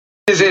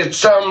Is it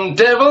some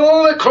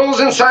devil that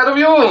crawls inside of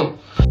you?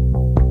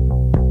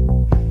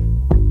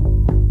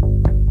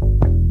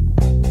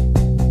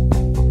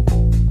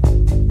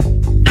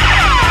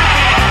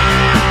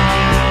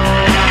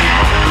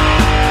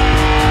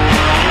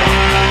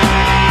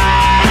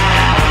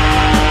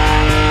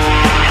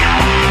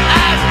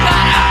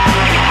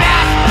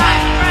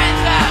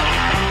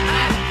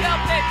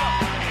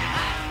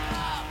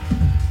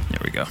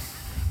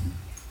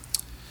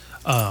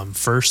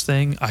 First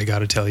thing I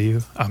gotta tell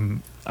you,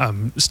 I'm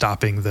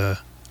stopping the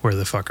 "Where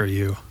the fuck are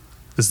you?"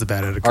 This is the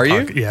Bad Etiquette. Are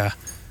you? Yeah.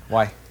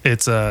 Why?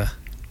 It's I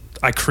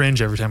cringe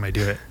every time I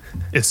do it.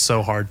 It's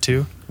so hard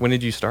to. When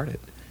did you start it?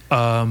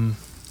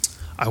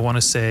 I want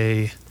to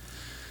say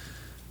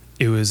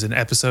it was an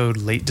episode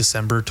late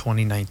December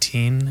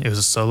 2019. It was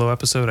a solo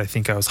episode. I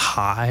think I was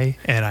high,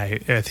 and I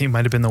think it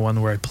might have been the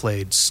one where I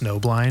played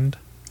Snowblind.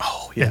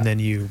 Oh yeah. And then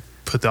you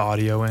put the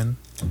audio in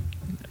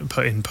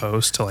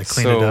post to like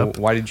clean it up.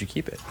 So why did you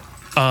keep it?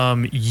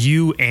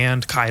 You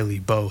and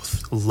Kylie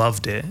both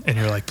loved it, and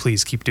you're like,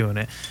 please keep doing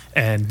it.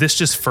 And this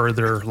just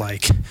further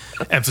like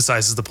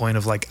emphasizes the point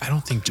of like, I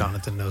don't think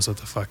Jonathan knows what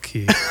the fuck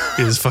he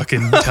is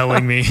fucking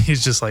telling me.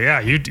 He's just like, yeah,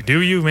 you do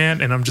you,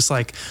 man. And I'm just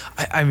like,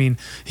 I mean,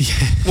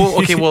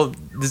 well, okay, well,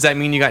 does that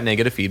mean you got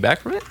negative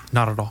feedback from it?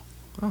 not at all.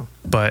 Oh,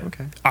 But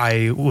okay.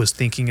 I was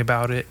thinking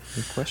about it.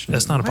 Good question.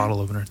 That's not a What? bottle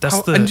opener. That's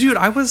Dude,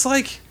 I was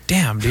like,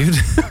 damn, dude.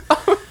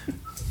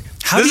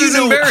 How This do you is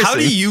know? embarrassing. How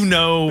do you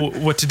know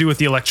what to do with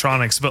the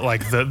electronics? But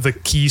like the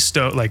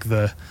keystone, like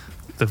the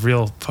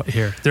real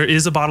here. There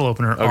is a bottle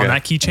opener on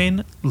that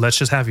keychain. Let's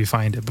just have you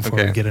find it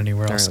before we get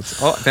anywhere All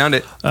else. right, I found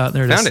it.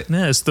 There it Found is. it.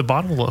 Yeah, it's the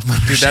bottle opener.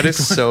 Dude, that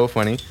is so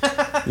funny.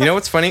 You know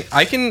what's funny?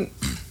 I can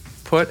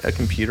put a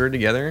computer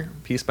together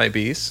piece by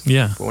piece.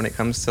 Yeah. But when it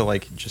comes to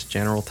like just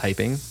general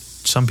typing,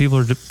 Some people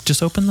are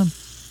just open them.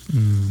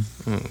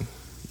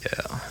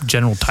 yeah.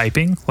 General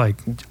typing,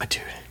 like Dude,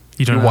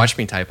 you don't you know. watch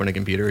me type on a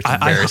computer. It's I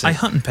embarrassing.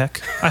 hunt and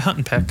peck.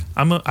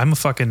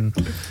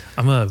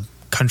 I'm a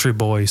country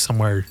boy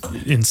somewhere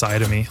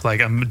inside of me.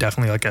 Like I'm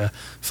definitely like a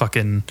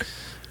fucking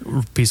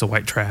piece of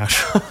white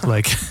trash.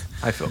 Like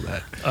I feel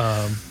that.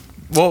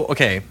 Well,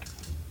 okay.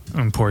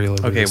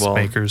 Emporio Okay, well,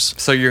 Bakers.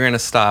 so you're going to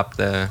stop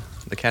the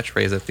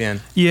catchphrase at the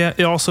end. Yeah,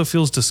 it also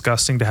feels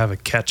disgusting to have a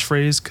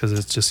catchphrase because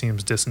it just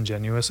seems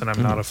disingenuous, and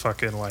I'm not a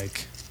fucking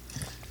like,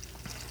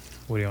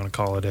 what do you want to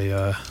call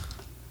it?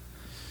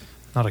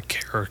 Not a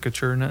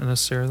caricature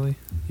necessarily,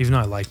 even though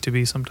I like to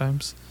be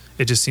sometimes.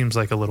 It just seems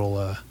like a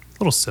little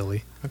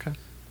silly. Okay.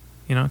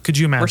 You know, could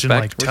you imagine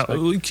Respect.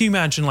 can you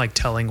imagine like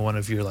telling one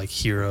of your like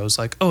heroes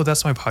like, oh,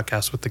 that's my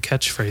podcast with the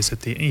catchphrase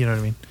at the, you know what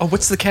I mean? Oh,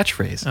 what's the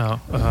catchphrase?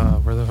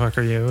 Where the fuck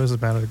are you? Is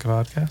about a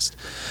podcast.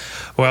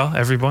 Well,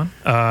 everyone,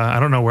 I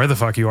don't know where the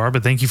fuck you are,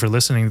 but thank you for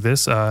listening to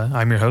this.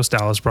 I'm your host,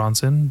 Dallas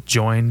Bronson,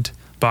 joined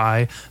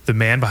by the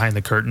man behind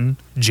the curtain,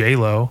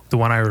 J-Lo, the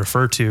one I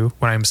refer to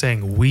when I'm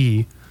saying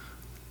we.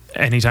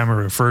 Anytime I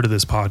refer to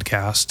this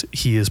podcast,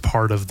 he is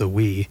part of the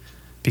we,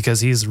 because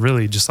he's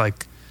really just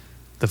like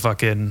the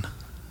fucking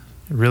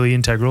really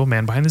integral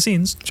man behind the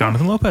scenes,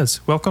 Jonathan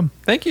Lopez. Welcome.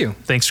 Thank you.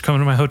 Thanks for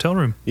coming to my hotel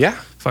room. Yeah.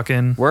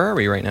 Fucking. Where are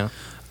we right now?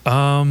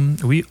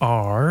 We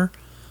are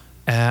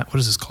at, what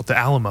is this called? The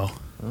Alamo.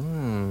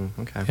 Oh,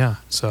 okay. Yeah.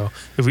 So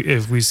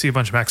if we see a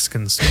bunch of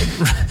Mexicans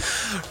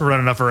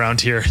running up around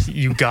here,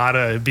 you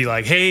gotta be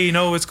like, hey,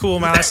 no, it's cool.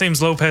 My last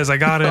name's Lopez. I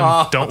got him.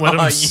 Don't let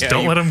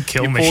him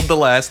kill me. You pulled the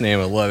last name.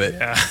 I love it.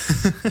 Yeah.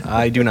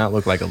 I do not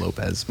look like a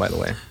Lopez, by the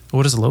way.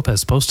 What is a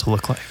Lopez supposed to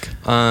look like?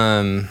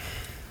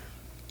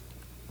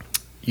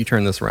 You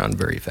turn this around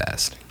very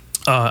fast.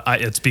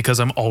 It's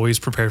because I'm always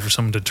prepared for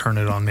someone to turn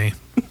it on me.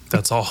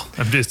 That's all.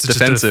 It's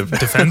Defensive.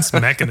 just a defense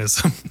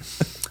mechanism.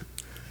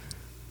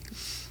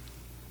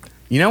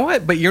 You know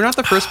what? But you're not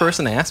the first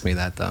person to ask me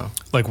that, though.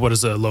 Like, what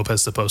is a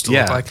Lopez supposed to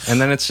look like?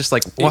 And then it's just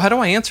like, well, how do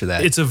I answer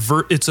that? It's a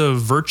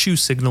virtue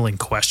signaling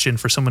question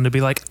for someone to be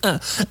like,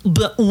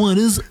 but what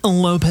is a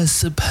Lopez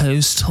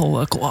supposed to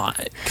look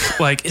like?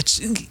 Like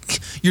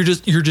you're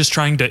just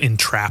trying to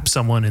entrap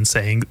someone in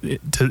saying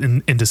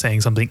into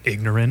saying something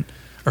ignorant,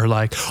 or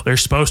like they're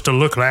supposed to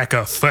look like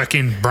a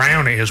fucking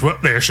brownie is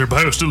what they're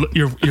supposed to look.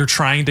 You're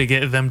trying to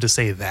get them to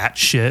say that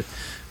shit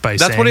by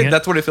saying it.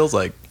 That's what it feels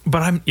like.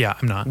 But I'm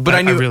not. But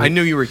I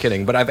knew you were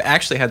kidding. But I've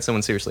actually had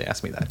someone seriously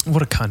ask me that.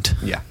 What a cunt.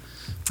 Yeah.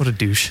 What a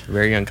douche.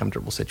 Very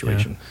uncomfortable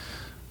situation. Yeah.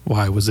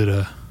 Why was it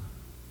a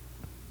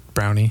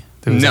brownie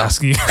that was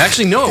asking you?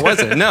 Actually, no, it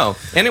wasn't. No,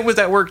 and it was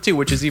at work too,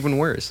 which is even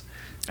worse.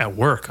 At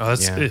work,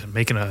 that's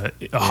making a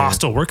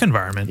hostile work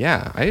environment.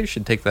 Yeah, I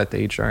should take that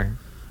to HR.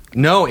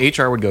 No,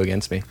 HR would go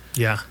against me.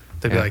 Yeah,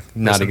 they'd be like,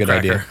 not a good cracker.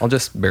 idea. I'll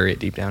just bury it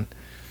deep down.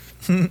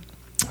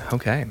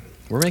 Okay,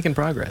 we're making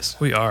progress.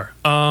 We are.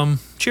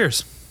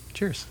 Cheers.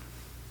 Cheers.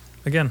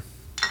 Again,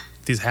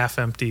 these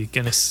half-empty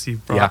Guinness you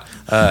brought.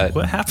 Yeah.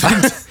 What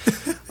happened?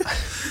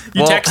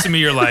 You texted me.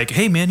 You're like,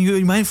 "Hey man,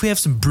 you mind if we have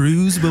some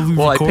brews while we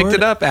record?" I picked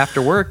it up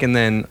after work, and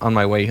then on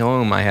my way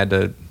home, I had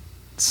to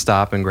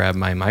stop and grab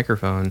my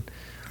microphone.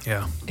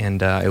 Yeah.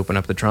 And I opened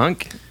up the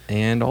trunk,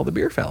 and all the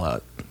beer fell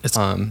out.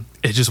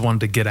 It just wanted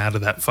to get out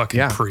of that fucking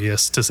Yeah.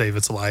 Prius to save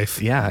its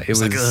life. Yeah, it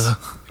was like, ugh.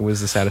 it was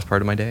the saddest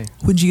part of my day.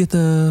 When'd you get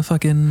the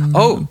fucking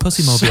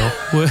pussy mobile?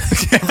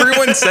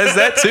 Everyone says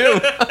that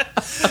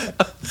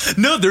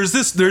too. No, there's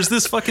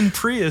this fucking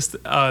Prius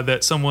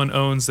that someone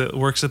owns that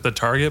works at the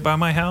Target by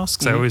my house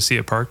because I always see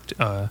it parked.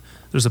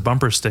 There's a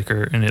bumper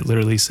sticker and it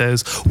literally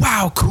says,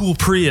 "Wow, cool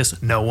Prius."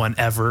 No one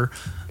ever,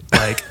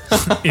 like,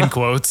 in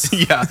quotes.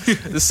 Yeah.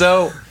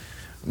 So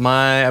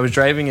I was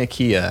driving a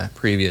Kia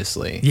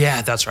previously.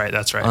 Yeah, that's right.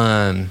 That's right.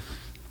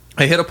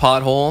 I hit a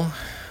pothole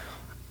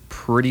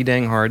pretty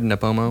dang hard in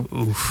Napomo.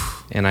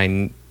 Oof. And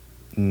I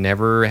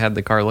never had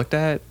the car looked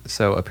at.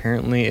 So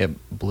apparently it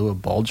blew a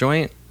ball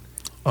joint.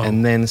 Oh.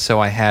 And then so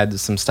I had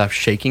some stuff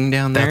shaking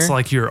down there. That's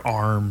like your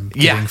arm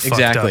getting Yeah, fucked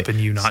exactly. up and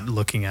you not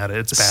looking at it.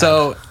 It's bad.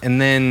 So,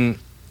 and then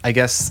I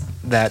guess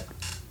that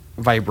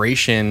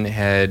vibration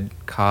had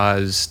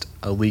caused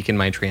a leak in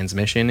my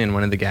transmission in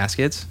one of the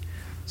gaskets.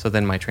 So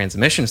then my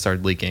transmission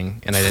started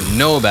leaking and I didn't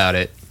know about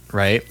it,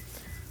 right?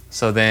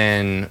 So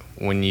then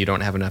when you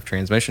don't have enough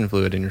transmission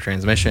fluid in your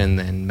transmission,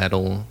 then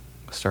metal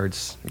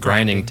starts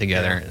grinding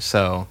together. Yeah.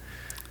 So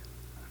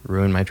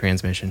ruined my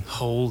transmission.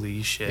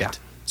 Holy shit. Yeah.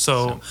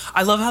 So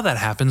I love how that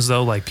happens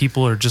though. Like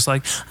people are just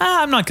like,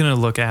 I'm not going to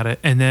look at it.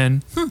 And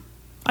then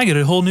I get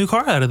a whole new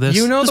car out of this.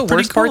 You know, That's the pretty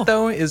worst cool. part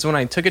though is when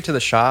I took it to the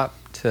shop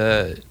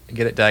to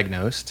get it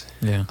diagnosed.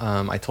 Yeah.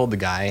 I told the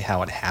guy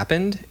how it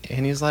happened,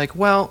 and he's like,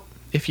 "Well,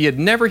 if you had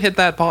never hit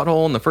that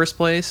pothole in the first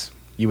place,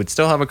 you would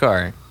still have a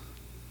car."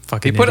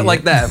 Fucking He put it idiot.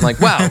 like that. I'm like,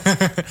 "Wow,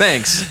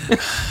 thanks."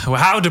 Well,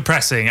 how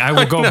depressing. I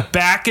will go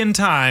back in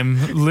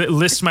time,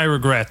 list my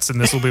regrets, and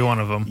this will be one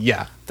of them.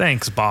 Yeah.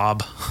 Thanks,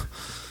 Bob.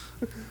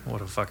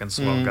 What a fucking Mm.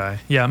 swell guy.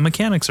 Yeah,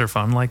 mechanics are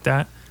fun like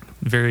that.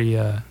 Very,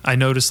 I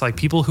notice like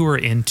people who are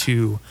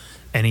into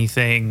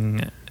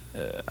anything,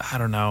 I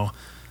don't know,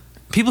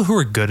 people who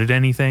are good at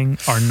anything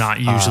are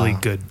not usually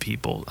good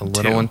people. a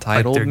little too.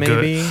 entitled, they're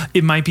good. maybe?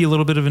 It might be a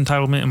little bit of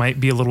entitlement. It might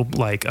be a little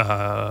like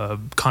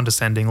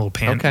condescending, a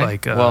little Okay.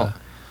 like, Well,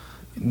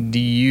 do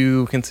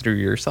you consider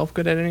yourself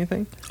good at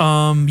anything?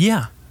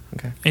 yeah.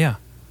 Okay. Yeah.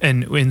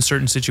 And in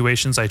certain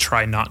situations, I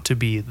try not to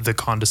be the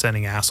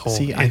condescending asshole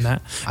See, in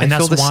that. I And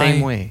feel that's the why,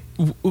 same way.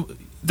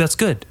 That's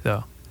good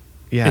though.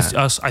 Yeah. It's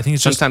us. I think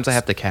it's Sometimes just. I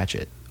have to catch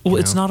it. Well, you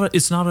it's know?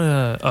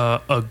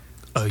 not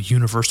a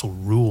universal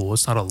rule.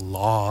 It's not a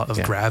law of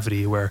Yeah.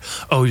 gravity where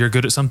you're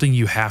good at something,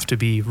 you have to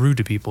be rude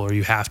to people or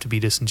you have to be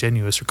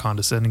disingenuous or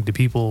condescending to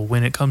people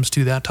when it comes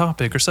to that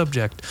topic or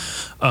subject.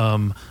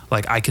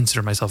 Like I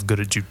consider myself good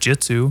at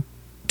jujitsu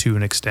to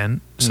an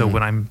extent. So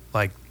when I'm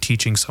like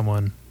teaching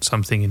someone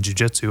something in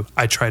jujitsu,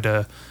 I try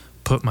to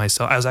put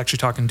myself. I was actually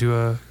talking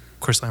to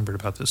Chris Lambert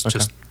about this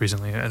just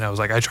recently, and I was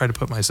like, I try to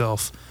put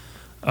myself.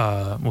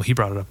 Well, he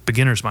brought it up.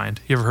 Beginner's mind.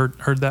 You ever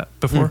heard that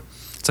before?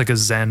 It's like a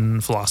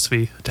Zen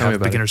philosophy to Tell me have a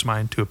about it. beginner's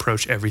mind, to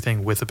approach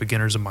everything with a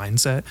beginner's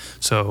mindset.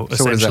 So So what does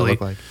that essentially,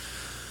 look like?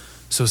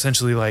 so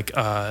essentially, like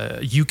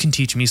you can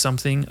teach me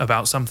something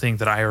about something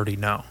that I already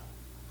know.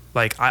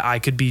 Like I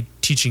could be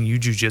teaching you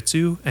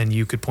jujitsu, and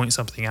you could point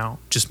something out,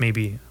 just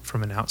maybe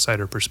from an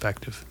outsider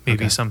perspective.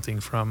 Maybe Okay. something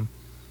from.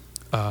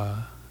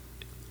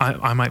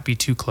 I might be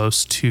too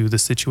close to the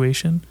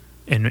situation,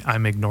 and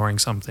I'm ignoring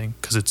something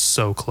because it's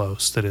so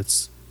close that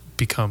it's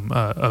become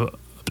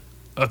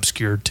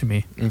obscured to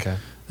me. Okay.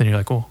 Then you're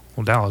like, well,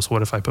 Dallas,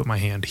 what if I put my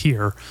hand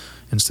here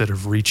instead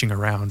of reaching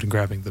around and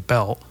grabbing the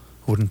belt?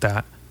 Wouldn't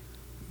that,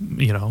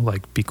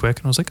 like be quick?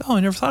 And I was like, oh, I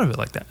never thought of it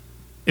like that.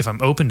 If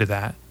I'm open to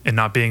that and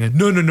not being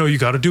no, you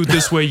got to do it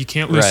this way. You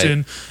can't Right.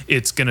 listen.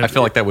 It's going to, I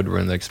feel like that would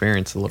ruin the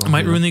experience a little. it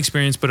might ruin the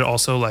experience, but it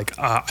also like,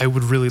 I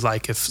would really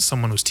like if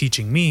someone was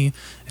teaching me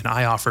and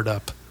I offered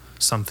up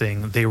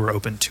something, they were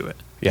open to it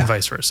Yeah. and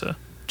vice versa.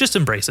 Just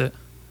embrace it.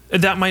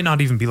 That might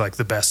not even be like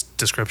the best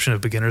description of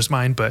beginner's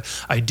mind, but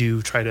I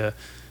do try to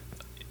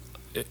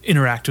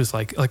interact with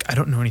like I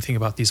don't know anything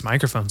about these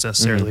microphones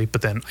necessarily,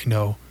 but then I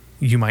know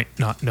you might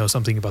not know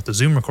something about the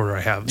Zoom recorder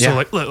I have.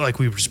 Yeah. So like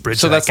we just bridge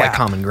So that that's like gap.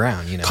 common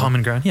ground, you know.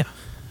 Common ground, yeah.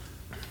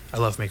 I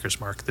love Maker's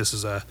Mark. This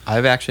is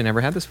I've actually never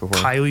had this before.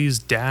 Kylie's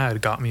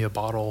dad got me a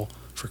bottle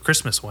for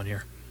Christmas one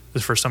year. It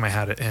was the first time I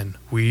had it, and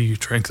we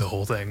drank the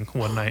whole thing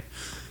one night.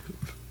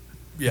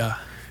 Yeah.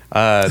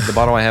 The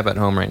bottle I have at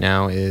home right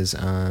now is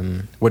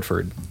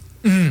Woodford.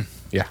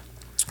 Yeah.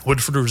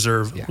 Woodford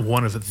Reserve, Yeah.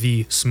 one of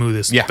the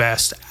smoothest, Yeah.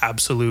 best,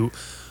 absolute.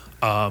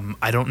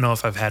 I don't know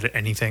if I've had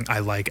anything I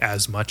like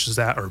as much as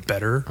that or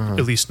better,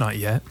 at least not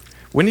yet.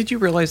 When did you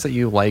realize that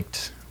you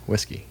liked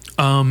whiskey?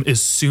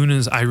 As soon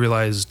as I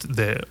realized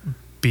that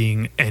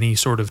being any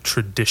sort of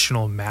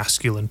traditional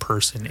masculine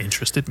person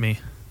interested me.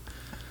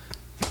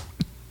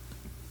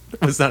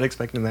 I was not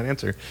expecting that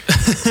answer.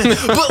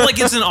 But like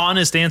it's an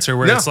honest answer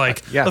where No, it's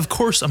like, yeah. of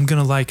course I'm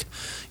gonna like,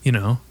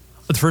 the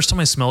first time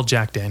I smelled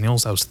Jack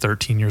Daniels, I was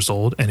 13 years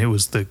old, and it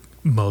was the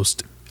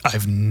most.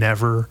 I've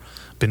never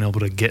been able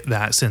to get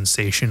that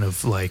sensation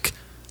of like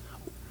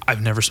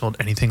I've never smelled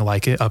anything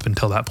like it up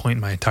until that point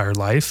in my entire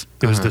life.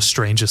 It was the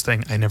strangest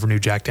thing. I never knew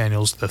Jack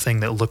Daniels, the thing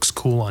that looks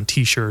cool on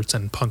t-shirts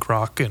and punk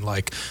rock and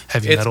like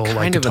heavy It's metal, kind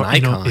like of an guitar.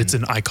 You know, icon. it's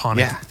an iconic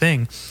Yeah.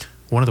 thing.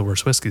 One of the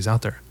worst whiskeys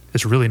out there.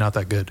 It's really not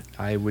that good.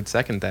 I would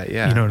second that.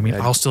 Yeah. You know what I mean?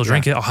 Yeah. I'll still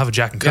drink Yeah. it. I'll have a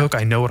Jack and Coke.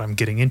 I know what I'm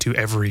getting into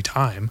every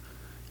time.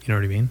 You know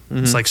what I mean?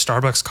 It's like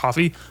Starbucks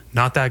coffee,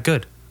 not that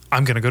good.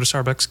 I'm going to go to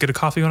Starbucks, get a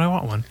coffee when I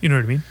want one. You know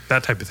what I mean?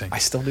 That type of thing. I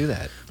still do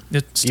that.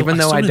 Even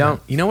Though still I do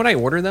don't. that. You know what I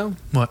order though?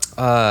 What?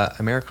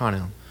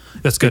 Americano.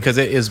 That's good. Because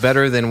it is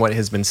better than what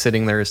has been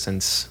sitting there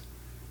since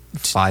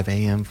 5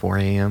 a.m., 4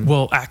 a.m.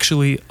 Well,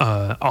 actually,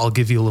 I'll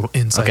give you a little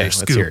insider Okay, let's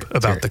hear scoop it.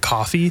 Let's hear about it. the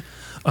coffee.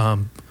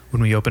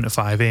 When we open at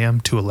 5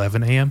 a.m. to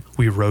 11 a.m.,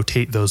 we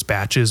rotate those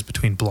batches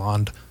between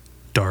blonde,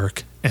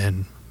 dark,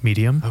 and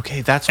medium.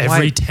 Okay, that's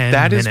Every why. 10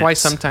 That is why minutes.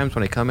 sometimes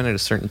when I come in at a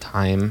certain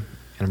time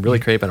and I'm really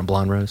craving a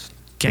blonde roast,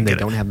 Can't and they get it.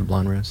 don't have the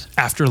blonde roast.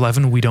 After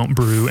 11, we don't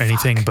brew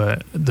anything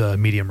but the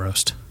medium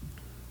roast.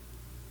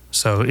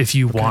 So if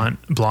you want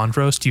blonde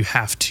roast, you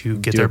have to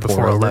get Do there a pour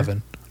before over?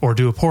 11, or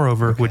do a pour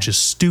over, which is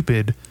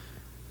stupid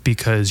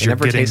because It you're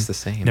never getting tastes the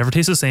same. Never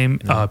tastes the same.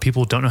 No.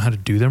 People don't know how to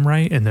do them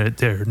right, and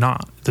they're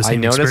not the same.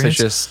 I notice experience.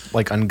 it's just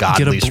like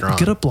ungodly strong.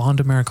 Get a blonde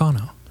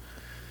Americano.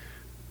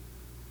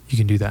 You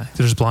can do that.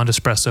 There's blonde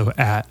espresso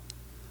at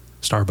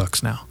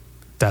Starbucks now.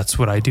 That's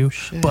what I do.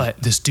 shit.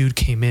 But this dude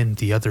came in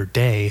the other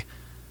day.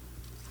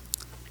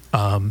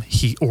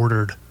 He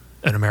ordered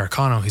an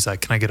Americano. He's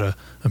like, "Can I get a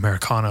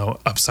Americano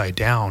upside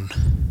down?"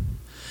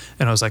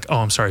 And I was like, "Oh,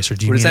 I'm sorry, sir.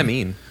 What does that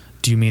mean?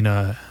 Do you mean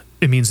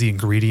it means the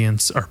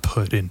ingredients are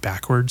put in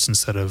backwards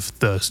instead of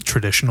the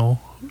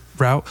traditional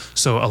route.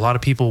 So a lot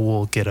of people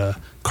will get a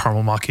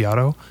caramel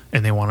macchiato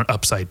and they want it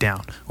upside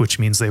down, which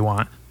means they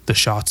want the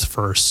shots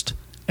first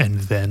and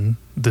then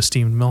the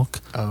steamed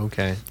milk. Oh,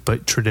 okay.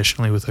 But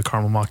traditionally with a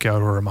caramel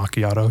macchiato or a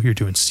macchiato, you're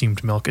doing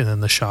steamed milk and then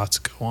the shots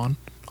go on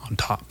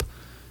top.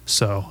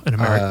 So an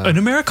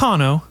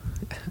Americano.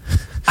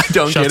 I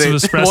don't Shots get it.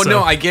 of espresso. Well,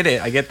 no, I get it.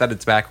 I get that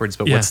it's backwards,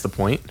 but Yeah. what's the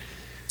point?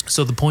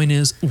 So the point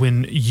is,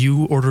 when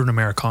you order an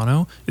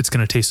Americano, it's going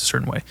to taste a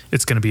certain way.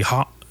 It's going to be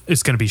hot.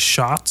 It's going to be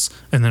shots,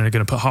 and then they're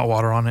going to put hot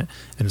water on it,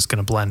 and it's going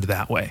to blend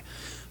that way.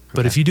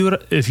 But if you do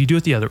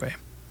it the other way,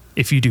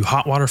 if you do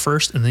hot water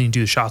first and then you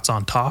do the shots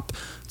on top,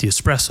 the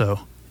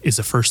espresso is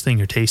the first thing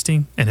you're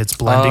tasting, and it's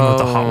blending with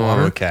the hot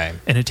water. Okay.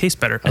 And it tastes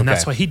better, and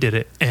that's Okay. why he did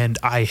it. And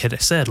I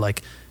had said,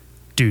 like,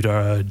 dude,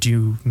 do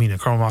you mean a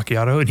caramel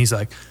macchiato? And he's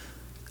like,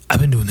 I've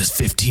been doing this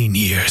 15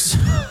 years.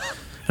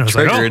 And I was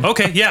Triggered. like, oh,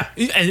 okay, yeah.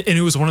 And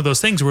it was one of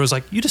those things where it was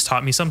like, you just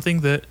taught me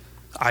something that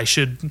I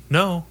should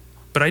know,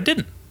 but I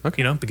didn't.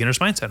 Okay. You know, beginner's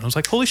mindset. And I was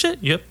like, holy shit,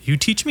 yep, you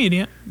teach me,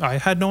 idiot. I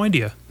had no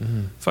idea.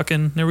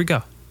 Fucking, there we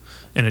go.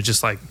 And it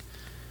just like,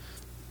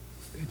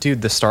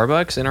 Dude, the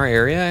Starbucks in our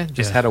area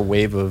just Yeah. had a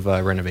wave of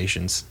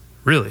renovations.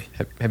 really?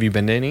 Have you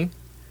been to any?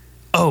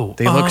 Oh,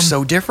 They look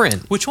so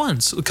different. Which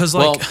ones? Because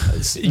Well, like,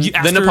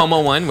 the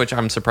Napomo one, which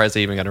I'm surprised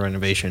they even got a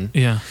renovation.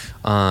 Yeah.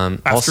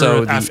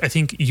 Also, I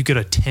think you get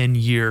a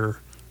 10-year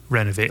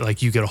renovate.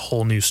 Like you get a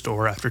whole new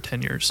store after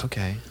 10 years.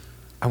 okay.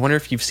 I wonder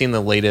if you've seen the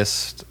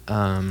latest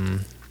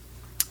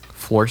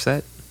floor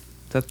set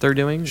that they're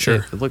doing.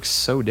 Sure. It looks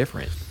so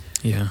different.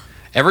 Yeah.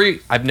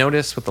 I've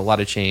noticed with a lot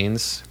of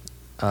chains,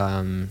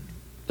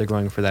 they're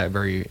going for that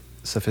very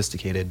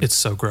sophisticated. It's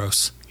so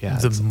gross. yeah,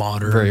 The it's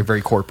modern. very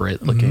very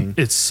corporate looking.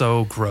 It's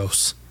so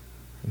gross.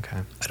 Okay.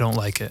 I don't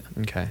like it.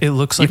 Okay. It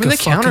looks like even a the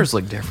counters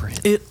fucking- look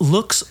different. It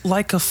looks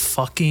like a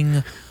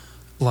fucking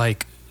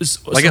Like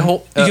a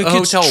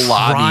hotel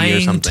lobby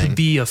or something. To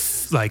be a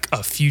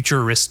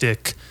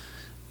futuristic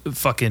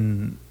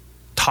fucking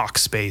talk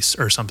space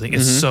or something.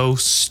 It's so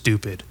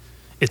stupid.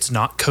 It's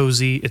not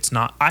cozy. It's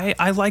not.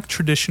 I like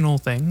traditional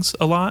things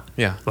a lot.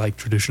 Yeah. Like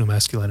traditional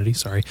masculinity.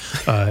 Sorry,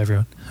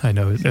 everyone. I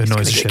know it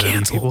annoys the shit out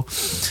of people.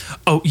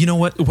 Oh, you know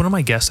what? One of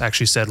my guests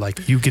actually said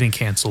like you getting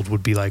canceled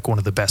would be like one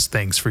of the best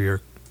things for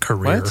your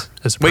career What?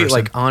 as a person. Wait,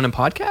 like on a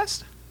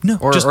podcast? No,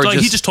 Or- just or like he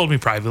just- just told me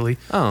privately.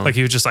 Oh. Like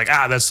he was just like,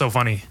 that's so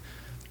funny.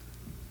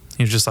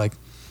 He was just like,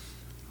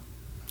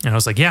 and I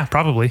was like, yeah,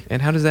 probably.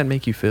 And how does that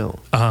make you feel?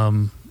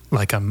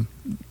 Like I'm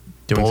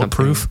Doing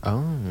bulletproof.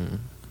 something? Oh.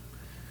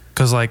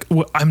 Because like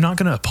I'm not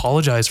going to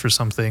apologize for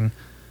something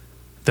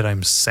that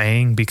I'm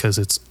saying because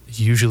it's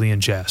usually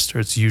in jest or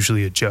it's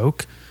usually a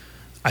joke.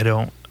 I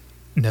don't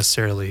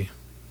necessarily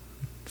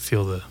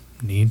feel the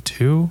need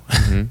to.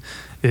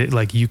 It,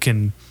 like you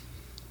can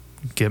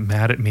get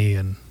mad at me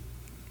and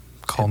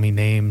call me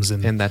names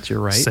and And that's your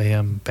right. say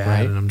I'm bad,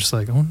 Right. and I'm just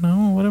like, oh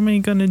no, what am I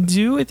gonna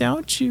do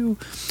without you?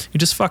 You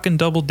just fucking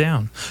doubled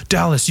down,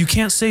 Dallas. You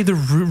can't say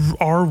the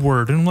R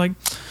word, and I'm like,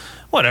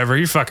 whatever,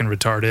 you're fucking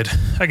retarded.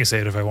 I can say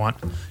it if I want,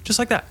 just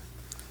like that.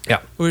 Yeah.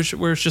 Where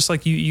it's just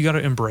like you got to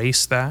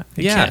embrace that.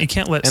 Yeah. You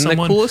can't let And the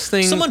someone coolest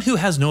thing- someone who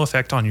has no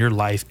effect on your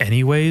life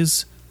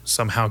anyways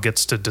somehow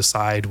gets to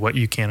decide what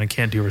you can and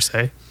can't do or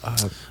say.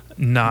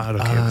 Not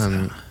okay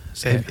with that.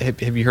 Say it.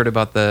 Have you heard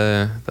about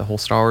the whole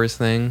Star Wars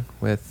thing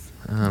with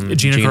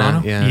Gina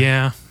Carano?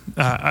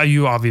 Yeah.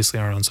 You obviously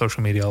aren't on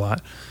social media a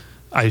lot.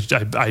 I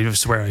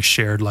swear I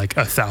shared like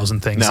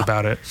 1,000 things No.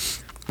 about it.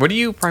 What are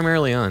you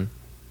primarily on?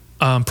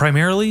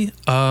 Primarily,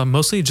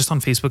 mostly just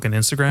on Facebook and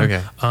Instagram.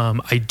 Okay.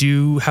 I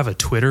do have a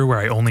Twitter where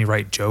I only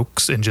write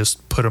jokes and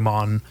just put them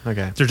on.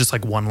 Okay. They're just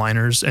like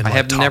one-liners and I like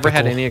have never had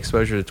topical. any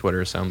exposure to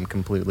Twitter, so I'm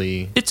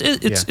completely.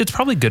 It's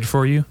probably good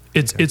for you.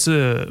 It's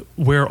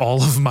where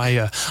all of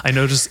my I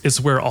noticed it's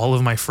where all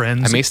of my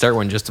friends. I may start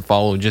one just to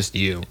follow just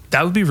you.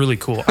 That would be really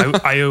cool.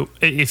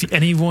 If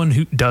anyone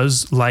who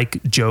does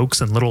like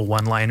jokes and little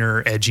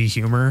one-liner edgy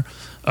humor,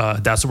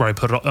 that's where I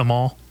put them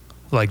all.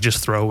 Like just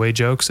throwaway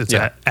jokes. It's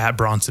at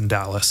Bronson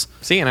Dallas.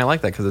 See, and I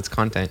like that because it's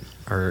content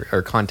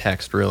or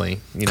context,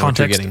 really. You know Context, what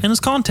you're getting. and it's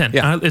content.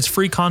 Yeah. It's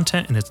free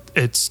content and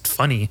it's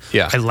funny.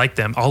 Yeah. I like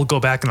them. I'll go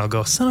back and I'll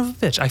go, son of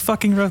a bitch, I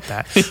fucking wrote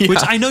that. Yeah.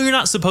 Which I know you're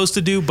not supposed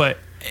to do, but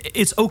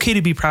it's okay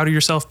to be proud of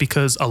yourself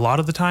because a lot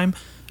of the time,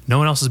 no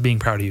one else is being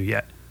proud of you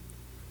yet.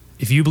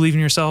 If you believe in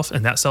yourself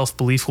and that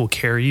self-belief will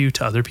carry you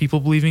to other people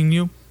believing in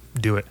you,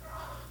 do it.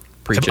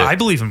 Preach I it.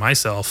 believe in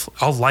myself.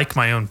 I'll like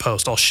my own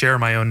post. I'll share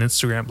my own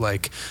Instagram.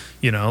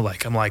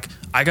 I'm like,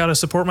 I got to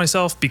support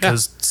myself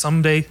because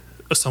someday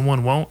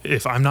someone won't.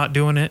 If I'm not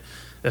doing it,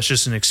 that's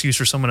just an excuse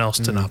for someone else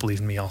to not believe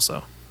in me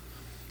also.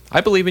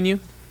 I believe in you.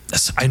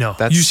 I know.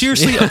 You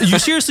seriously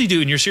do.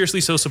 And you're seriously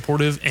so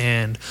supportive.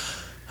 And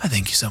I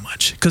thank you so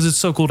much because it's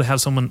so cool to have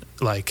someone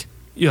like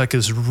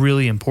this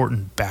really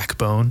important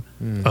backbone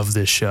of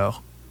this show.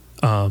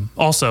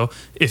 Also,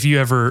 if you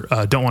ever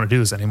don't want to do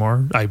this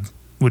anymore, I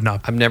would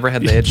not. I've never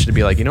had the itch to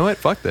be like, you know what,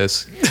 fuck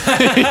this.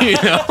 You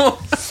know,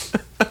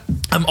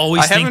 I'm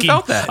always I haven't thinking.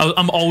 felt that.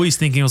 I'm always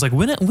thinking. I was like,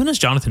 when is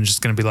Jonathan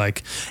just going to be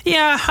like,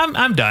 yeah,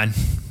 I'm done.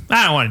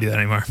 I don't want to do that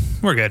anymore.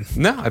 We're good.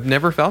 no, I've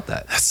never felt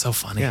that. That's so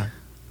funny. Yeah,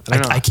 I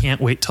don't know. I can't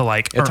wait to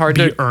like It's hard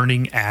to-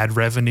 earning ad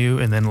revenue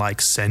and then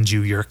like send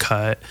you your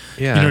cut.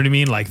 Yeah. You know what I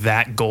mean? Like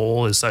that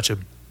goal is such a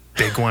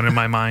big one in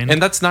my mind.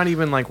 And that's not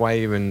even like why I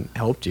even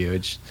helped you.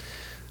 It's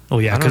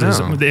well, yeah, I don't because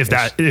know.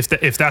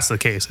 if that's the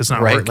case, it's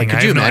not right. working. Like, could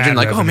I you have no imagine ad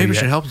like, oh, revenue maybe I yet.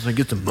 should help so I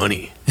get some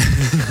money.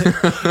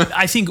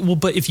 I think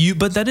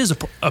but that is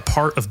a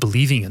part of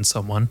believing in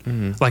someone.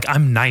 Mm-hmm. Like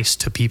I'm nice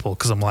to people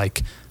because I'm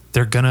like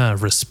they're gonna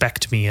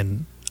respect me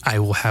and I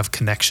will have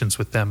connections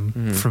with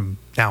them from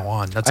now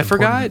on. That's I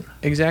forgot important.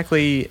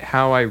 exactly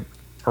how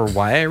or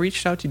why I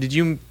reached out to you. Did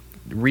you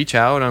reach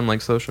out on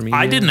like social media?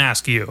 I didn't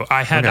ask you.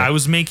 I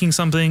was making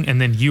something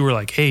and then you were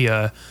like, hey,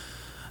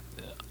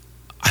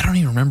 I don't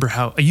even remember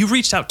how you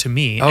reached out to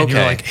me and you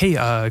were Okay. like,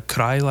 hey,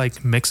 could I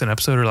like mix an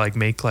episode or like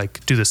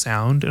do the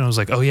sound? And I was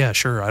like, oh yeah,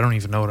 sure. I don't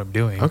even know what I'm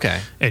doing.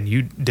 Okay. And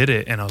you did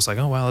it. And I was like,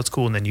 oh wow, that's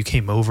cool. And then you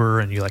came over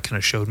and you like kind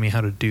of showed me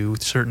how to do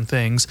certain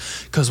things.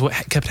 Cause what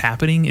kept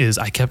happening is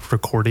I kept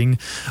recording,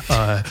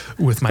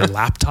 with my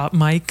laptop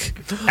mic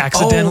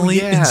accidentally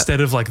yeah.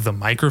 instead of like the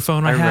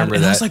microphone I had. remember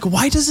And I was that. like,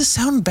 why does this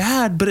sound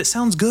bad, but it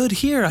sounds good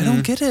here? I Mm-hmm.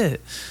 don't get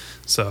it.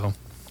 So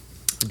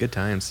Good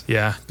times.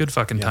 yeah, good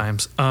fucking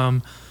times.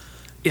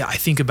 Yeah, I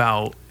think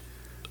about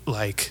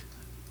like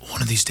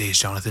one of these days,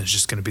 Jonathan's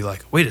just going to be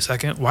like, wait a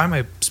second, why am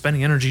I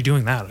spending energy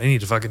doing that? I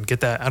need to fucking get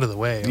that out of the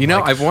way. You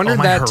know, like, I've wondered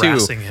am I that too.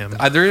 harassing him?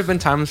 There have been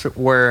times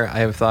where I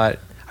have thought,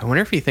 I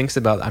wonder if he thinks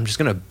about, I'm just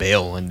going to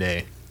bail one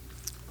day.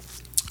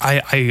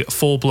 I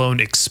full blown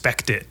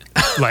expect it.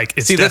 Like,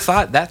 it's See, that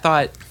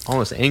thought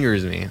almost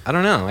angers me. I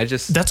don't know.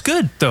 that's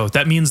good though.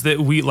 That means that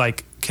we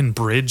like can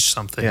bridge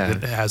something Yeah.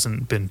 that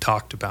hasn't been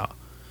talked about.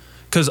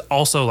 Because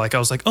also, like, I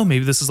was like, oh,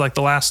 maybe this is like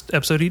the last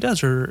episode he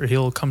does, or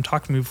he'll come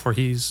talk to me before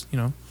he's,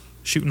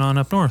 shooting on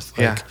up north.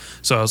 Like, Yeah.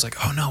 So I was like,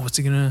 oh no, what's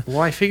he gonna?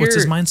 Well, I figure. What's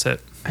his mindset?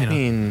 I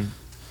mean,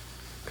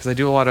 because I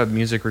do a lot of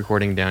music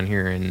recording down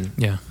here, and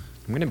yeah.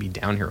 I'm gonna be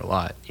down here a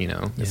lot. It's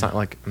Yeah. not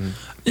like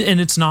And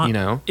it's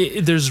not,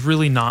 there's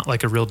really not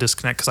like a real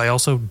disconnect because I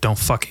also don't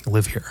fucking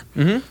live here.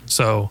 Mm-hmm.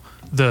 So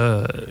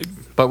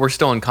but we're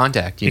still in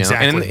contact.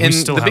 Exactly. And, We and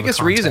still the have a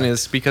biggest reason contact.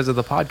 is because of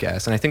the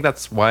podcast, and I think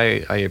that's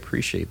why I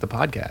appreciate the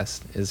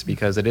podcast is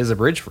because it is a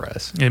bridge for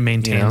us. it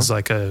maintains You know?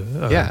 like a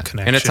connection.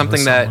 And it's something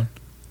with that someone.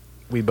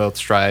 we both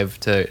strive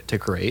to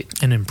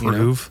create and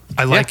improve.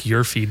 I Yeah. like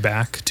your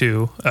feedback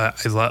too.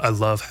 I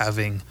love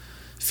having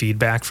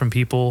feedback from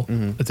people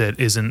Mm-hmm. that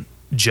isn't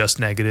just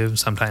negative.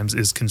 Sometimes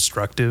is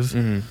constructive.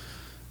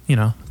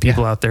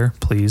 People out there,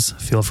 please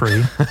feel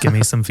free. Give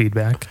me some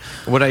feedback.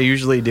 What I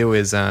usually do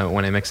is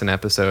when I mix an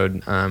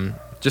episode,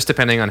 just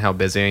depending on how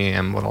busy I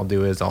am, what I'll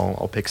do is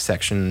I'll pick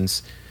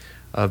sections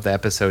of the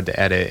episode to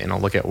edit, and I'll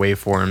look at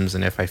waveforms,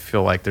 and if I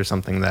feel like there's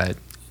something that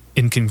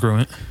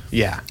Incongruent.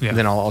 yeah. Yeah.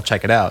 then I'll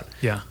check it out.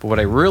 Yeah. But what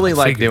I really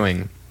like Figured.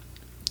 doing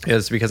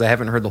is because I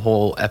haven't heard the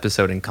whole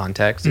episode in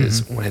context.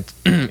 Is Mm-hmm. when it's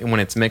when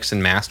it's mixed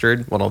and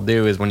mastered. What I'll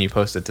do is when you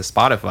post it to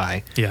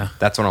Spotify, Yeah.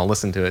 that's when I'll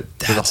listen to it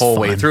through the That's whole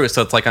way fun. through.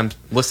 So it's like I'm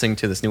listening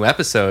to this new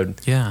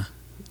episode. Yeah.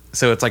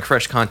 So it's like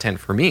fresh content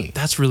for me.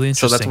 That's really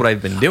So interesting. that's what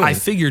I've been doing. I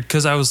figured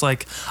because I was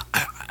like,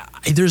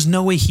 there's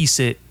no way he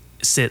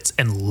sits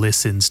and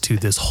listens to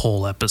this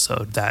whole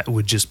episode. That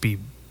would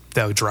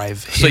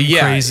drive him So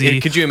yeah, crazy.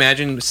 could you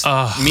imagine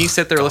Oh, me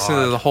sit there listening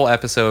to God. the whole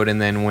episode, and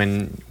then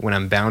when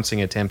I'm bouncing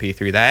it to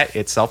MP3, that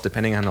itself,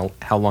 depending on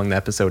how long the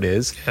episode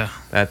is, Yeah.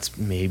 that's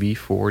maybe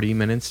 40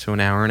 minutes to an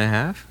hour and a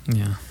half.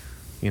 Yeah.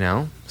 you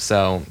know?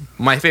 So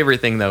my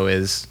favorite thing though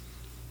is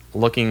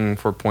looking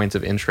for points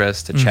of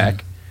interest to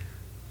check,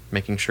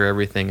 making sure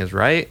everything is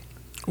right.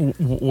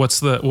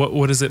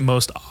 What is it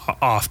most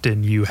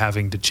often you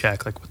having to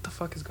check? Like, what the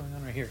fuck is going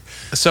on right here?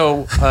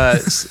 So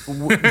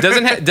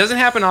doesn't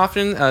happen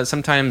often.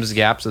 Sometimes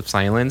gaps of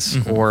silence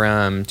or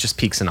just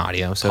peaks in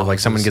audio. So like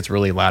someone gets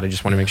really loud, I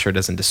just want to make sure it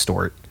doesn't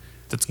distort.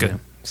 That's good. You know?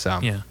 So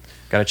Yeah,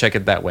 got to check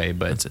it that way.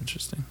 But that's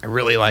interesting. I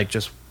really like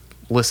just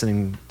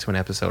listening to an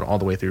episode all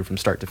the way through from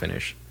start to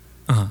finish.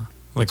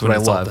 Like That's what I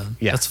it's all love. done.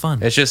 Yeah, That's fun.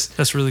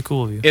 That's really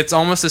cool of you. It's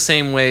almost the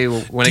same way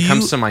when it Do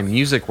comes you- to my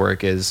music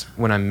work is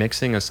when I'm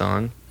mixing a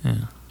song. Yeah.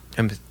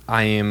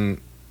 I am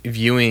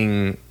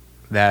viewing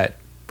that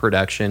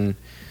production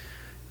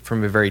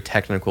from a very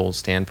technical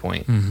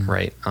standpoint,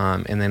 right?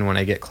 And then when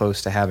I get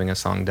close to having a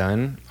song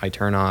done, I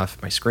turn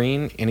off my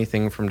screen,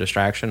 anything from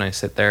distraction. I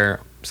sit there,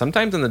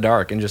 sometimes in the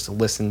dark, and just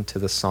listen to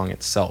the song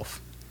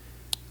itself,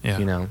 Yeah.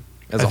 you know,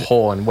 as a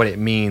whole, and what it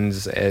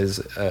means as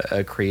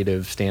a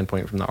creative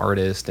standpoint from the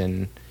artist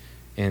and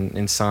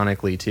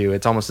sonically too.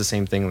 It's almost the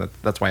same thing.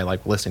 That's why I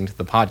like listening to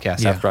the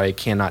podcast Yeah. after I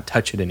cannot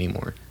touch it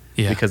anymore.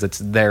 Yeah. Because it's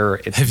there,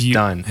 it's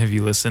done. Have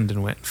you listened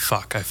and went,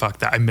 fuck, I fucked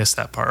that. I missed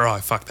that part. I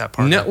fucked that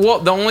part. No, up. well,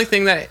 the only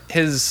thing that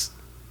has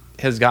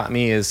got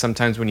me is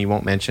sometimes when you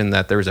won't mention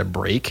that there's a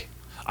break.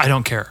 I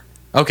don't care.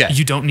 Okay.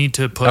 You don't need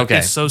to put. Okay.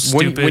 It's so When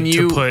stupid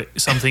you- to put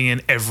something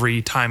in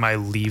every time I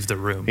leave the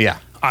room. Yeah.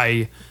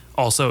 I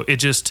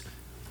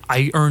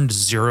earned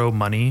zero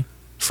money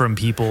from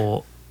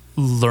people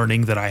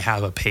learning that I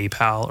have a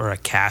PayPal or a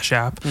Cash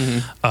App.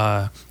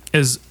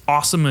 As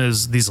awesome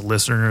as these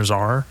listeners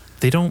are,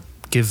 they don't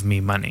give me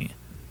money.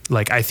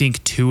 Like, I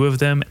think 2 of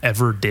them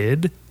ever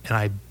did, and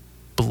I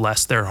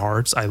bless their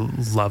hearts. I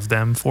love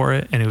them for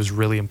it, and it was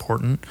really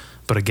important.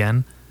 But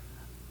again,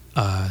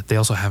 they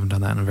also haven't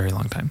done that in a very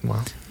long time.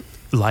 Wow.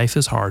 Life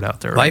is hard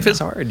out there. Life right is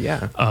hard,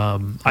 yeah.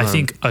 I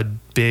think a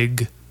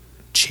big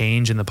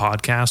change in the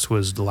podcast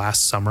was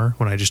last summer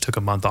when I just took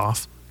a month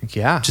off.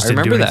 Yeah, Just I didn't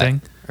remember do that.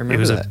 anything. I remember It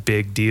was that. a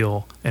big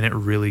deal, and it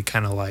really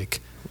kind of like,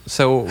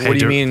 So what Hey, do you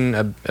Dirk- mean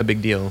a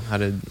big deal? What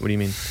do you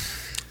mean?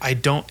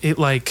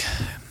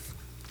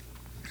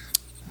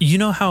 you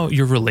know how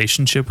your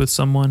relationship with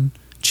someone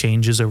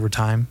changes over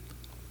time?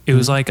 It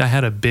was like I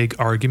had a big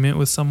argument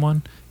with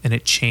someone, and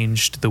it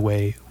changed the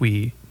way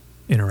we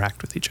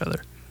interact with each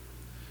other.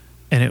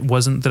 And it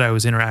wasn't that I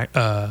was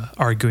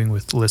arguing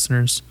with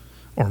listeners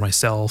or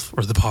myself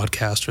or the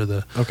podcast or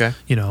the Okay.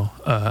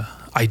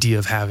 idea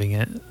of having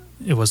it.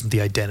 It wasn't the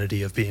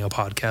identity of being a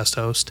podcast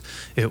host.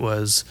 It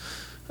was,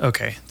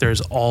 okay, there's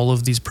all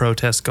of these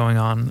protests going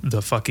on.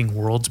 The fucking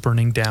world's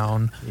burning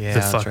down. Yeah, the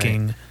that's right.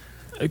 fucking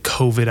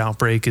COVID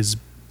outbreak is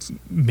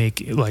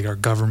our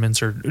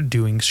governments are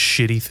doing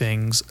shitty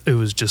things. It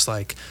was just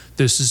like,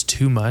 this is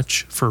too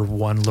much for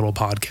one little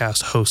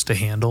podcast host to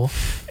handle,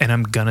 and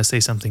I'm gonna say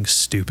something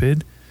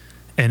stupid,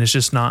 and it's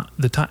just not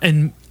the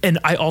time. And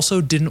I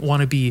also didn't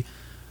want to be.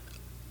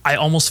 I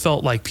almost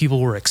felt like people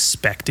were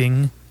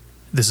expecting.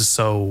 This is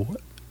so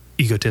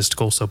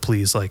egotistical, so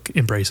please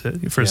embrace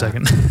it for a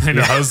second. I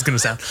know how this is gonna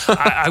sound.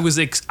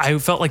 I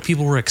felt like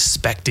people were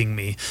expecting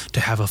me to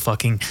have a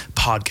fucking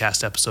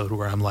podcast episode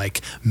where I'm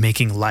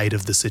making light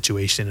of the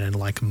situation and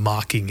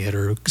mocking it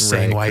or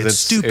saying Right, why 'cause it's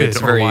stupid or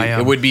very, why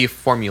I'm it would be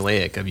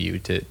formulaic of you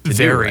to do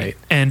very. right.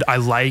 And I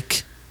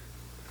like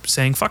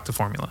saying fuck the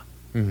formula.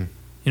 Mm-hmm.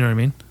 You know what I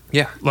mean?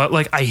 Yeah.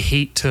 I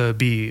hate to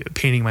be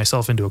painting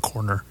myself into a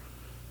corner.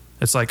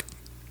 It's like,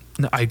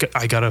 no, I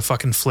gotta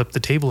fucking flip the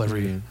table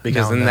every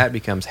Because now and then that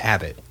becomes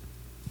habit,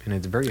 and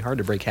it's very hard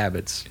to break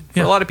habits for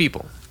Yeah. a lot of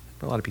people.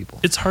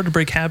 It's hard to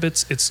break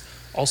habits. It's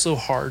also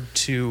hard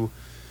to.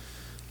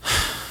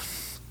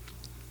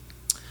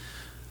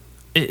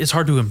 It's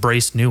hard to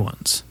embrace new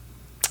ones,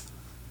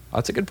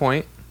 That's a good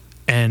point.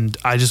 and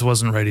I just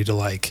wasn't ready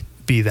to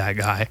be that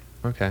guy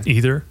Okay.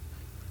 either.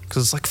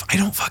 Because it's I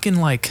don't fucking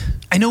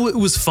I know it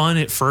was fun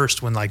at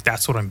first when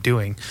that's what I'm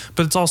doing,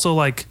 but it's also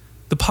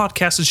the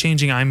podcast is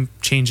changing. I'm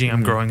changing.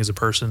 I'm growing as a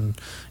person.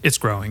 It's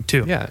growing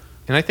too. Yeah,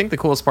 and I think the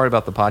coolest part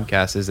about the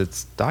podcast is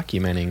it's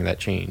documenting that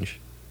change.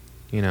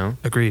 You know,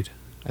 Agreed.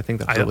 I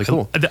think that's really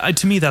cool.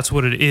 To me, that's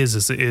what it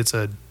is. It's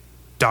a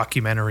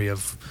documentary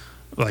of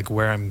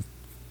where I'm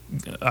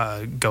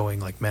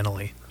going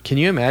mentally. Can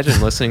you imagine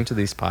listening to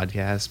these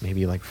podcasts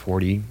maybe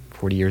 40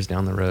 years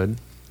down the road?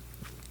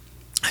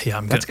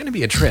 Yeah, That's going to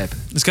be a trip.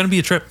 It's gonna be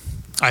a trip.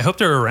 I hope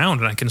they're around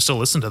and I can still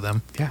listen to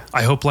them. Yeah.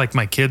 I hope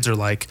my kids are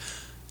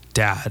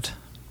Dad,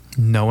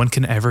 no one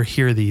can ever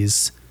hear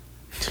these.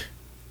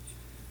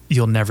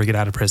 You'll never get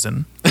out of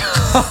prison.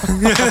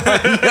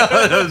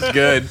 That was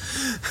good.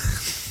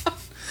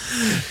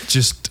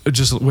 Just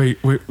wait,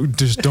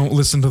 just don't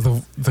listen to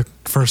the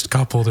first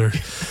couple there.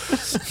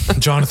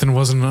 Jonathan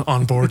wasn't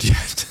on board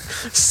yet.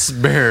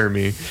 Spare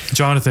me.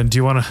 Jonathan, do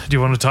you want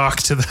to talk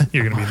to the?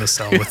 You're gonna be in the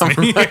cell with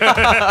me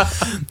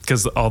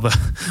because all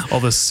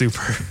the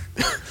super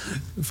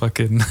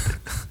fucking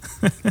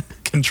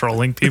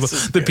controlling people.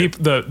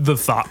 The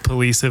thought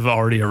police have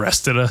already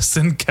arrested us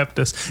and kept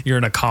us. You're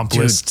an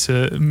accomplice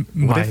to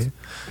my.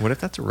 What if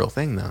that's a real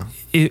thing though?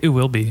 It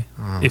will be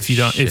if you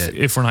don't. shit.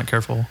 If we're not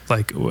careful,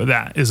 like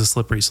that is a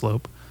slippery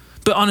slope.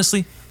 But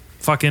honestly,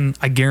 fucking,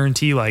 I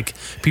guarantee, like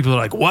people are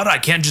like, "What? I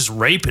can't just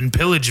rape and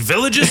pillage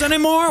villages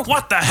anymore?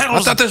 What the hell?" I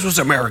thought this was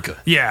America.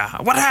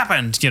 Yeah, what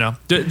happened? You know,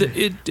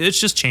 it's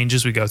just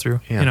changes we go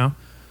through. Yeah. You know,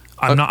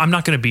 I'm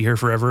not going to be here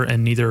forever,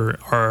 and neither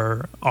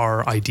are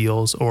our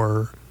ideals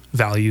or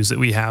values that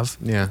we have.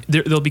 Yeah.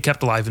 They'll be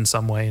kept alive in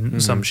some way,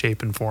 in some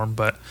shape and form,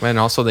 but And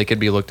also, they could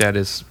be looked at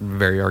as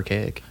very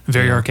archaic.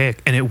 very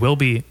archaic, and it will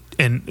be.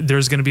 And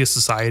there's going to be a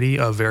society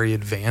of very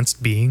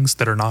advanced beings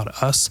that are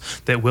not us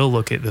that will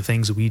look at the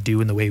things we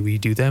do and the way we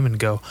do them and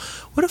go,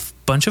 "What a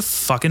bunch of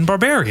fucking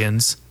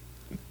barbarians."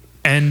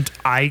 And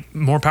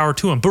more power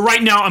to them. But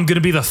right now, I'm going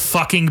to be the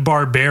fucking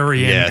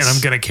barbarian, Yes. and I'm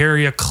going to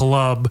carry a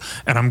club,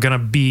 and I'm going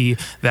to be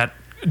that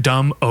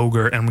dumb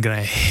ogre, and I'm going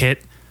to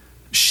hit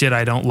shit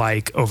I don't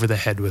like over the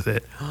head with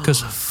it. Because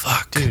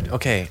fuck, Dude,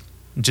 okay.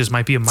 it just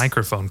might be a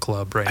microphone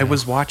club right I now.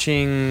 was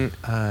watching,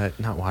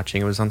 not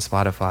watching, it was on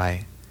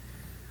Spotify.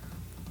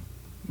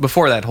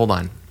 Before that, hold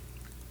on.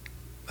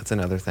 That's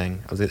another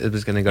thing. It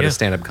was going to go Yeah. to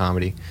stand-up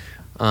comedy.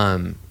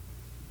 How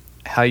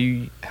are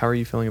you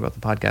feeling about the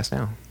podcast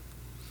now?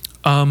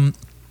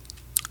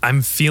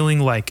 I'm feeling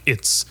like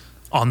it's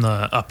on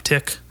the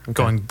uptick,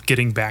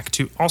 getting back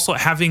to. Also,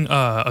 having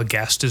a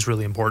guest is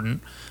really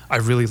important. I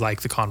really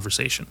like the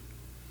conversation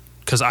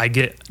because I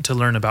get to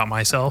learn about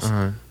myself,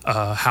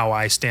 how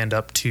I stand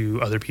up to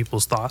other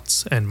people's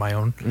thoughts and my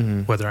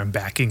own, whether I'm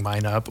backing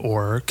mine up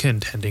or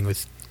contending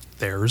with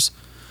theirs.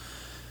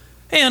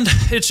 And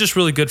it's just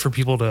really good for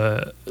people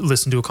to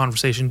listen to a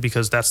conversation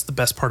because that's the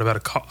best part about a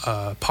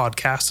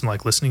podcast and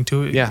like listening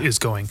to it is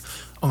going,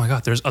 oh my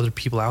God, there's other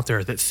people out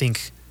there that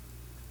think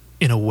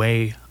in a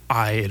way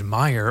I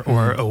admire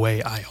or a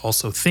way I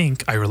also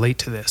think I relate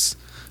to this.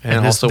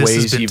 And this also has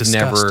ways been you've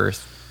discussed. never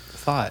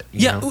thought.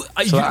 You know?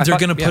 They're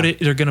gonna put it.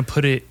 They're gonna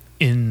put it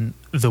in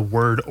the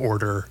word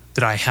order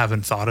that I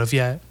haven't thought of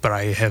yet, but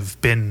I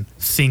have been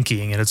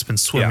thinking and it's been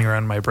swimming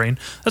around in my brain.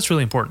 That's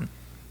really important.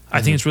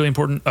 I think it's really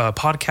important.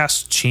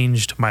 Podcasts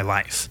changed my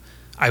life.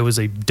 I was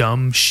a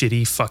dumb,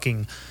 shitty,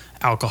 fucking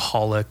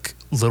alcoholic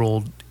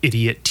little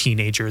idiot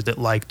teenager that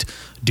liked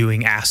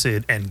doing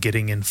acid and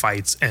getting in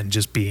fights and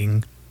just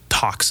being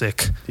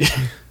toxic.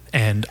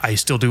 And I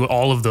still do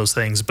all of those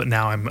things, but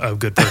now I'm a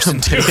good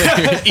person too.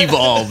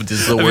 Evolved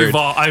is the word.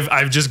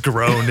 I've just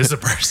grown as a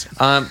person.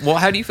 Well,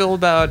 how do you feel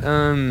about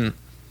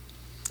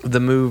the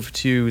move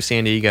to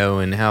San Diego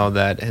and how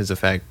that has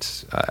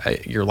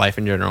affected your life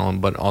in general,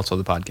 but also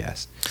the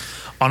podcast?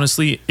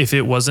 Honestly, if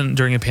it wasn't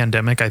during a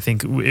pandemic, I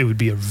think it would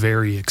be a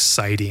very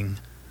exciting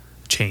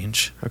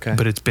change. Okay.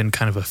 But it's been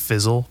kind of a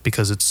fizzle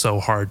because it's so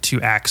hard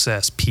to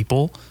access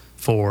people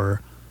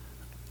for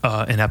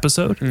an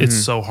episode. It's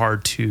so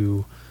hard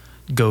to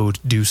go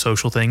do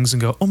social things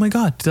and go, oh my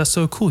God, that's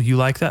so cool. You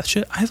like that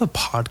shit? I have a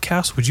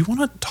podcast. Would you want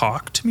to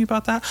talk to me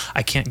about that?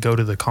 I can't go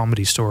to the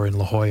Comedy Store in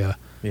La Jolla.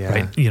 Yeah.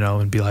 Right,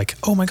 and be like,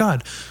 oh my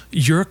God,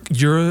 you're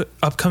an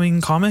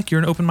upcoming comic.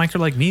 You're an open micer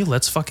like me.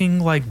 Let's fucking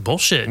like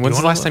bullshit. When's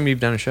the last time you've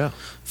done a show?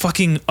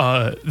 Fucking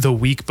the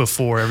week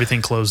before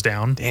everything closed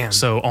down. Damn.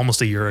 So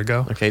almost a year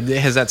ago. Okay,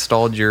 has that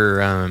stalled your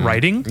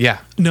Writing? Yeah.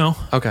 No.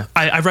 Okay.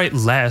 I write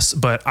less,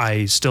 but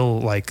I still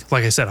like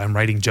I said, I'm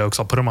writing jokes.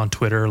 I'll put them on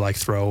Twitter, like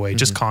throwaway,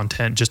 just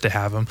content, just to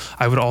have them.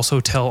 I would also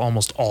tell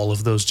almost all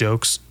of those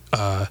jokes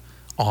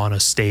on a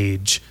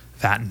stage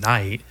that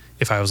night.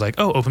 If I was like,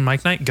 oh, open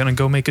mic night, gonna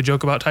go make a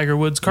joke about Tiger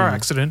Woods' car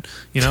accident,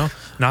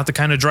 not the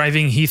kind of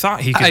driving he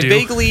thought he could do. I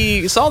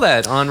vaguely saw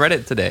that on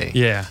Reddit today.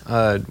 Yeah.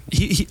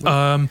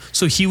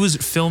 So he was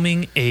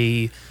filming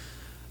I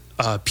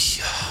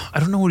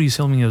don't know what he was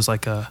filming. It was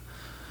like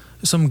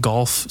some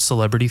golf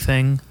celebrity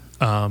thing.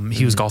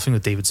 He was golfing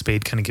with David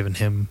Spade, kind of giving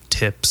him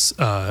tips,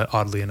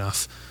 oddly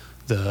enough,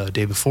 the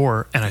day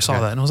before. And I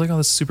saw that and I was like, oh,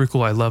 that's super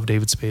cool. I love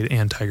David Spade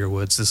and Tiger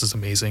Woods. This is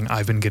amazing.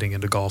 I've been getting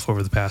into golf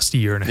over the past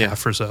year and a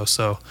half or so.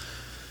 So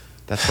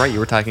that's right. You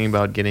were talking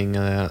about getting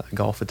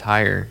golf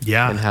attire.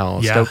 Yeah. And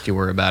how Yeah. stoked you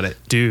were about it.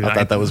 Dude, I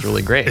thought that was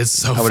really great. It's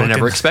so I would have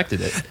never fucking-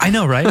 expected it. I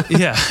know, right?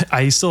 Yeah.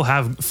 I still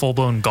have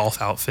full-blown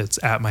golf outfits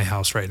at my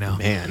house right now.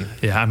 Man.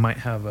 Yeah, I might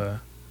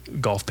have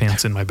golf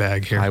pants in my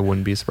bag here. I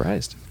wouldn't be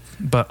surprised.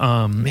 But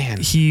Man.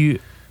 he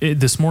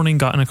this morning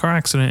got in a car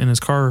accident and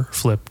his car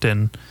flipped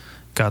and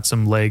got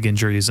some leg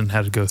injuries and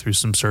had to go through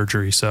some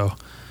surgery. So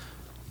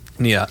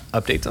Any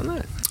updates on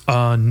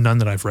that? none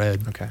that I've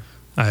read. Okay.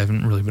 I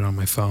haven't really been on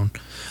my phone.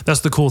 That's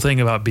the cool thing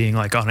about being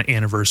like on an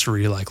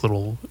anniversary, like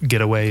little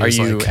getaway. Are is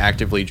you like,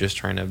 actively just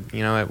trying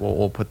to,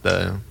 we'll put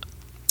the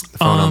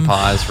phone on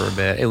pause for a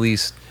bit, at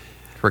least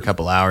for a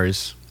couple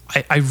hours?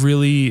 I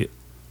really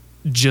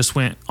just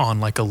went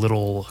on like a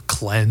little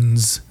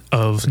cleanse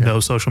of no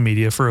social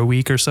media for a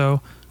week or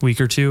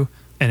two.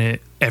 And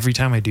every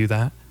time I do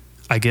that,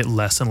 I get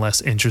less and less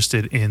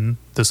interested in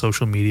the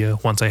social media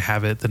once I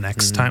have it the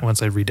next time,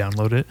 once I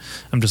re-download it.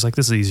 I'm just like,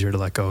 this is easier to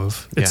let go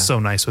of. It's so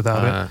nice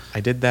without it. I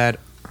did that,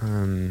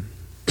 I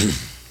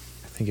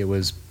think it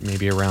was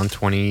maybe around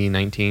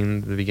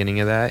 2019, the beginning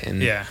of that,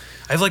 and Yeah.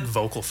 I have like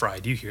vocal fry.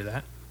 Do you hear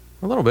that?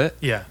 a little bit.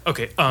 Yeah.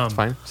 Okay.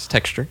 Fine. It's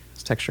texture.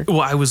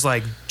 Well, I was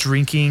like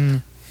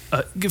drinking.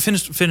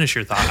 Finish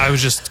your thought. I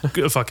was just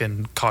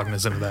fucking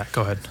cognizant of that.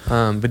 Go ahead.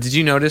 But did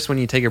you notice when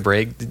you take a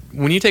break?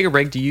 When you take a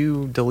break, do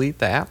you delete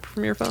the app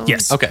from your phone?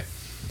 Yes. Okay.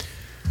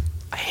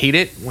 I hate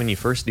it when you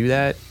first do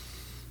that,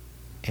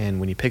 and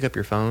when you pick up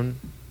your phone,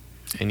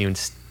 and you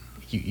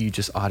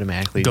just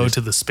automatically Go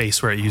to the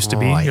space where it used to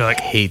be. I You're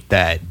like, hate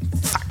that.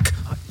 Fuck.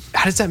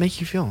 How does that make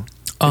you feel?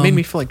 It made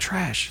me feel like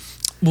trash.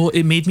 well,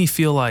 it made me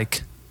feel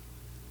like,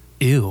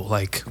 ew.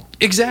 Like,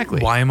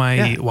 Exactly. why am I?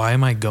 Yeah. Why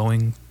am I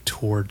going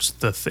towards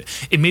the thing?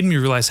 It made me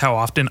realize how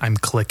often I'm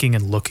clicking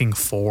and looking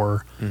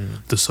for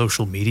the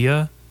social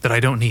media that I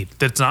don't need.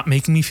 That's not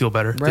making me feel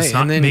better. That's Right.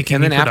 not making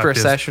And me then after a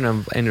productive. session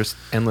of endless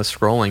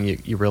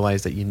scrolling, you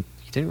realize that you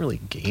didn't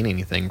really gain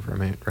anything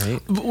from it, right?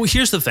 Well,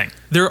 here's the thing.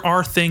 There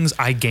are things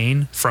I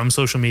gain from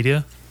social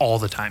media all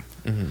the time.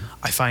 Mm-hmm.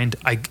 I find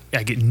I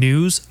get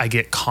news, I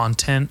get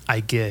content,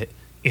 I get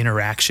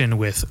interaction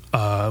with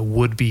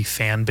would-be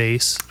fan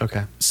base.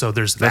 Okay. So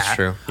there's that. That's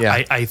true.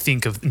 Yeah. I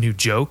think of new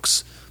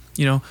jokes.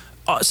 You know,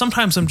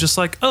 sometimes I'm just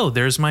like, oh,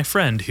 there's my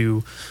friend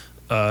who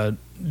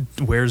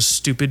wears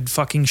stupid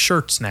fucking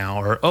shirts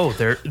now, or oh,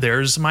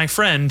 there's my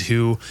friend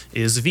who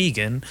is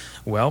vegan.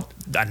 Well,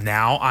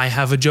 now I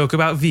have a joke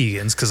about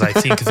vegans because I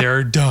think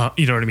they're dumb.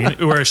 You know what I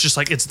mean? Where it's just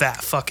like it's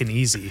that fucking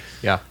easy.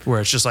 Yeah.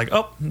 Where it's just like,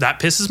 oh, that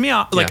pisses me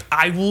off. Like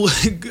Yeah.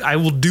 I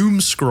will doom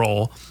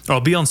scroll, or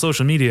I'll be on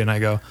social media and I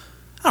go,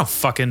 I don't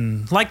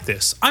fucking like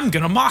this. I'm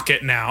gonna mock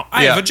it now.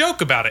 I have a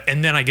joke about it,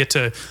 and then I get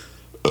to,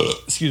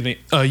 excuse me,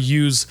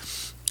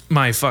 use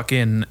my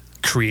fucking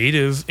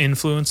creative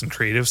influence and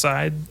creative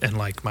side and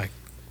like my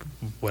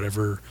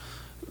whatever,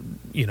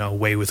 you know,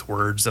 way with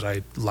words that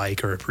I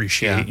like or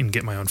appreciate and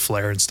get my own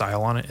flair and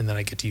style on it, and then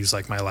I get to use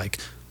like my like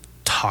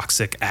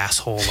toxic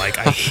asshole, like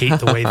I hate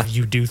the way that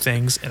you do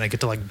things, and I get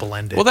to like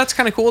blend it. Well, that's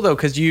kind of cool though,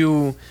 because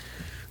you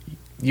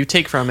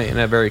take from it in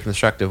a very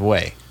constructive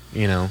way.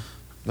 You know,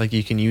 like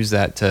you can use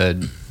that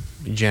to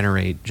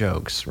generate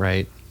jokes,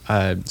 right?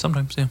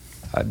 Sometimes, yeah.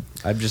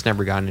 I've just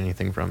never gotten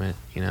anything from it.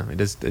 You know,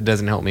 it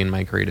doesn't help me in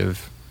my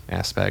creative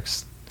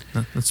aspects.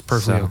 That's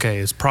perfectly So- okay.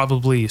 It's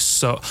probably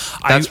so.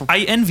 That's- I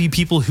envy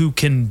people who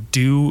can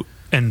do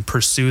and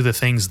pursue the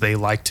things they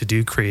like to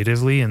do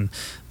creatively, and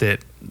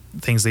that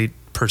things they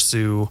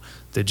pursue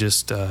that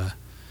just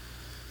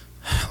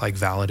like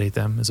validate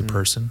them as a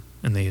person,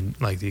 and they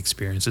like the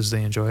experiences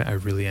they enjoy. I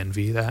really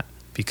envy that,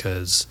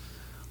 because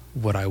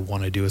what I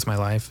want to do with my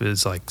life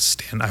is like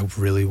I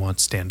really want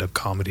stand-up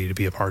comedy to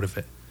be a part of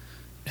it,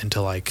 and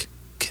to like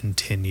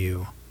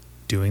continue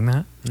doing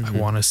that. I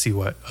want to see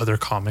what other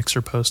comics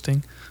are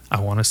posting. I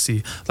want to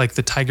see like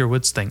the Tiger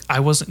Woods thing. I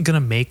wasn't going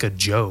to make a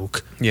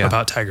joke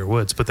about Tiger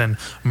Woods, but then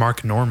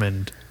Mark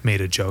Normand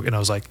made a joke and I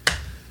was like,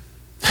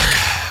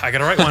 I got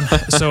to write one.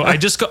 So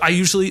I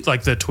usually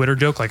like the Twitter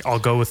joke. Like I'll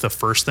go with the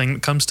first thing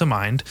that comes to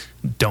mind.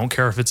 Don't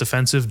care if it's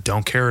offensive.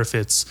 Don't care if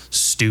it's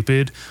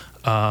stupid.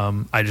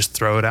 I just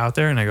throw it out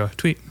there and I go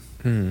tweet.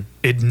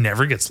 It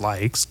never gets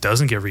likes,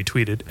 doesn't get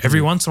retweeted.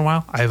 Every once in a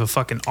while, I have a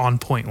fucking on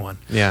point one.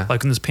 Yeah.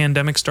 Like when this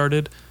pandemic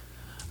started,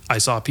 I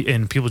saw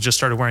and people just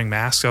started wearing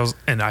masks.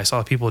 I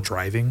saw people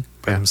driving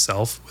by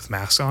themselves with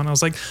masks on. I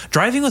was like,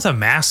 driving with a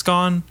mask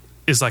on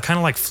is like kind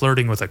of like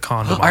flirting with a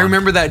condom. I on.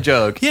 remember that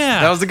joke.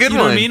 Yeah, that was a good you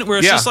one. know what I mean? Where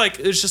it's Yeah.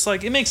 just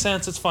like it makes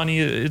sense. It's funny.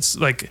 It's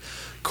like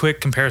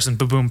quick comparison.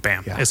 Boom, boom,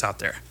 bam. Yeah. It's out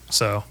there.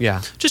 So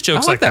Yeah. just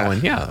jokes I like like that that.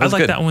 one. Yeah, that I was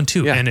like good. that one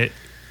too. Yeah. And it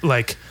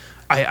like.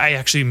 I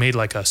actually made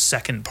like a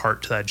second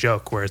part to that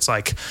joke where it's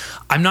like,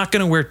 I'm not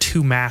going to wear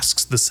two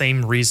masks the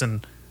same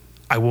reason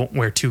I won't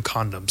wear two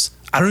condoms.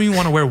 I don't even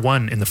want to wear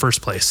one in the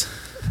first place.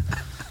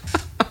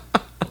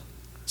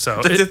 So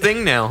That's a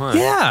thing now, huh?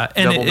 yeah,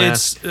 and Double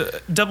it's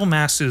double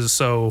mask is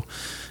so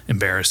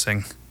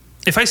embarrassing.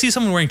 If I see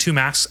someone wearing two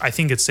masks, I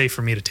think it's safe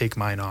for me to take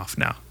mine off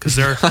now because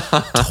they're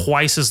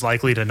twice as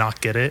likely to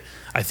not get it.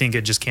 I think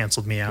it just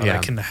canceled me out. Yeah. I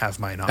can have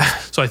mine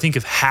off. So I think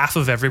if half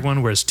of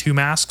everyone wears two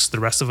masks, the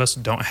rest of us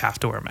don't have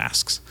to wear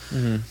masks.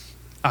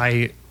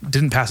 I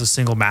didn't pass a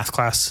single math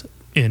class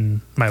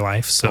in my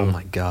life, so Oh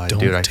my God, don't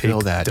dude, I take,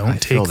 feel that. Don't I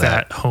feel take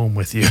that home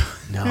with you.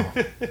 No,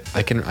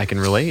 I can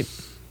relate.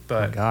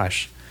 But Oh my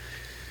gosh.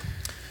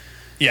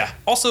 yeah.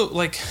 Also,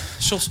 like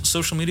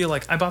social media,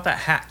 like I bought that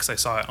hat because I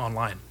saw it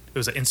online. It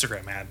was an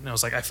Instagram ad, and I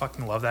was like, I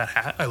fucking love that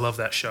hat. I love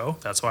that show.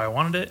 That's why I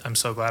wanted it. I'm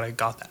so glad I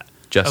got that. I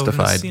wouldn't have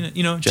Justified. seen it,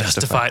 you know,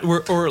 Justified.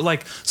 justified. Or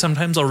like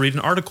sometimes I'll read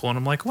an article and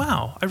I'm like,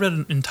 wow, I read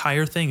an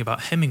entire thing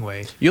about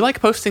Hemingway. You like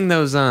posting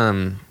those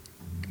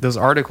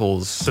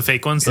articles? The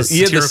fake ones, the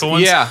Yeah, satirical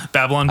ones. yeah.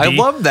 Babylon I Bee.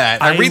 love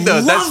that. I read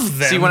those. Love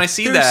them. See, when I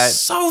see They're that,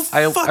 so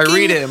I fucking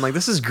read it. I'm like,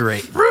 this is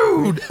great.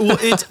 rude. Well,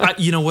 it's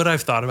you know what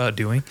I've thought about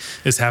doing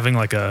is having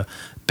like a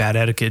Bad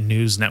Etiquette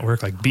News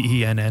Network, like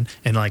BENN,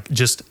 and like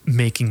just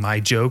making my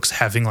jokes,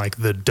 having like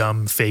the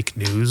dumb fake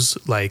news,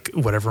 like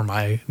whatever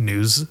my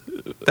news.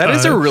 That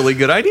is a really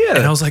good idea.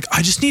 And I was like,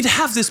 I just need to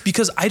have this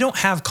because I don't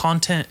have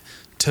content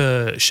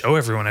to show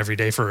everyone every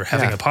day for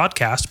having Yeah. a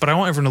podcast, but I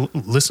want everyone to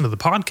listen to the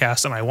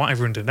podcast, and I want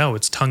everyone to know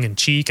it's tongue in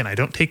cheek, and I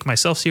don't take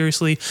myself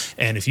seriously.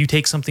 And if you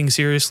take something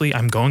seriously,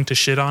 I'm going to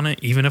shit on it,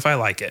 even if I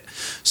like it.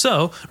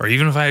 So, or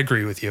even if I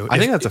agree with you. I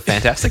think that's a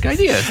fantastic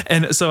idea.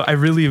 And so I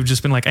really have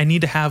just been like, I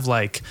need to have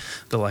like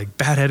the like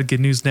Bad Etiquette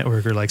News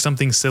Network or like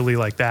something silly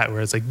like that,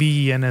 where it's like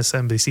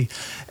BNSMBC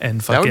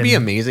and fucking. That would be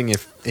amazing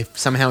if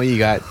somehow you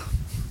got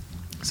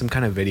some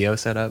kind of video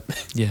set up.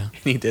 Yeah.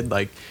 And you did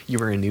like you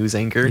were a news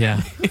anchor.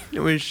 Yeah.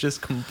 It was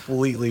just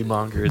completely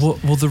bonkers.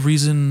 Well, the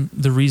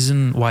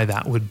reason why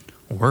that would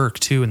work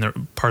too,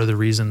 and part of the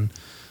reason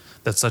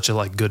that's such a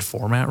like good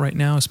format right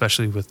now,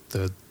 especially with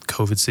the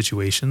COVID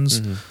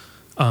situations.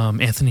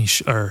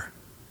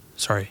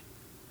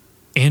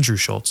 Andrew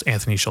Schultz.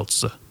 Anthony Schultz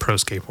is a pro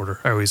skateboarder.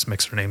 I always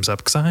mix their names up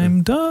because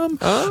I'm dumb.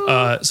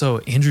 So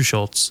Andrew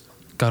Schultz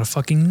got a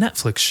fucking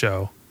Netflix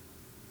show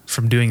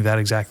from doing that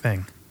exact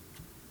thing.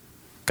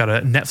 Got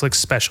a Netflix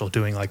special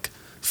doing like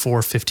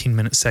 4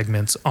 15-minute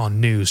segments on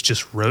news,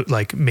 just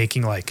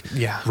making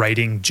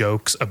writing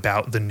jokes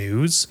about the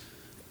news.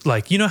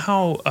 Like, you know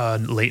how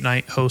late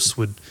night hosts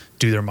would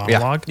do their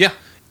monologue? Yeah.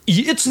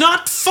 It's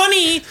not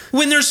funny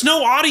when there's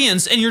no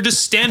audience and you're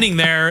just standing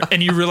there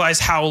and you realize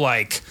how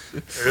like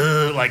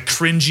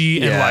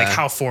cringy and like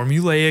how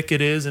formulaic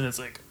it is, and it's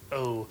like,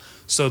 oh.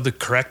 So the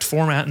correct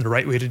format and the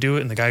right way to do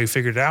it, and the guy who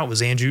figured it out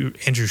was Andrew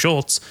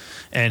Schultz,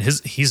 and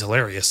he's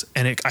hilarious.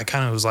 And I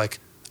kind of was like,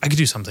 I could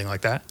do something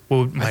like that. What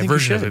would my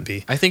version of it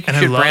be? I think you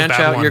And should love branch out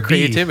Babylon your Bee.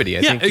 creativity.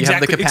 I think you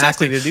have the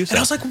capacity to do so. And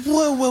I was like,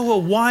 whoa.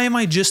 Why am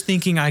I just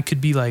thinking I could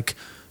be like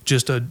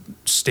just a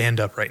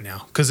stand-up right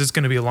now? Because it's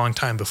going to be a long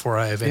time before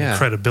I have any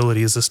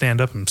credibility as a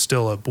stand-up. I'm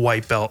still a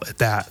white belt at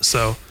that.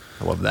 So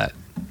I love that.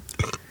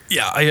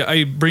 yeah,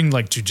 I bring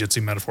like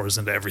jujitsu metaphors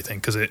into everything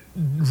because it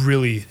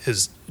really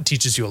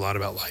teaches you a lot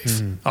about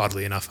life.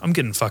 Oddly enough, I'm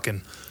getting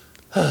fucking.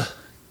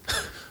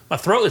 My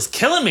throat is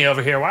killing me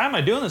over here. Why am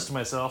I doing this to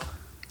myself?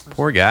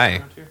 Poor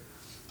guy.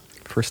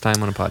 First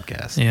time on a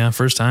podcast. Yeah,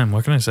 first time.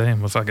 What can I say?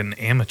 I'm a fucking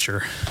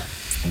amateur.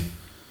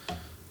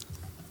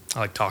 I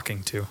like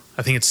talking too.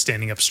 I think it's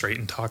standing up straight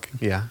and talking.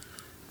 Yeah.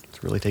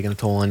 It's really taking a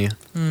toll on you.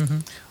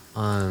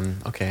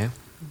 Okay.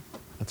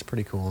 That's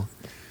pretty cool.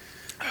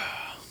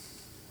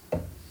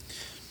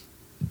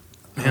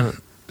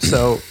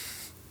 So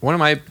one of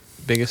my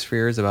biggest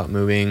fears about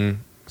moving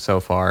so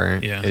far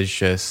is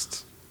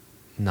just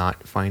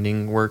not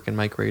finding work in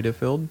my creative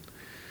field.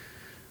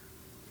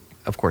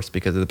 Of course,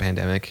 because of the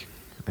pandemic.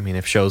 I mean,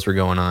 if shows were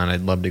going on,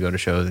 I'd love to go to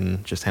shows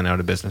and just hand out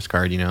a business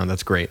card.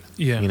 That's great.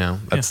 Yeah.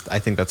 I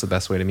think that's the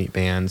best way to meet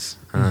bands.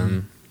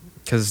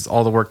 Because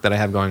all the work that I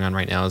have going on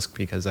right now is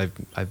because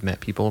I've met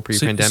people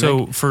pre-pandemic.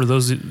 So for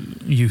those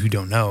of you who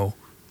don't know,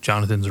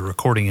 Jonathan's a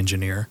recording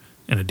engineer,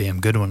 and a damn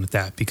good one at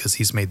that, because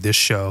he's made this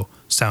show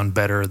sound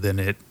better than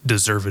it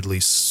deservedly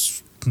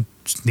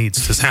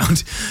needs to sound.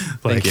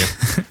 Thank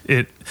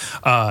you.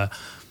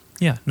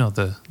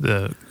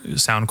 The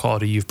sound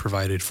quality you've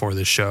provided for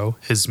this show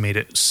has made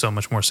it so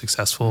much more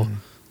successful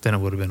than it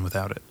would have been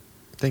without it.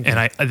 Thank you.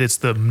 And it's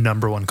the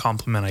number one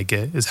compliment I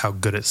get is how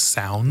good it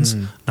sounds,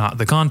 not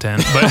the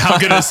content, but how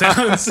good it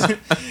sounds.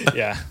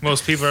 Yeah.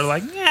 Most people are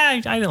like, I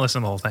didn't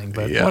listen to the whole thing,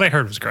 but what I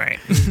heard was great.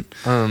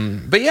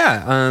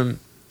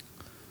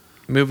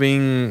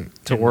 Moving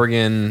to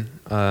Oregon,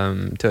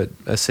 to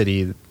a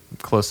city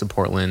close to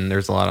Portland,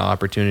 there's a lot of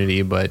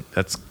opportunity, but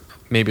that's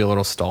maybe a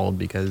little stalled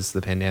because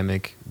the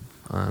pandemic.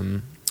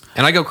 And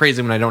I go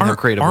crazy when I don't have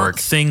creative aren't work.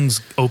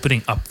 Things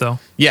opening up though?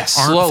 Yes,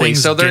 Aren't slowly.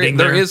 things So there getting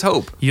there? is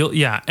hope.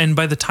 And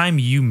by the time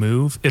you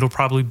move, it'll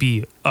probably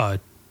be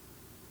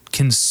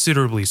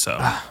considerably so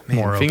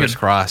more Fingers open.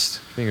 crossed.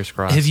 Fingers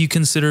crossed. Have you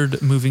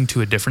considered moving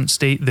to a different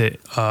state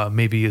that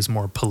maybe is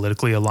more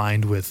politically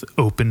aligned with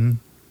open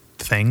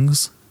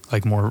things,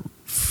 like more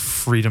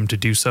freedom to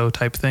do so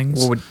type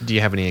things? Do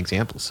you have any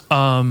examples?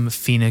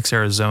 Phoenix,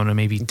 Arizona,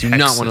 maybe Do Texas.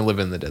 not want to live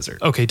in the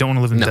desert. Okay, don't want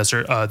to live in the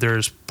desert.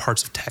 There's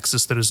parts of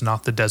Texas that is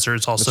not the desert.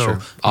 It's also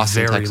true.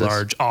 Austin, very Texas.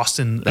 large.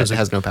 Austin That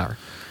has no power.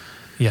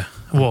 Yeah.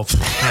 Well,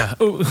 yeah.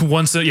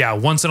 Once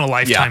in a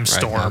lifetime right,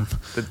 storm.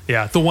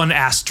 yeah. The one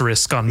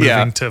asterisk on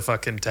moving to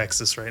fucking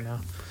Texas right now.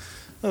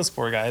 Those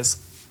poor guys.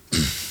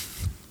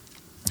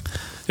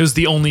 It was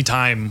the only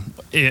time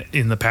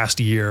in the past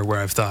year where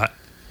I've thought,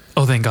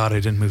 oh, thank God I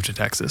didn't move to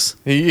Texas.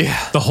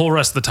 Yeah. The whole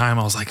rest of the time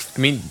I was like,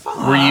 I mean,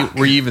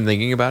 were you even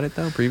thinking about it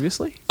though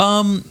previously?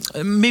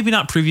 maybe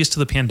not previous to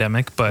the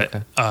pandemic,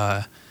 but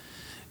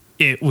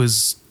it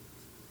was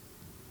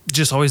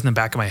just always in the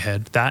back of my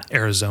head, that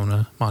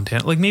Arizona,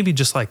 Montana, like maybe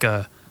just like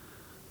a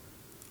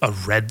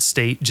red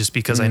state, just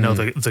because I know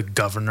the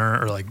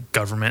governor or like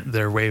government,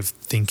 their way of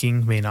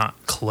thinking may not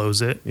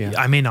close it. Yeah.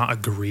 I may not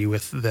agree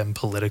with them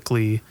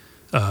politically,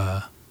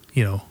 to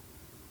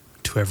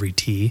every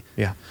T.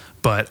 Yeah.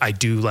 But I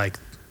do like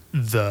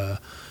the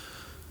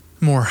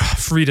more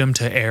freedom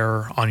to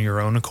err on your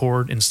own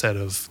accord instead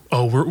of,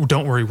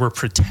 don't worry, we're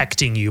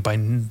protecting you by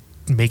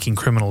making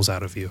criminals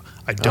out of you.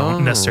 I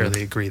don't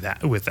necessarily agree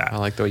with that. I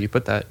like the way you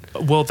put that.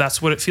 Well,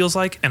 that's what it feels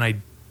like, and I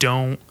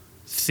don't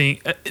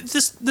think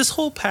this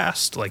whole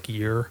past like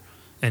year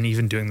and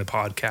even doing the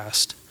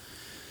podcast,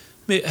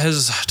 it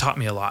has taught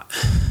me a lot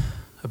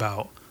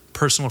about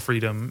personal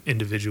freedom,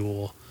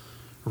 individual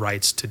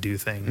rights to do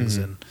things,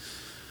 and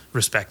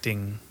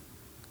respecting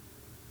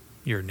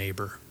your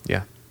neighbor.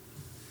 Yeah.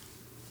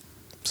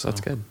 So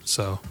that's good.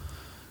 So,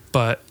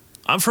 but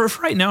for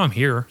right now, I'm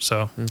here,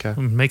 so Okay.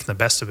 I'm making the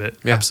best of it.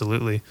 Yeah.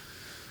 Absolutely.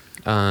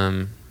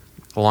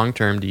 Long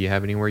term, do you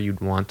have anywhere you'd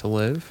want to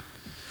live?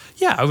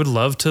 Yeah, I would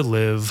love to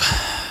live.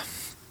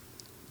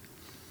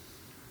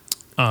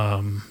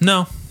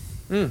 No.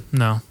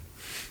 No.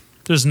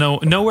 There's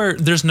nowhere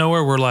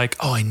we're like,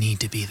 oh, I need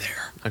to be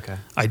there. Okay.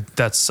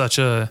 That's such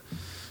a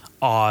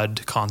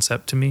odd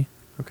concept to me.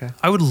 Okay.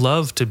 I would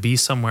love to be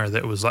somewhere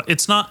that was like,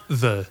 it's not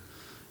the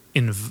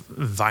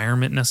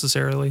environment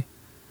necessarily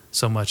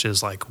so much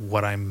as like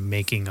what I'm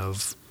making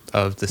of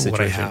Of the situation.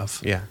 what I have.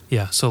 Yeah.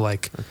 Yeah. So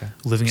like Okay.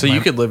 living So at you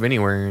my- could live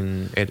anywhere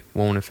and it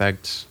won't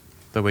affect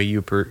the way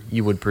you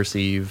would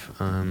perceive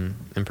and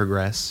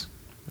progress.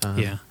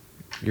 yeah.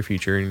 Your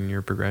future and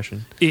your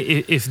progression.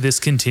 If this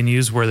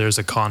continues where there's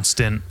a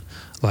constant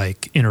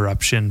like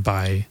interruption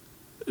by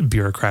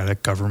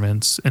bureaucratic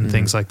governments and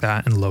things like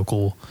that and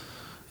local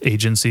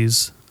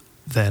agencies,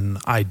 then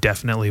I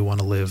definitely want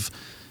to live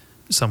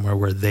somewhere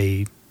where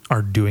they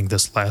are doing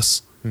this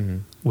less,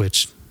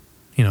 which,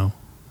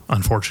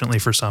 unfortunately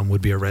for some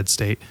would be a red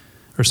state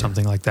or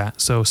something like that.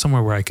 So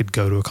somewhere where I could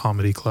go to a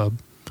comedy club.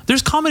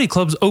 There's comedy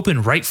clubs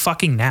open right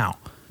fucking now.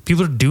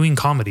 People are doing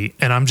comedy,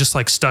 and I'm just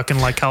like stuck in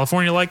like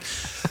California. Like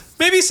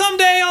maybe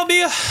someday I'll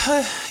be,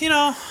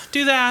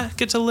 do that,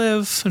 get to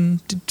live and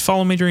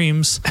follow my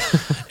dreams.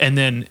 And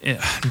then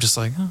I'm just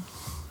like,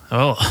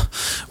 oh,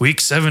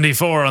 week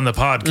 74 on the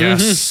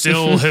podcast.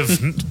 Still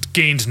have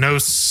gained no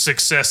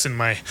success in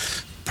my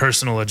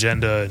personal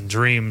agenda, and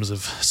dreams have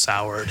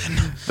soured.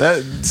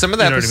 And Some of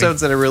the You know what I mean?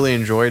 episodes that I really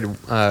enjoyed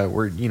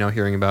were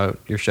hearing about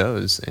your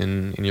shows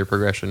and your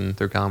progression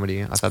through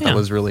comedy. I thought Yeah. that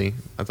was really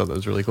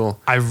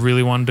cool. I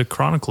really wanted to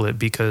chronicle it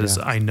because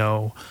Yeah. I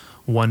know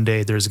one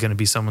day there's going to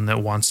be someone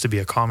that wants to be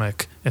a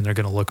comic, and they're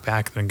going to look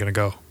back and they're going to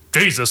go,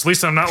 Jesus, at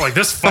least I'm not like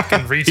this fucking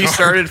retard. He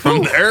started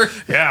from there.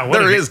 Yeah, what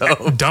There a is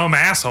hope. dumb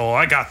asshole.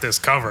 I got this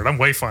covered. I'm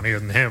way funnier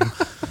than him.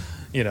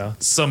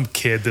 Some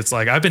kid that's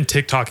like, I've been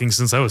TikToking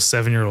since I was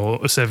 7 years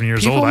old.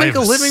 People I make have a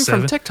living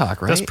from 7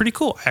 TikTok, right? That's pretty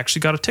cool. I actually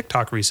got a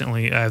TikTok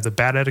recently. I have the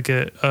Bad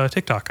Etiquette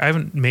TikTok. I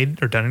haven't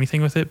made or done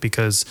anything with it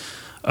because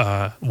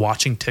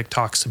watching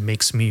TikToks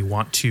makes me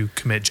want to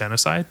commit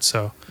genocide.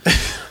 So,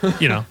 I'm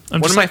One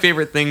just of my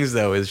favorite things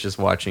though is just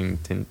watching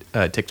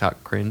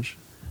TikTok cringe.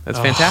 That's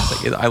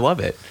fantastic. I love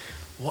it.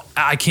 well,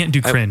 I can't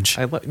do cringe.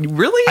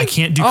 Really? I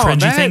can't do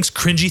cringy things.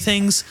 Cringy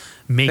things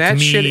make That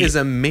me shit is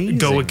amazing.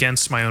 go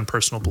against my own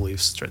personal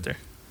beliefs. It's right there.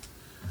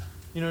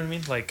 You know what I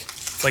mean? Like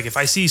if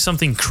I see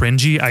something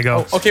cringy, I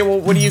go, Okay, well,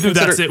 what do you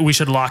consider? that's it. We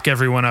should lock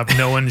everyone up.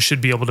 No one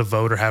should be able to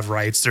vote or have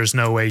rights. There's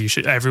no way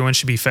everyone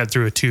should be fed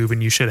through a tube,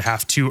 and you should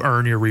have to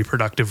earn your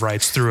reproductive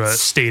rights through a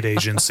state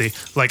agency.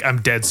 Like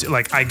I'm dead.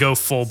 Like I go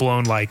full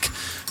blown like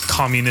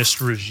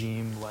communist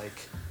regime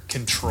like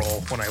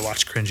control when I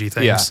watch cringy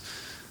things,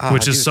 Yeah.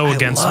 which is Dude, so I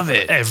against love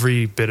it.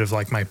 every bit of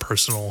like my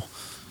personal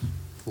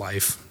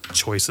life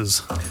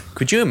choices.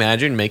 Could you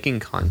imagine making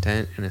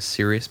content in a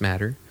serious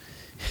matter?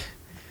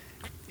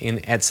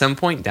 And at some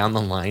point down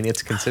the line,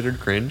 it's considered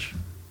cringe.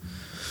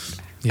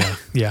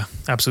 Yeah,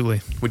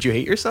 absolutely. Would you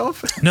hate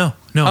yourself? No.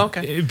 Oh,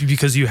 okay.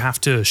 Because you have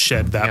to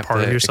shed that have part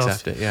to of yourself.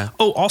 accept it, yeah.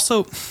 Oh,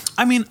 also,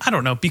 I mean, I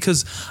don't know,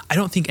 because I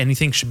don't think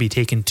anything should be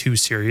taken too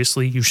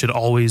seriously. You should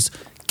always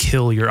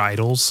kill your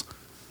idols,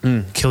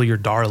 kill your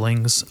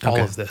darlings, all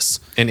Okay. of this.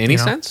 In any You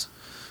know? sense?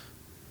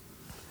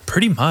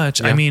 Pretty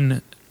much. I Yeah.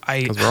 mean,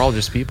 Because we're all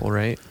just people,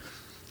 right?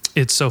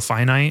 it's so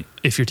finite.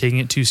 If you're taking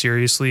it too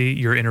seriously,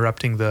 you're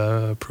interrupting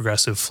the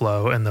progressive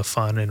flow and the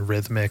fun and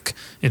rhythmic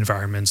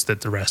environments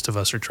that the rest of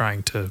us are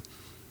trying to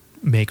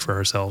make for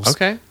ourselves.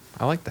 Okay.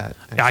 I like that.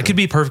 I could actually.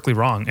 be perfectly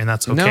wrong, and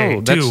that's okay No,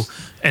 too. that's-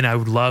 And I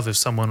would love if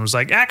someone was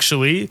like,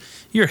 "Actually,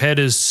 your head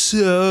is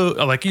so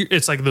like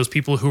it's like those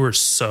people who are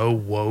so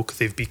woke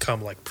they've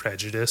become like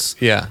prejudiced."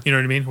 Yeah. you know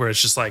what I mean. Where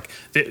it's just like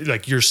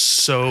like you're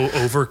so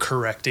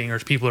overcorrecting, or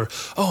people are,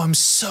 "Oh,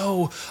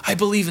 I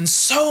believe in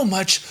so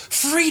much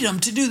freedom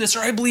to do this," or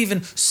 "I believe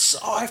in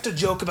I have to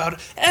joke about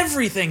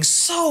everything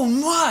so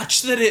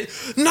much that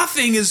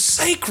nothing is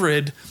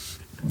sacred."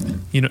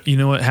 You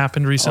know what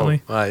happened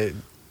recently? Let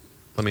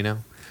me know.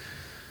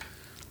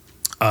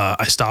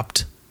 I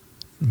stopped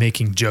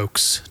making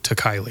jokes to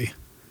Kylie.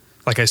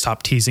 Like I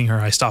stopped teasing her.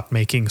 I stopped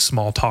making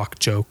small talk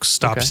jokes.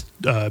 Stopped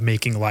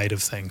making light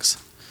of things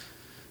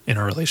in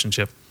our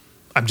relationship.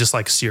 I'm just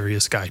like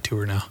serious guy to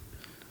her now.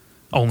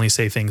 Only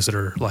say things that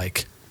are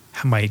like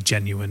my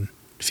genuine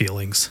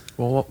feelings.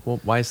 Well,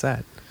 why is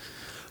that?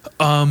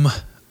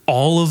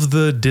 All of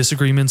the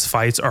disagreements,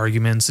 fights,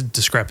 arguments,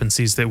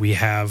 discrepancies that we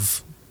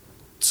have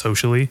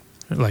socially,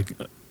 like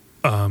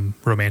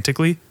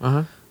romantically,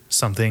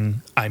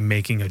 something I'm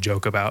making a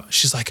joke about.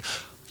 She's like,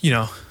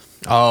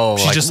 Oh,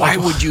 she's just why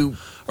like, would you?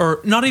 or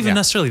not even Yeah.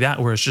 necessarily that,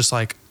 where it's just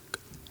like,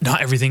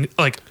 not everything,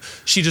 like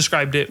she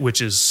described it,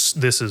 which is,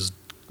 this is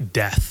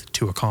death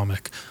to a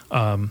comic,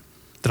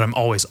 that I'm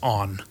always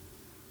on,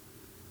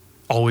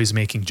 always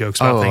making jokes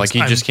about things. Like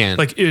you just can't.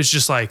 Like it's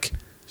just like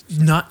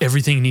not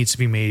everything needs to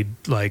be made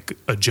like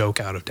a joke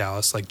out of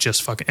Dallas. Like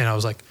just fucking. And I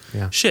was like,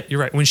 Yeah. shit, you're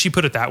right. When she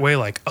put it that way,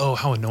 like, oh,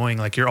 how annoying.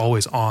 Like you're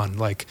always on.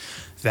 Like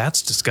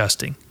that's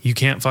disgusting. You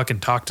can't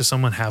fucking talk to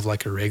someone, have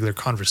like a regular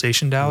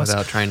conversation, Dallas,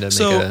 Without trying to make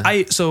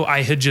so it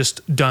I had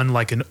just done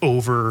like an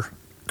over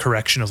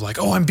correction of like,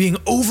 oh, I'm being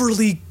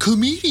overly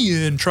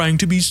comedian, trying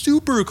to be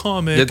super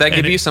comic. Did that give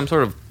And you some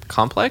sort of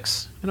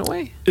complex in a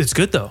way? It's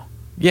good though.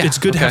 Yeah, it's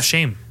good to okay. have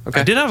shame. Okay.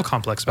 I did have a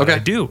complex about it. I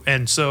Okay. do,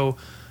 and so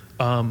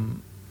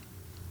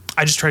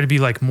I just try to be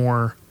like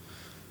more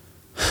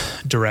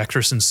direct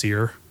or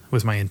sincere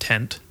with my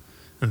intent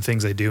and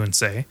things I do and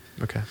say.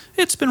 Okay.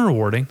 It's been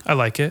rewarding. I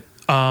like it.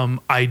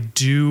 I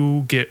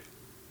do get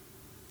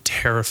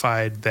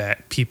terrified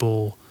that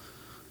people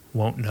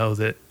won't know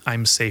that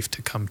I'm safe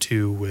to come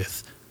to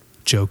with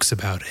jokes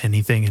about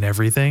anything and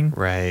everything.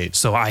 Right.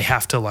 So I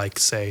have to like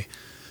say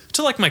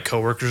to like my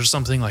coworkers or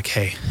something like,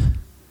 hey,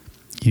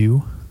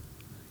 you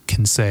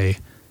can say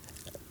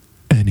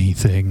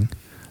anything.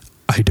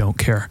 I don't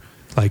care.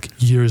 Like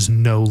there's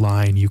no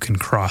line you can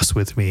cross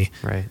with me.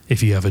 Right.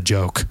 If you have a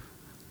joke,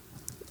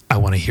 I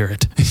want to hear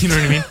it. You know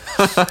what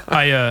I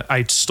mean?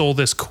 I stole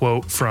this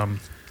quote from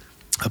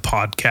a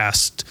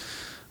podcast,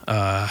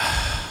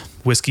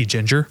 Whiskey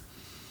Ginger.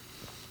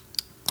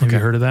 Have you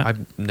heard of that?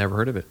 I've never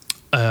heard of it.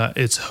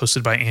 It's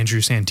hosted by Andrew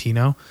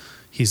Santino.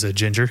 He's a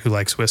ginger who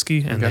likes whiskey,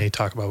 and Okay. they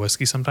talk about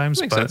whiskey sometimes,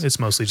 Makes but sense. it's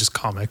mostly just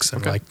comics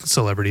and Okay. like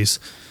celebrities.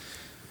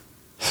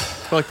 I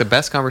feel like the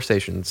best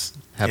conversations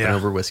happen Yeah.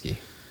 over whiskey.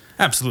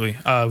 Absolutely.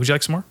 Would you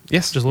like some more?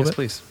 Yes. Just a little yes, bit?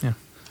 please. Yeah.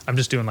 I'm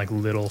just doing like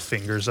little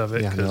fingers of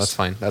it. Yeah, no, 'cause- that's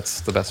fine.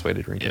 That's the best way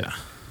to drink it. Yeah.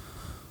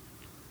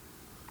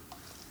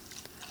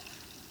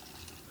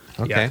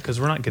 Okay. Yeah, because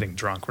we're not getting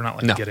drunk. We're not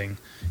like No. getting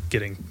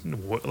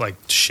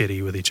like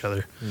shitty with each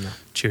other. No.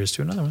 Cheers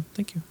to another one.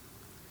 Thank you.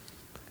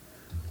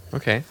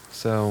 Okay.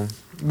 So,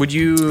 would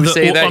you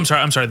say that?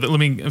 I'm sorry. Let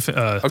me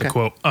the Okay.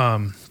 quote.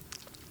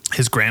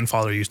 His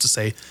grandfather used to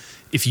say,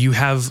 if you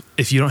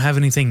don't have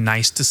anything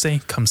nice to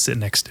say, come sit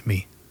next to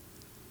me.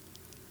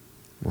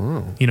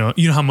 Whoa. You know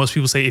how most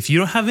people say, if you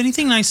don't have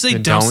anything nice to say,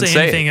 Then don't don't say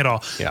say anything it. at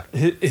all. Yeah.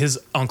 His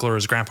uncle or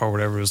his grandpa or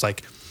whatever was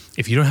like,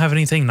 if you don't have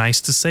anything nice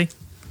to say,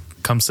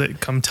 come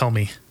tell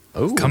me.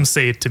 Ooh. Come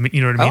say it to me.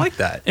 You know what I I mean? like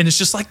that. And it's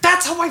just like,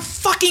 that's how I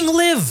fucking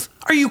live.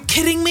 Are you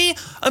kidding me?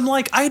 I'm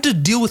like, I had to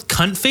deal with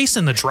cunt face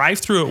in the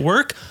drive-thru at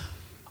work.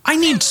 I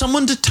need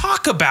someone to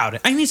talk about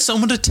it. I need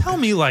someone to tell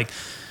me like,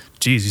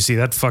 geez, you see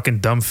that fucking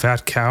dumb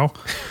fat cow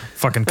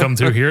fucking come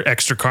through here,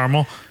 extra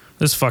caramel.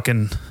 This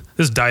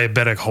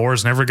diabetic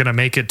whore's never gonna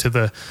make it to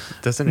the.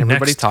 Doesn't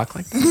everybody next- talk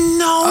like that?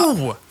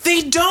 No,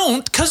 they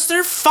don't, because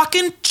they're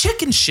fucking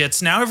chicken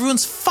shits now.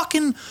 Everyone's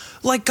fucking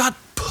like got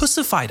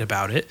pussified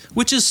about it,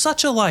 which is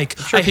such a like.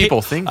 sure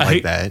people think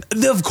like that.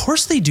 Of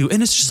course they do,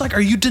 and it's just like,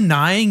 are you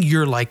denying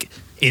your like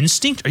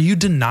instinct? Are you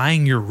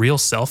denying your real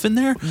self in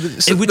there?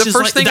 So Which the is first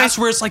like thing that's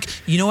where it's like,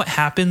 you know what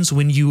happens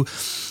when you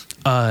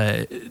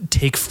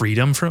take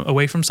freedom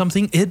away from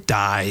something? It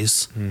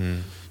dies.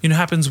 You know what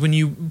happens when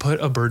you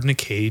put a bird in a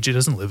cage? It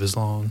doesn't live as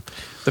long.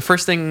 The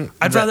first thing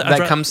I'd that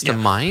rather- comes to yeah,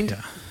 mind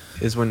yeah.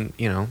 is when,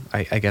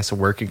 I guess a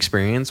work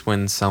experience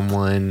when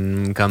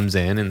someone comes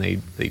in and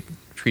they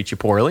treat you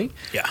poorly.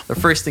 Yeah. The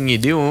first thing you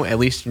do, at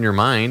least in your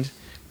mind,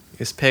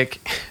 is pick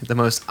the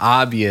most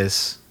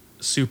obvious.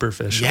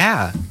 Superficial.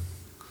 Yeah.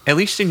 At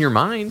least in your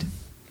mind.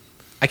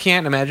 I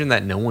can't imagine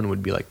that no one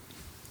would be like,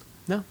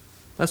 no,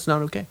 that's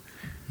not okay.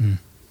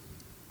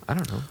 I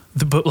don't know.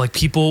 But like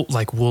people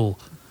like will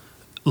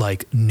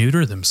like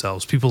neuter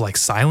themselves. People like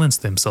silence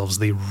themselves.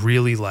 They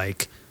really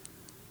like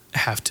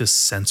have to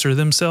censor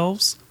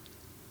themselves.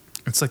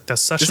 It's like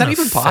that's such Is an that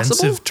even offensive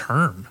possible?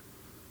 term.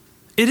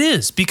 It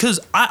is, because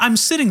I'm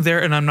sitting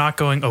there and I'm not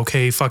going,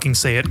 okay, fucking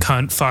say it,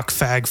 cunt, fuck,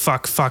 fag,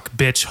 fuck,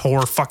 bitch,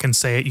 whore, fucking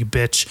say it, you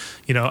bitch.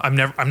 You know,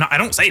 I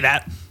don't say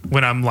that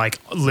when I'm like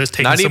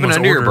taking Not even someone's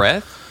under your order.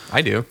 breath.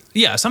 I do.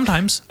 Yeah,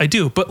 sometimes I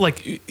do, but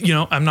like, you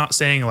know, I'm not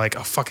saying like,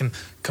 oh, fucking,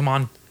 come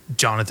on,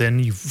 Jonathan,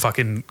 you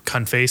fucking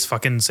cunt face,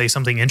 fucking say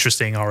something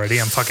interesting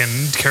already. I'm fucking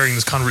carrying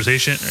this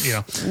conversation, you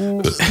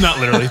know, not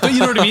literally, but you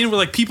know what I mean? Where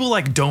like people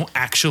like don't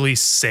actually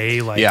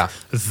say like Yeah.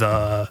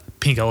 the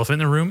pink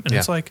elephant in the room, and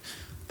it's Yeah. like,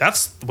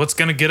 that's what's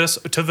gonna get us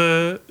to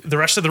the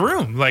rest of the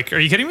room. Like, are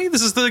you kidding me?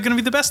 This is gonna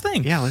be the best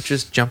thing. Yeah, let's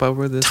just jump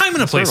over this. Time and a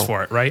this place hurdle.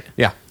 for it, right?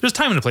 Yeah. There's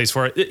time and a place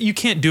for it. You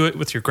can't do it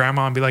with your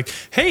grandma and be like,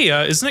 hey,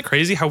 isn't it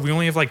crazy how we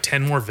only have like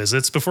 10 more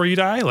visits before you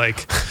die?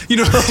 Like, you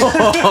know,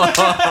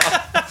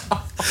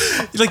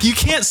 like you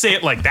can't say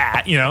it like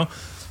that, you know?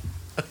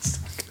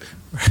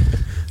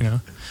 You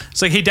know?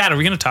 It's like, hey, Dad, are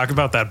we going to talk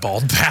about that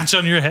bald patch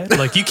on your head?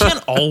 Like, you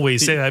can't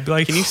always say that. I'd be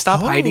like, Can you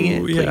stop hiding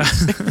it, Yeah.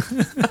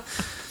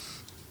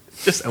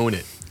 Just own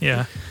it.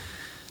 Yeah.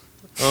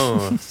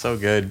 Oh, so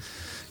good.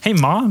 Hey,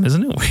 Mom,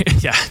 isn't it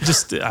weird? Yeah.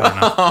 Just, I don't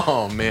know.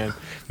 Oh, man.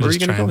 Where are you Just going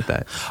to go trying with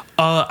that?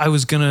 I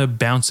was going to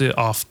bounce it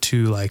off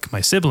to like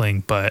my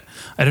sibling, but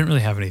I didn't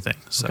really have anything.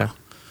 So Okay.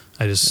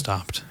 I just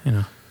stopped, you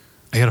know.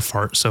 I got to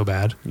fart so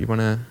bad. You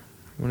want to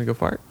Want to go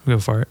fart? Go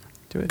fart.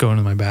 Do it. Go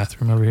into my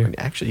bathroom over here.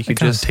 Actually, you I could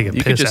kinda just take a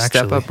you could piss, just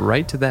step actually. up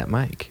right to that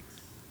mic.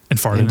 And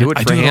fart And in do it. it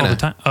I for do it all Hannah. the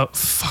time. Oh,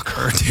 fuck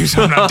her, dude.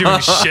 I'm not doing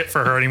shit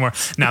for her anymore.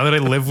 Now that I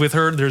live with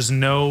her, there's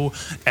no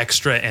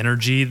extra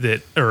energy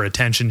that or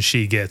attention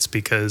she gets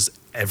because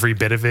every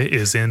bit of it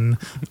is in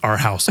our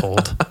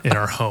household, in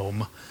our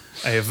home.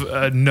 I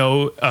have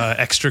no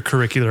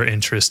extracurricular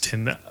interest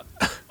in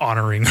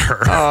honoring her.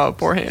 Oh,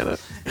 poor Hannah.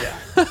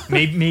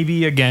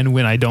 Maybe again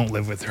when I don't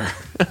live with her.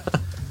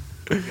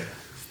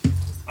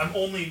 I'm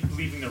only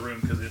leaving the room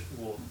because it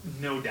will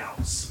no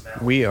doubt smell.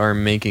 We are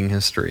making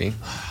history.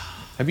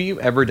 Have you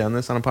ever done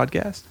this on a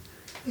podcast?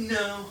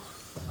 No,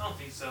 I don't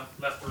think so.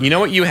 You know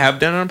what you have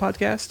done on a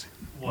podcast?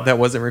 What? That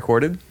wasn't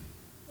recorded?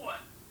 What?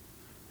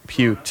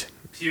 Puked.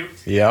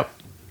 Puked? Yep.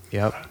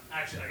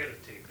 Actually, I gotta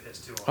take a piss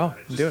too. Oh,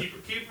 do it.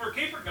 Keep her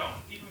going.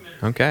 Keep a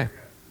minute. Okay.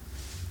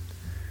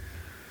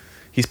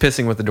 He's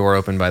pissing with the door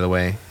open, by the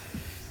way.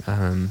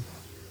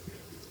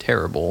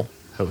 Terrible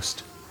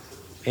host.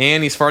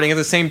 And he's farting at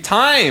the same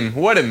time.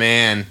 What a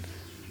man.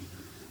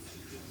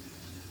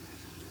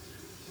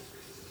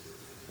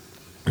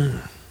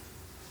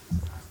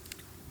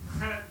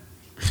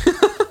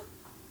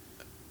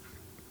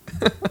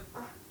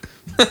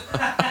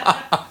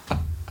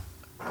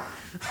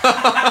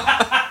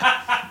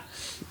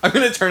 I'm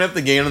going to turn up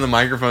the gain on the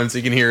microphone so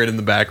you can hear it in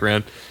the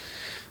background.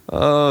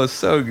 Oh,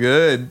 so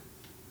good.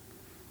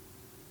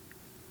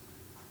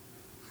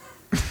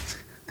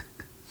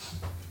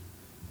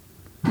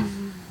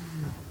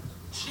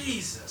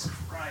 Jesus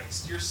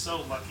Christ, you're so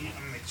lucky. I'm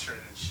gonna make sure I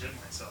didn't shit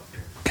myself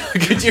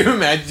here. Could you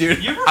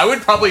imagine, dude? I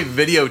would probably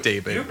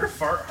videotape You it. ever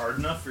fart hard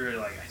enough where you're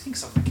like, I think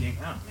something came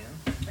out,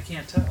 man. I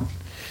can't tell.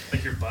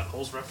 Like your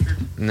butthole's ruptured?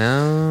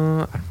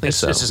 No, I don't think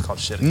so. It's just called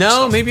shitting No,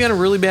 yourself. maybe on a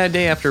really bad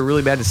day after a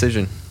really bad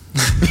decision.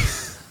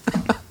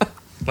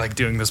 Like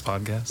doing this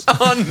podcast.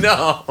 Oh,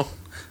 no.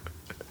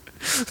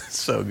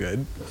 So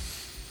good.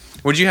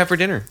 What'd you have for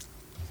dinner?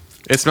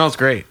 It smells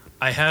great.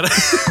 I had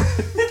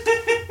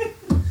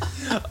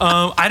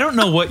I don't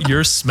know what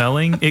you're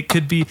smelling. It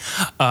could be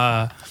so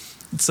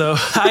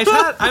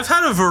I've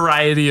had a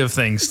variety of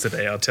things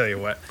today, I'll tell you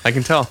what. I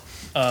can tell.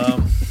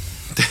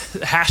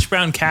 Hash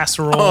brown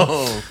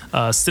casserole,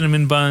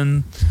 cinnamon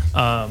bun,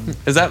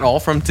 Is that all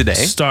from today?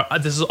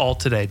 this is all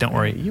today, don't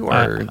worry. You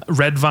are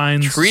red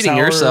vines, treating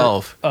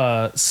yourself.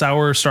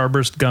 Sour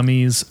Starburst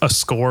gummies, a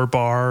Score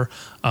bar.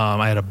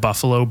 I had a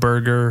buffalo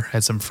burger,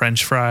 had some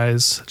French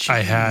fries. I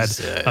had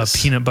a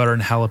Jesus. peanut butter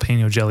and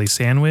jalapeno jelly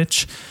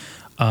sandwich.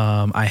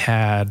 I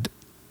had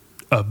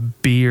a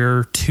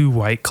beer, 2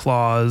 White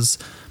Claws,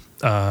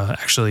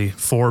 actually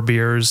 4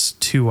 beers,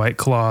 2 White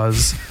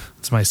Claws.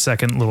 It's my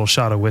second little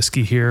shot of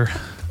whiskey here.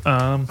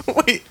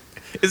 Wait,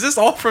 is this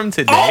all from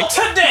today? All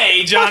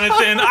today,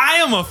 Jonathan. I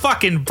am a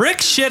fucking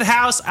brick shit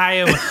house. I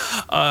am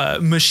a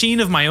machine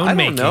of my own I don't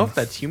making. know if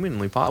that's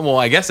humanly possible. Well,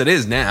 I guess it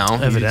is now. You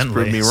just Evidently.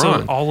 proved me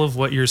wrong. So all of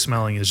what you're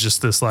smelling is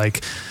just this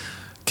like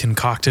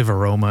concoctive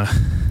aroma.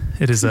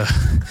 It is a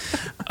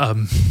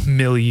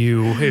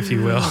milieu, if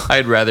you will.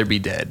 I'd rather be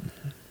dead.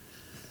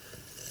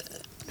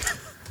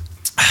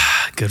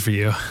 Good for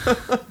you.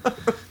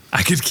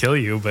 I could kill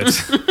you, but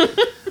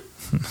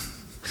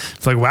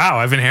it's like, wow,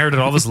 I've inherited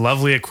all this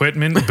lovely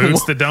equipment,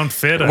 boots that don't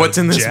fit. What's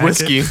in this jacket.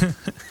 whiskey?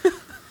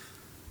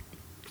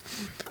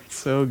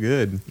 So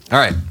good. All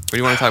right. What do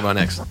you want to talk about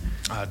next?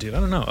 Dude, I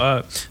don't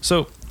know.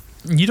 So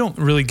you don't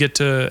really get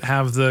to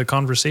have the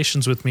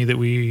conversations with me that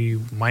we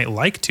might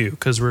like to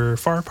because we're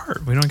far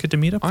apart. We don't get to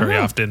meet up very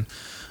know. often.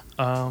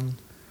 Yeah,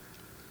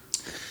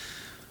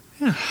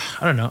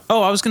 I don't know.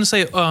 Oh, I was going to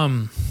say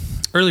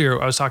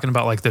earlier I was talking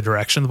about like the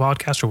direction of the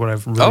podcast or what I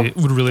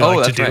would really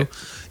like to that's do. right.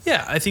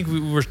 Yeah, I think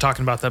we were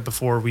talking about that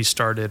before we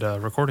started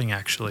recording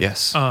actually.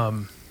 Yes.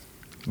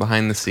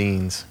 Behind the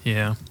scenes.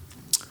 Yeah.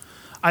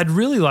 I'd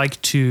really like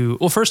to.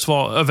 Well, first of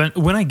all,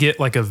 when I get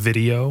like a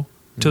video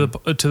to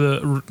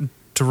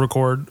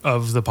record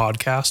of the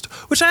podcast,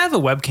 which I have a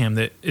webcam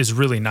that is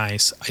really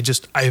nice.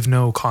 I have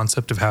no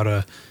concept of how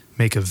to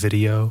make a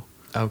video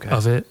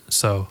of it.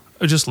 So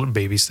just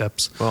baby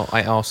steps. Well,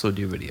 I also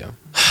do video.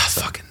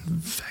 Fucking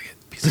faggot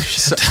piece of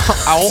shit.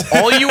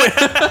 All you.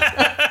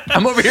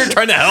 I'm over here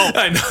trying to help.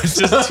 I know.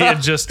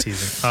 It's just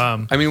teasing.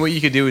 I mean, what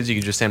you could do is you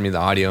could just send me the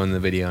audio and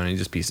the video, and I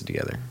just piece it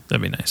together. That'd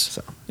be nice.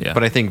 So, yeah.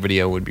 But I think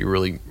video would be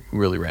really,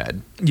 really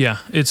rad. Yeah,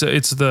 it's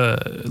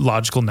the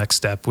logical next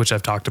step, which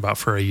I've talked about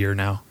for a year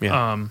now.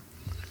 Yeah.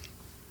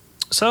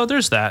 So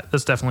there's that.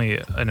 That's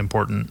definitely an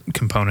important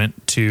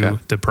component to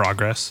the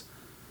progress.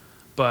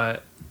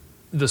 But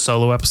the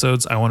solo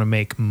episodes, I want to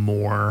make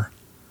more.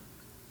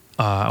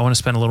 I want to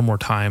spend a little more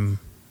time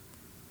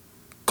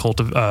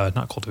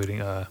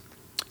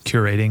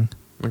curating.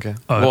 Okay.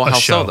 Well, how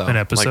show, so, though? an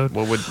episode.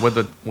 Like, what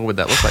would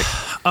that look like?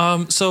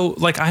 So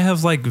like I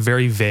have like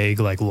very vague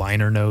like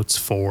liner notes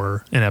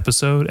for an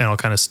episode and I'll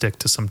kind of stick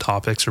to some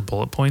topics or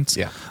bullet points.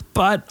 Yeah.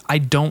 But I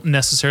don't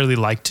necessarily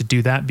like to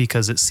do that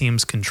because it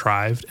seems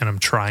contrived and I'm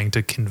trying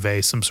to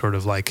convey some sort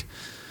of like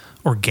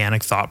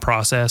organic thought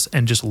process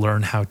and just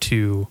learn how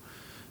to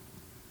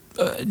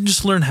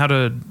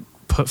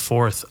put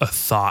forth a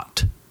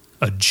thought,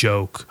 a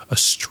joke, a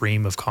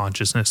stream of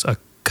consciousness, a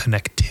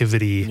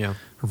connectivity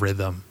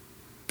rhythm,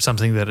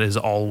 something that is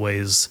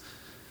always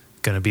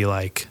going to be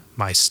like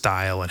my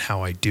style and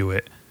how I do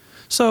it.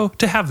 So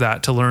to have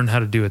that, to learn how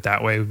to do it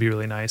that way would be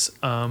really nice.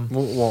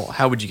 Well,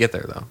 how would you get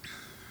there though?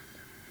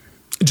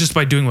 Just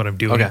by doing what I'm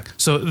doing. Okay.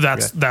 So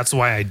that's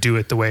why I do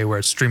it the way where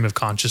it's stream of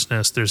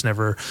consciousness. There's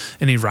never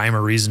any rhyme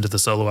or reason to the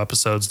solo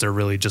episodes. They're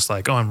really just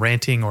like, oh, I'm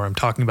ranting, or I'm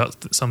talking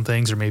about some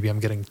things, or maybe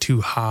I'm getting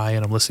too high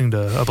and I'm listening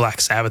to a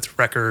Black Sabbath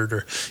record,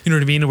 or you know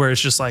what I mean? Where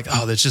it's just like,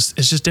 oh, it's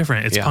just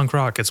different. It's punk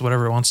rock. It's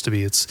whatever it wants to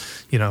be. It's,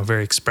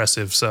 very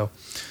expressive. So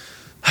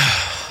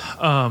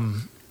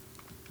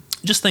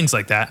just things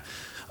like that.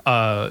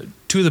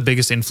 Two of the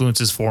biggest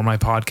influences for my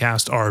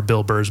podcast are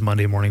Bill Burr's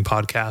Monday Morning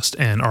Podcast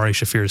and Ari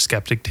Shaffir's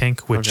Skeptic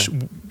Tank, which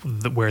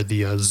where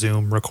the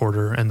Zoom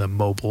recorder and the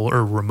mobile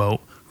or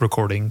remote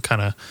recording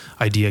kind of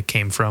idea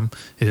came from.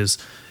 Is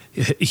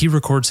he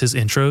records his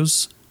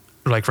intros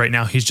like right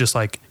now? He's just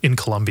like in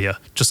Colombia,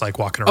 just like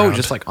walking around. Oh,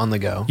 just like on the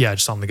go. Yeah,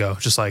 just on the go,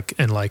 just like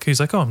and like he's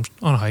like, oh, I'm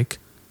on a hike.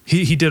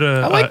 He did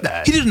I like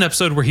that. He did an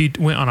episode where he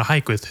went on a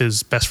hike with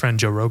his best friend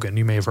Joe Rogan.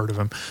 You may have heard of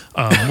him.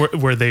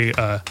 Where they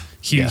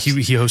he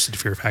hosted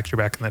Fear Factor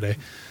back in the day.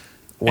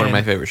 One of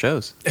my favorite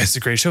shows. It's a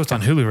great show. It's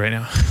on Hulu right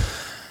now.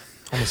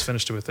 Almost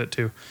finished it with it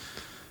too.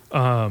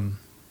 And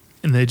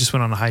they just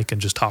went on a hike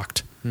and just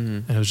talked.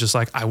 And it was just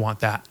like, I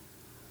want that.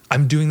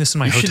 I'm doing this in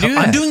my hotel.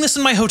 I'm doing this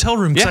in my hotel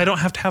room because I don't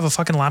have to have a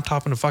fucking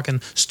laptop and a fucking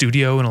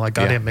studio and a like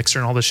goddamn mixer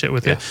and all this shit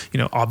with it.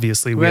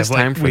 Obviously we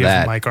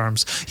have mic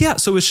arms. Yeah,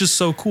 so it's just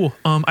so cool.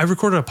 I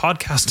recorded a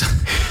podcast.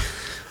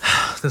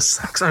 This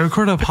sucks. I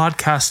recorded a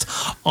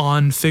podcast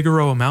on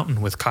Figueroa Mountain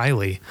with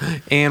Kylie.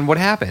 And what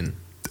happened?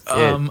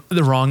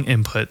 The wrong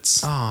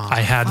inputs.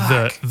 I had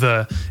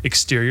the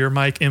exterior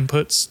mic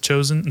inputs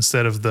chosen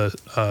instead of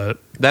the.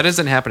 That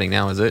isn't happening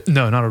now, is it?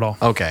 No, not at all.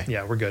 Okay.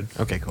 Yeah, we're good.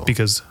 Okay, cool.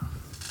 Because.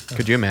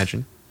 Could you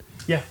imagine?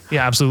 Yeah,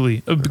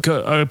 absolutely.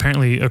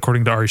 Apparently,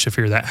 according to Ari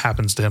Shaffir, that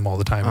happens to him all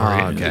the time.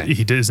 Where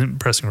he isn't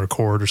pressing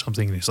record or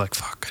something, and he's like,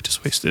 "Fuck, I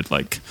just wasted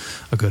like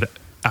a good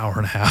hour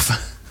and a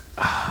half."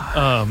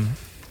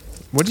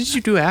 What did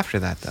you do after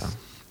that, though?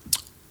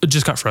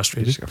 Just got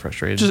frustrated.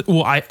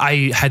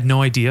 I had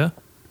no idea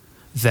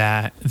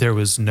that there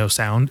was no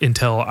sound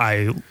until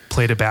I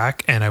played it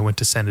back, and I went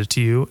to send it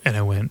to you, and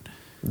I went,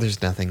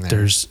 "There's nothing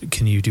there.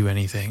 Can you do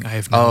anything?" I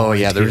have no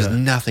idea. There was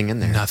nothing in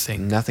there.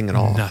 Nothing at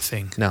all.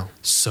 Nothing. No.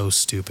 So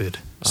stupid.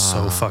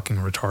 So fucking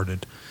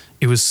retarded.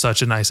 It was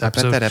such a nice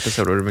episode. I bet that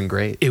episode would have been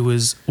great. It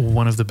was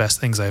one of the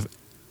best things I've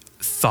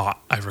thought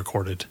I've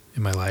recorded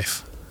in my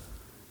life.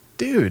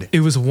 Dude. It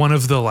was one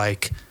of the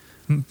like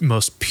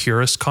most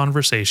purest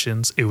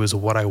conversations. It was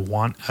what I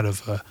want out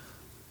of a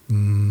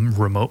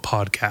remote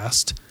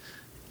podcast.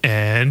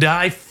 And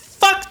I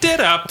fucked it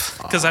up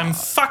because I'm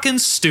fucking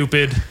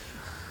stupid.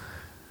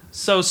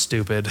 So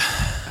stupid.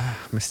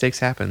 Mistakes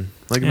happen.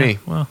 Look at me.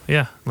 Well,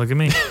 yeah, look at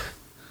me.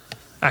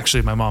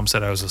 Actually, my mom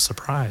said I was a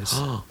surprise.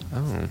 Oh.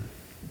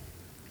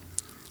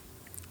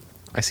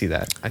 I see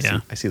that. I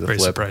see the very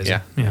flip. Surprising.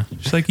 Yeah.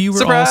 She's like, you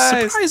were all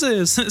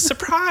surprises.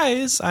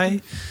 Surprise.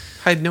 I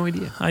had no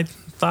idea. I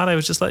thought I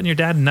was just letting your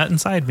dad nut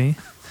inside me.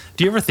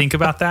 Do you ever think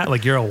about that?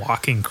 Like you're a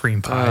walking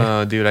cream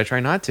pie. Oh, dude, I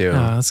try not to.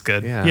 Oh, that's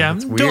good. Yeah.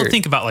 Don't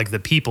think about like the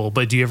people,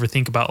 but do you ever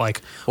think about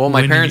like? Well,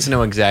 my parents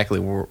know exactly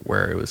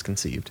where it was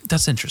conceived.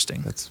 That's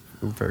interesting. That's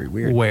very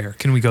weird. Where?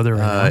 Can we go there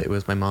right now? It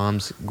was my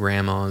mom's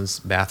grandma's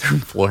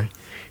bathroom floor.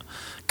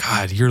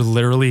 God, you're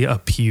literally a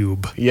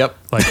pube. Yep.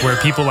 Like where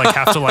people like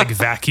have to like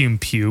vacuum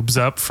pubes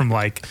up from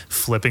like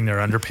flipping their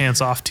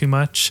underpants off too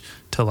much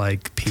to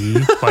like pee.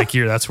 Like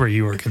that's where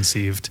you were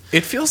conceived.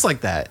 It feels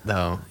like that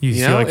though. You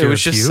feel like it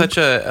was just such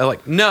a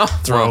like no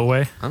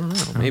throwaway. I don't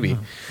know, maybe.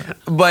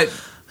 But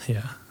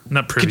yeah,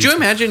 not privy. Could you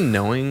imagine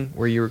knowing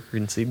where you were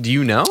conceived? Do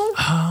you know?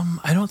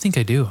 I don't think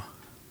I do.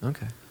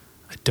 Okay.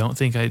 I don't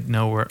think I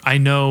know where. I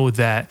know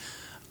that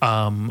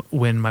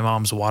when my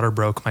mom's water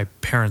broke, my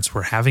parents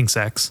were having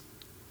sex.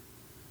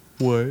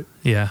 What?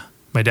 Yeah.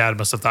 My dad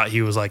must have thought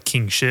he was like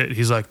king shit.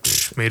 He's like,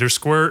 made her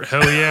squirt.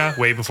 Hell yeah.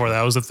 Way before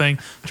that was a thing.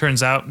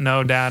 Turns out,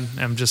 no, Dad,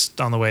 I'm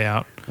just on the way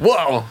out.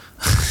 Whoa.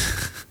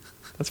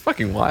 That's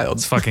fucking wild.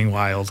 It's fucking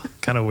wild.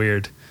 Kind of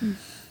weird.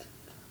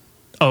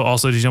 Oh,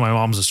 also, did you know my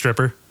mom's a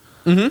stripper?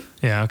 Mm-hmm.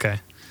 Yeah, okay.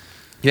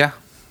 Yeah.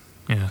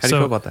 Yeah. How do you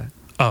feel about that?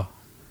 Oh,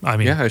 I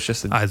mean, yeah, it's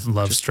just I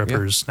love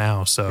strippers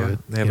now, so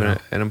they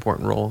have an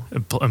important role.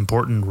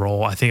 Important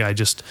role. I think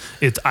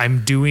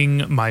I'm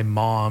doing my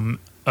mom.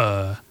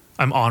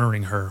 I'm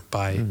honoring her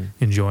by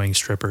enjoying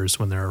strippers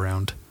when they're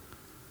around.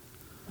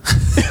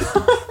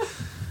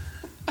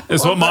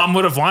 It's what mom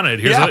would have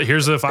wanted.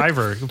 Here's a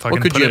fiver.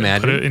 What could you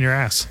imagine? Put it in your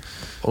ass.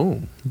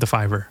 Oh, the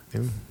fiver.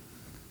 Ooh.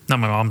 Not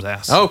my mom's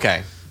ass.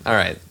 Okay, all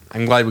right.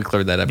 I'm glad we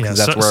cleared that up because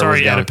that's where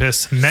sorry, I was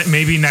going. Oedipus.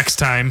 Maybe next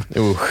time.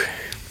 Ooh.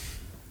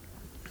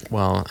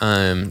 Well,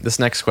 this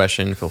next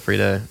question, feel free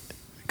to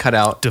cut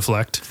out,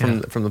 deflect from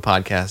the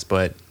podcast.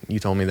 But you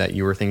told me that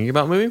you were thinking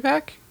about moving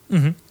back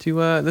to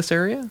this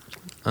area.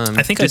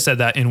 I think I said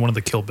that in one of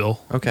the Kill Bill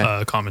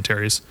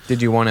commentaries.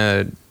 Did you want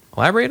to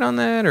elaborate on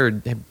that, or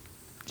did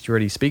you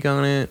already speak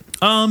on it?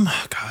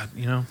 God,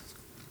 you know,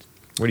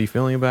 What are you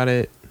feeling about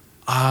it?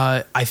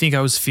 I think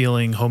I was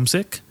feeling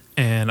homesick,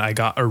 and I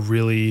got a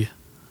really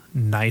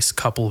nice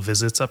couple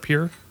visits up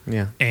here.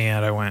 Yeah.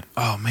 And I went,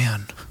 oh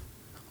man,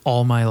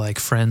 all my like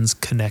friends,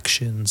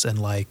 connections, and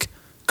like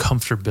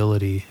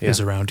comfortability is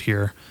Yeah. around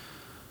here.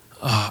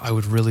 I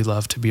would really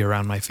love to be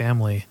around my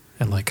family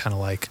and like kind of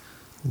like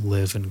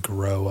live and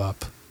grow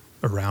up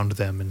around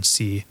them and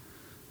see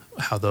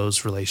how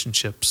those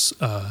relationships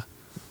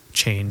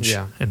change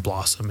Yeah. and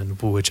blossom in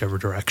whichever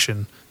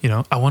direction. You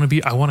know, I want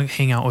to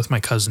hang out with my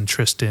cousin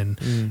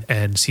Tristan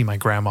and see my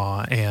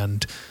grandma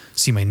and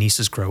see my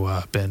nieces grow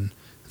up and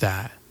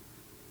that.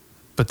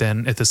 But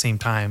then at the same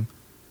time,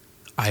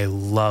 I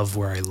love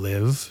where I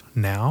live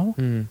now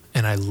and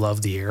I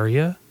love the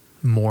area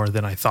more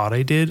than I thought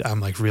I did.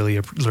 I'm like really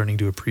learning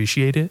to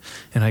appreciate it.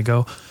 And I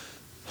go,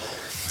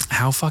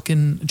 how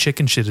fucking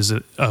chicken shit is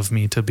it of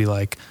me to be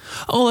like,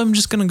 oh, I'm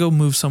just going to go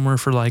move somewhere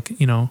for like,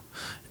 you know,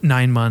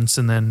 9 months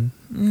and then,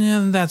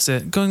 yeah, that's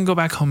it. Go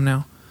back home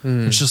now.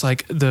 It's just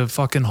like the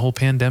fucking whole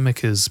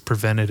pandemic has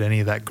prevented any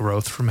of that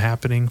growth from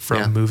happening from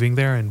Yeah. moving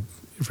there and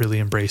really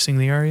embracing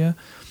the area.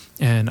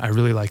 And I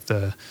really like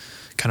the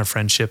kind of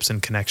friendships and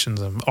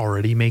connections I'm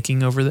already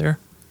making over there.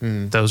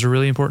 Those are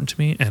really important to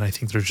me. And I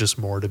think there's just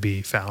more to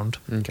be found.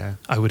 Okay.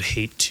 I would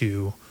hate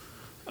to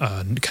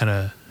kind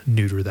of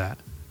neuter that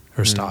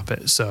or stop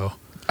it. So,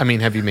 I mean,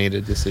 have you made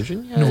a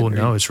decision yet? well, or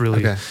no, you- it's really,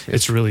 Okay.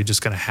 it's really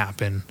just going to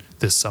happen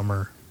this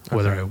summer.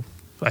 Whether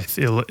I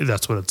feel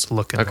that's what it's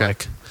looking Okay.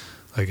 like.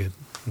 Like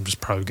I'm just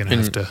probably going to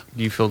And have to.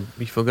 you feel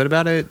good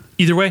about it?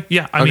 Either way,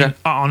 yeah. I Okay. mean,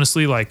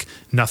 honestly, like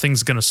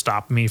nothing's going to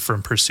stop me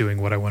from pursuing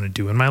what I want to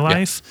do in my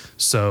life.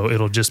 So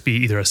it'll just be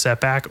either a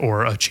setback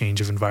or a change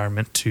of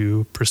environment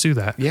to pursue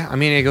that. Yeah. I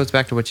mean, it goes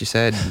back to what you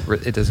said.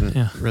 It doesn't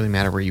Yeah. really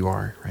matter where you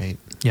are, right?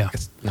 Yeah,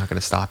 It's not going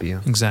to stop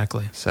you.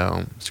 exactly.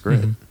 So screw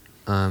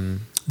it.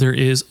 There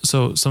is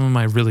so some of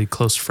my really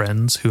close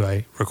friends who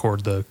I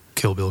record the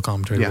Kill Bill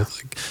commentary Yeah. with,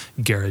 like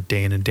Garrett,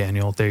 Dane, and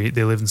Daniel. They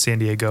live in San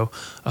Diego.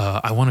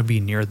 I want to be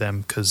near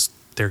them because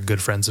they're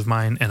good friends of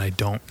mine, and I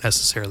don't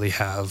necessarily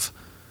have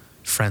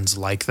friends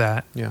like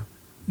that Yeah.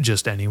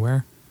 just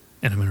anywhere.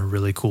 And I'm in a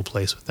really cool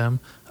place with them.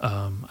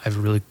 I have a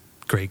really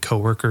great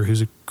coworker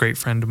who's a great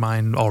friend of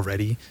mine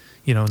already.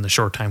 You know, in the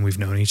short time we've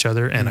known each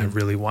other, and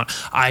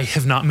I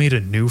have not made a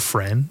new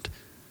friend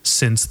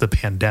since the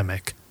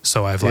pandemic.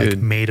 So I've like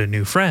Dude. made a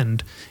new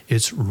friend.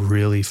 It's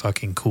really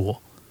fucking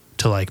cool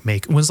to like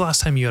make. When's the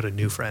last time you had a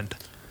new friend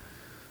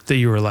that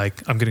you were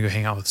like, I'm gonna go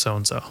hang out with so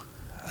and so?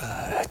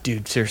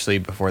 Dude, seriously,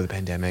 before the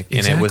pandemic. And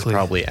it was Exactly.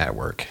 probably at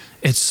work.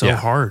 It's so Yeah.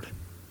 hard.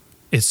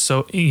 It's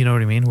so, you know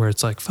what I mean? Where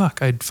it's like, fuck,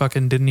 I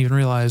fucking didn't even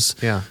realize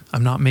Yeah.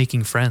 I'm not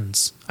making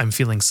friends. I'm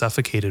feeling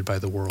suffocated by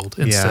the world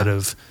instead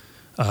of,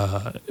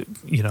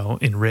 you know,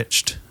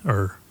 enriched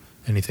or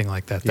anything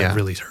like that. That Yeah.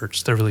 really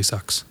hurts. That really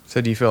sucks.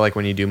 So do you feel like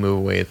when you do move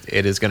away,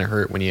 it is going to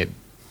hurt when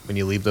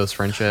you leave those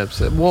friendships?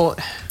 Well,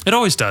 It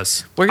always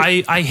does. Where-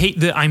 I hate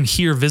that I'm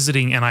here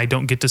visiting and I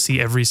don't get to see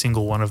every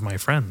single one of my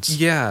friends.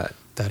 yeah.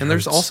 That and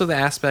there's hurts. also the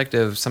aspect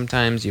of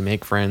sometimes you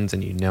make friends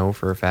and you know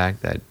for a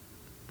fact that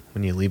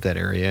when you leave that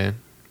area,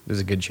 there's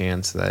a good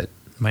chance that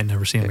Might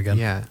never see them again.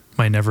 Yeah.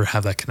 Might never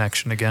have that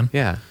connection again.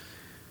 Yeah.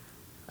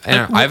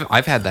 And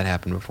I've had that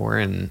happen before,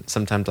 and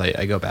sometimes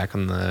I go back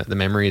on the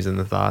memories and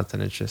the thoughts,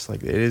 and it's just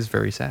like it is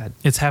very sad.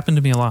 It's happened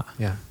to me a lot.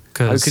 Yeah,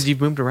 'Cause- because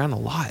you've moved around a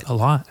lot. A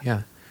lot.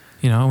 Yeah,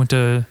 You know, I went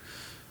to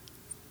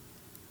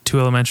 2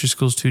 elementary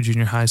schools, 2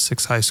 junior highs,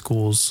 6 high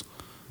schools.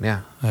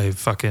 yeah, I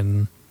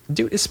fucking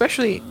dude.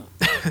 Especially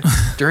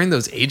during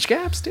those age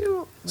gaps,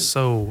 too.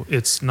 so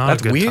it's not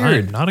That's a good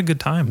weird. time. Not a good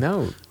time.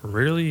 No,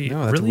 Really,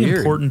 No, that's really weird.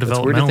 important That's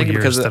weird to developmental think of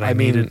years because, that I I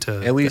mean, needed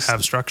to at least-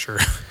 have structure.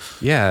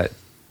 yeah,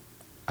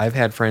 I've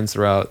had friends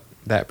throughout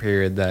that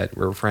period that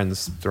were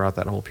friends throughout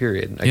that whole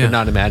period. I Yeah. could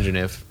not imagine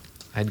if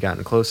I'd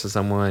gotten close to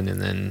someone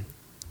and then,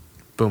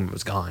 boom, it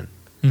was gone.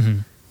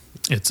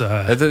 It's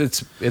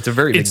It's a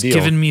very big it's deal.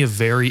 given me a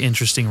very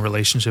interesting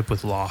relationship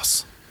with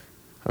loss.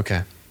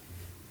 Okay.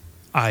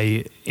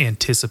 I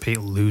anticipate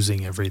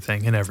losing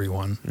everything and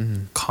everyone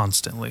Mm-hmm.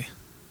 constantly.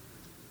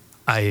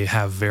 I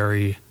have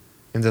very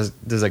And does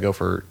that go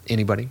for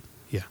anybody?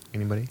 yeah.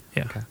 Anybody?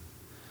 Yeah. Okay.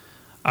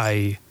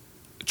 I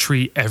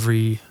treat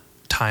every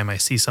time I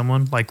see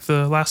someone like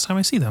the last time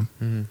I see them.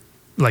 Mm-hmm.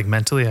 Like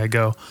mentally, I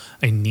go,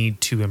 I need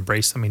to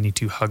embrace them. I need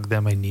to hug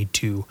them. I need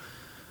to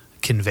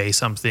convey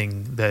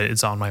something that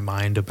is on my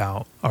mind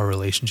about our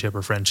relationship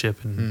or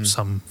friendship in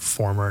some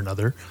form or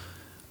another,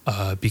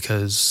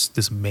 because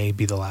this may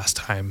be the last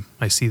time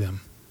I see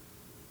them.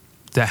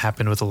 That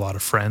happened with a lot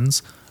of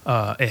friends.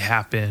 It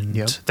happened.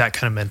 Yep. That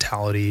kind of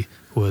mentality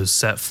was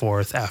set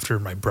forth after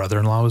my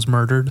brother-in-law was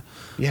murdered.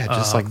 Yeah,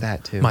 just like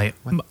that too. My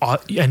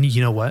What? and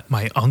you know what?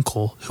 My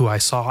uncle, who I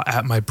saw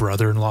at my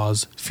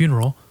brother-in-law's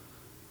funeral,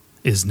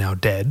 is now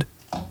dead.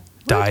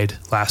 Died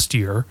last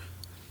year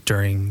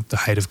during the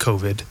height of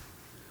COVID.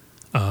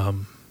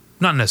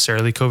 Not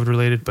necessarily COVID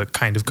related, but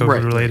kind of COVID Right,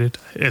 right. related.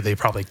 They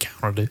probably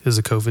counted it as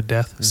a COVID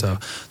death. So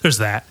there's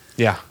that.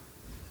 Yeah.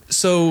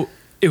 So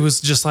it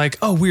was just like,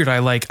 oh, weird.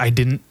 I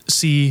didn't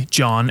see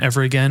John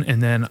ever again.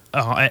 And then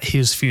at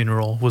his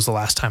funeral was the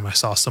last time I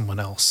saw someone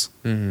else.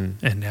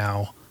 Mm-hmm. And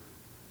now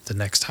the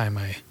next time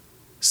I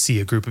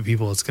see a group of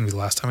people, it's going to be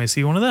the last time I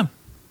see one of them.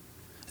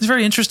 It's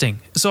very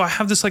interesting. So I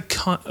have this like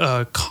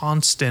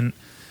constant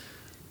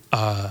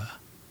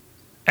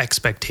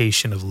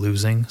expectation of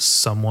losing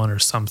someone or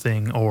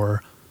something,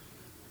 or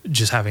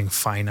just having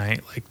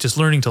finite, like just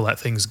learning to let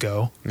things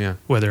go. Yeah.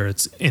 Whether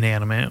it's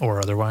inanimate or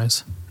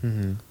otherwise.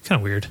 Mm-hmm. Kind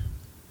of weird.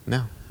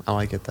 No, I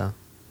like it though.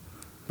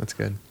 That's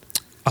good.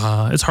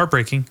 It's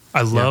heartbreaking.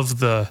 I love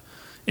the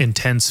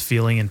intense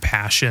feeling and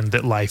passion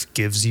that life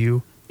gives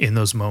you in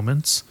those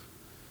moments.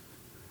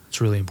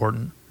 It's really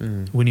important.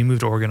 When you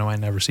move to Oregon, I might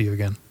never see you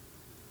again.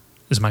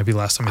 This might be the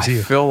last time I see you.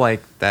 I feel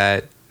like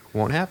that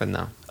won't happen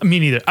though. Me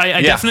neither.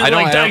 I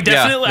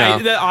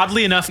definitely,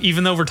 oddly enough,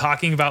 even though we're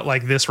talking about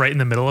like this right in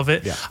the middle of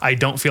it, I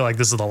don't feel like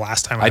this is the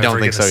last time I'm ever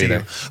going to see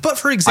you. But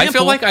for example, I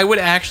feel like I would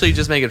actually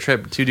just make a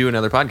trip to do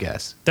another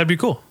podcast. That'd be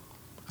cool.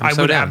 I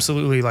would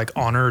absolutely like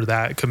honor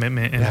that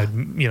commitment and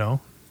I'd,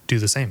 do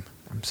the same.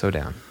 I'm so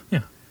down.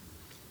 Yeah.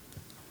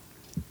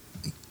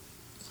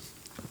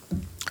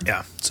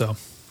 Yeah. So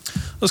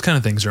those kind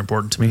of things are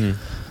important to me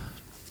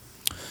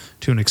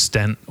to an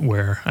extent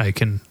where I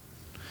can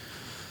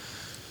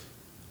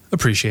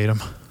appreciate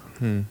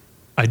them.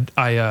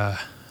 I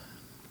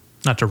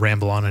not to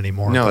ramble on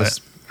anymore. No, but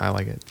I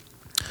like it.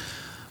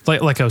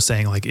 Like I was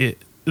saying, like I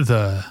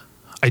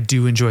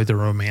do enjoy the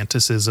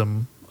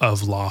romanticism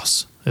of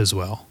loss as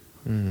well.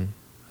 Elaborate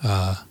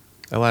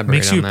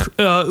on that.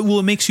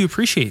 It makes you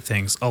appreciate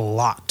things a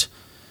lot.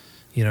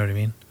 You know what I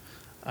mean?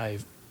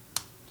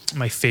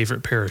 My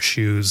favorite pair of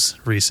shoes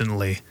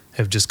recently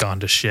have just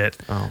gone to shit.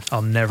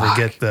 I'll never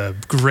get the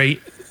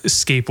great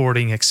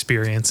skateboarding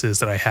experiences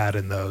that I had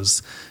in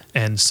those,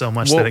 and so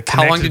much that it connected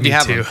how long did you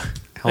have to. them?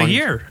 A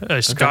year. I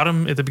just got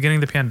them at the beginning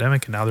of the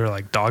pandemic, and now they're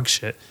like dog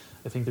shit.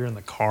 I think they're in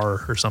the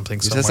car or something.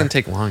 It doesn't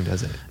take long,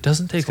 does it?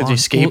 Doesn't take long.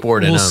 Because you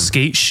skateboard in them.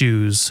 Skate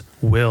shoes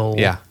will.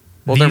 Yeah.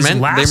 Well, they're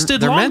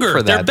lasted longer. Meant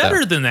for that, they're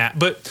better than that.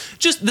 But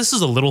just this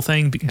is a little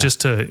thing, just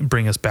to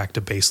bring us back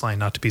to baseline,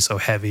 not to be so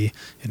heavy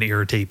and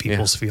irritate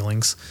people's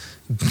feelings.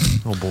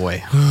 Oh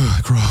boy,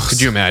 gross.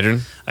 Could you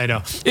imagine? I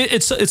know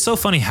it's so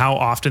funny how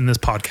often this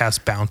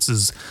podcast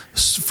bounces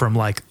from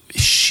like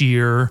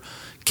sheer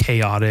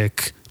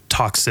chaotic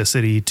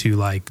toxicity to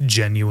like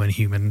genuine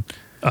human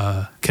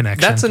connection.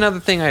 That's another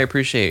thing I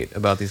appreciate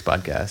about these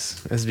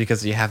podcasts is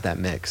because you have that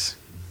mix.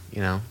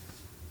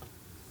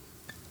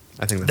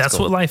 I think that's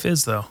cool. What life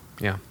is, though.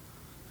 Yeah.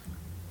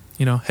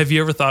 Have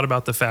you ever thought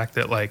about the fact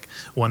that like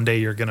one day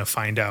you're gonna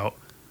find out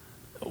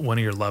one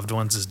of your loved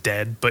ones is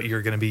dead, but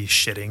you're gonna be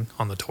shitting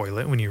on the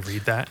toilet when you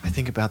read that? I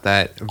think about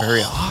that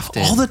very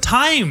often. All the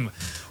time.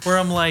 Where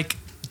I'm like,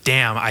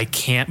 damn, I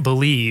can't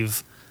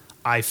believe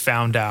I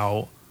found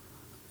out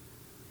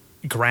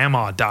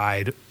grandma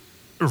died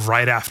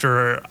right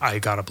after I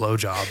got a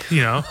blowjob,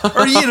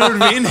 Or you know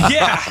what I mean?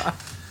 Yeah.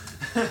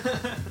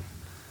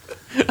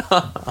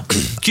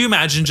 Can you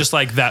imagine just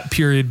like that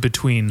period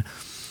between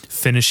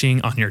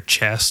finishing on your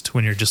chest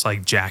when you're just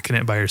like jacking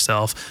it by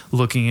yourself,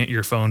 looking at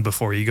your phone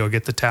before you go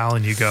get the towel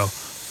and you go,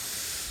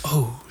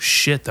 oh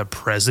shit, the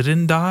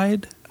president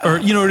died? Or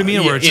you know what I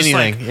mean? Where it's just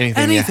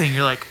anything. Yeah.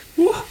 You're like,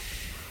 whew.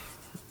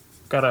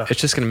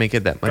 It's just going to make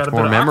it that much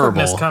more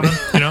memorable. Coming,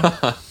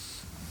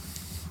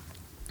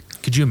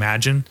 Could you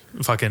imagine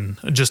fucking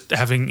just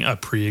having a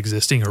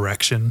pre-existing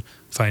erection,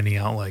 finding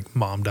out like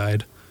mom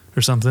died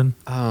or something?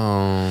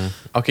 Oh,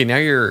 okay. Now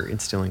you're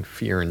instilling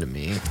fear into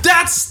me.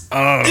 That's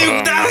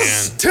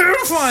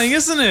terrifying,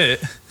 isn't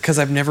it? Because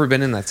I've never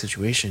been in that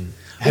situation.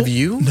 Have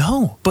you?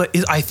 No, but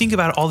I think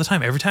about it all the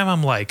time. Every time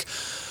I'm like,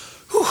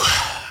 whew,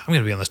 I'm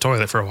gonna be on this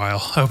toilet for a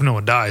while. I hope no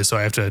one dies, so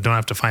don't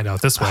have to find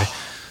out this way.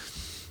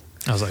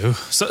 I was like, ooh.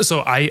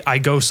 So I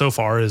go so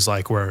far as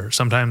like where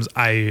sometimes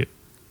I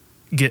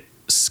get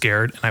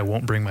scared and I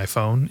won't bring my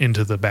phone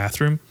into the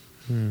bathroom,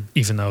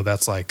 even though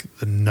that's like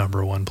the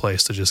number one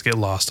place to just get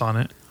lost on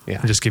it. Yeah.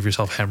 And just give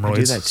yourself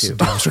hemorrhoids. I do that too.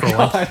 Down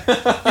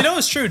scrolling.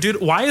 It's true,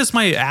 dude. Why is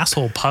my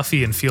asshole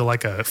puffy and feel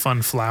like a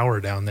fun flower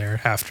down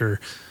there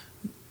after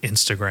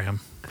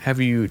Instagram?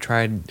 Have you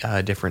tried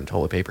different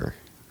toilet paper?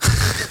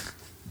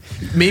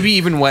 Maybe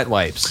even wet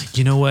wipes.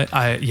 You know what?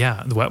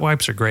 The wet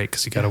wipes are great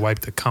because you got to wipe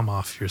the cum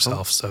off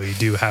yourself. So you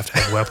do have to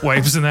have wet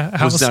wipes in that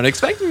house. Was not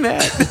expecting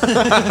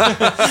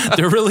that.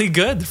 They're really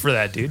good for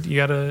that, dude. You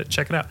got to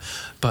check it out.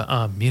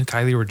 But me and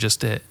Kylie were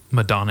just at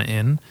Madonna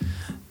Inn.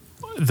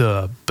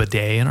 The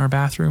bidet in our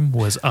bathroom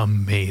was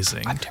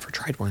amazing. I've never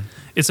tried one.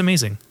 It's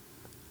amazing.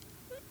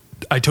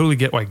 I totally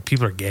get why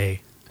people are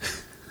gay.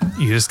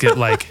 You just get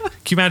like, can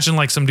you imagine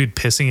like some dude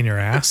pissing in your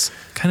ass?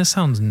 Kind of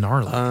sounds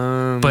gnarly.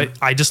 But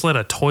I just let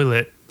a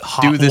toilet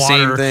hot do the water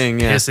same thing,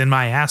 piss in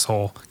my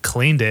asshole,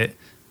 cleaned it.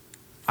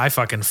 I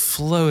fucking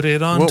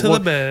floated onto the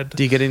bed.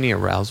 Do you get any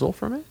arousal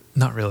from it?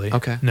 Not really.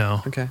 Okay.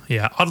 No. Okay.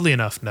 Yeah. Oddly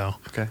enough, no.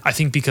 Okay. I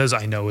think because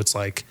I know it's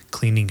like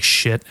cleaning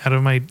shit out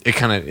of my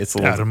It's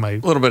a out of my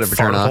little bit of a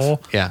fart turn off.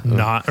 hole. Yeah.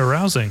 Not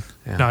arousing.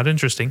 Yeah. Not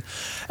interesting.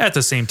 At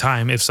the same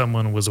time, if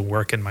someone was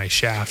working my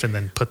shaft and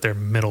then put their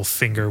middle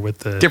finger with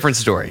the Different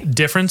story.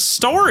 different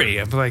story,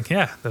 I'm like,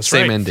 yeah, that's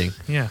Same right. ending.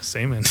 Yeah,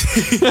 same ending.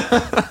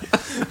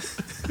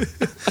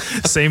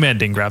 Same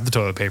ending. Grab the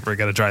toilet paper.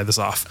 Got to dry this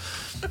off.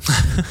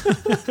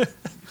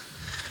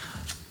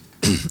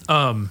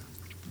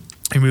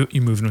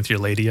 You moving with your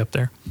lady up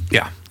there?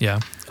 Yeah. Yeah.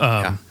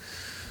 Yeah.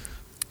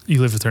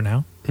 You live with her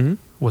now? Mhm.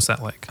 What's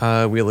that like?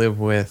 We live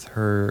with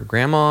her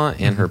grandma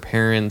and her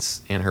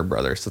parents and her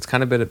brother. So it's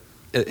kind of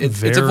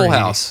it's a full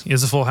house.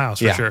 It's a full house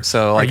for Yeah. sure.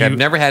 So like Are I've you-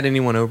 never had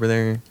anyone over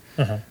there.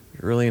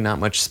 Really not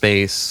much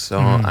space. So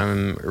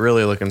I'm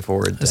really looking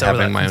forward to Is that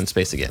where having that- my own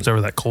space again. Is that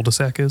where that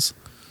cul-de-sac is?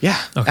 Yeah.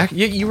 Okay.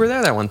 You were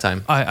there that one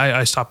time.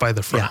 I stopped by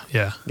the front.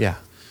 Yeah. Yeah.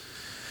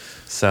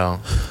 So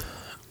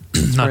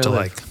Not to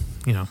Really?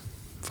 like,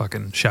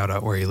 fucking shout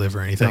out where you live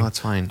or anything. no, that's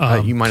fine.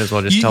 Um, You might as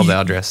well just you- tell the you-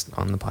 address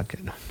on the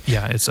podcast.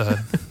 Yeah, it's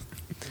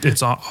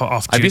it's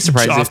off I'd be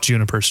surprised off if-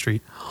 Juniper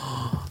Street.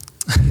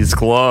 He's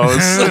close.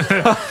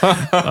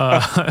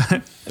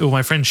 Well,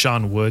 my friend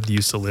Sean Wood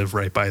used to live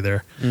right by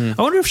there. I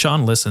wonder if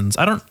Sean listens.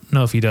 I don't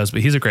know if he does,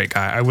 but he's a great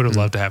guy. I would have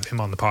loved to have him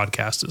on the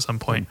podcast at some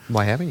point.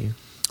 Why haven't you?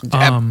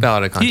 Out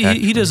of He, contact.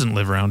 he doesn't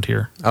live around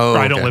here. Oh, Or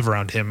I don't okay. live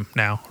around him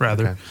now,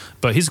 rather. Okay.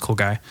 But he's a cool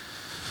guy.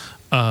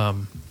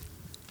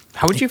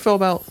 How would you feel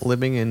about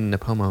living in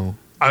Napomo?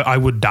 I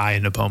would die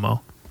in Napomo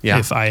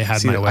if I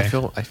had See, my way.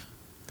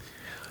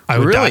 I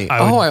would really? die.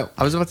 I would,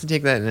 I was about to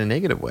take that in a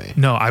negative way.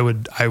 no, I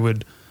would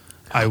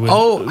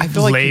Oh, I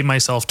feel like lay you-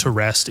 myself to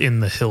rest in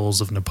the hills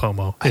of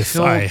Napomo if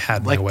I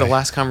had my like way. the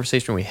last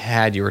conversation we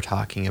had, you were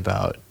talking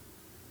about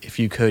if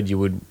you could, you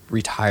would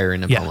retire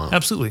in Napomo. yeah,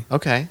 absolutely.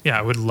 Okay. Yeah,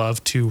 I would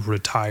love to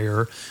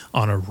retire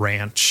on a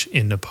ranch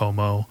in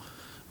Napomo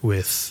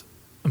with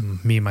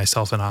me,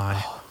 myself, and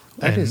I,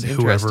 that and is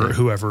interesting.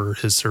 whoever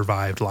has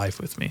survived life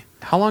with me.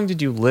 How long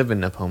did you live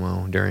in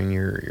Napomo during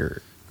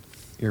your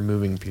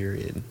moving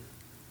period?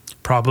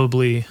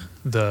 Probably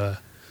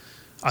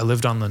I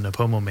lived on the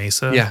Napomo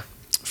Mesa. Yeah.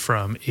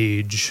 From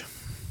age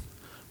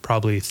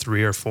probably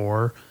 3 or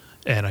 4,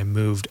 and I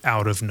moved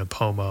out of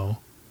Napomo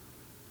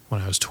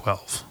when I was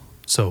 12.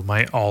 So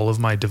all of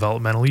my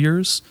developmental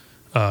years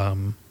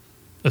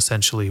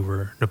essentially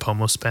were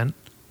Napomo spent.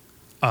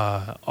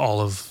 All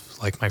of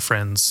like my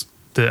friends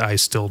that I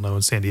still know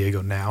in San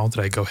Diego now that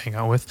I go hang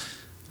out with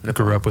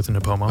grew up with in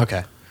Napomo.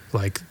 Okay.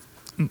 Like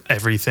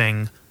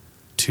everything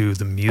to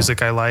the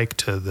music I like,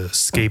 to the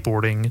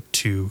skateboarding,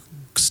 to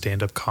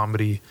stand-up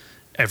comedy,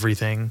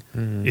 everything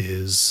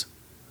is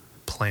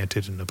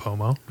planted in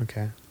Napomo.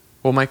 Okay.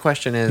 Well, my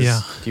question is,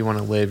 Yeah. do you want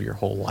to live your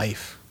whole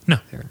life No,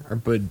 there, or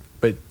but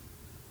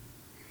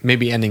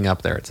maybe ending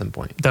up there at some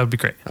point? that would be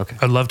great. Okay.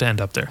 I'd love to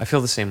end up there. I feel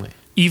the same way.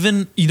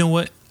 Even, you know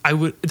what?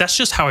 That's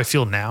just how I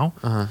feel now.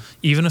 Uh-huh.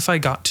 Even if I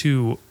got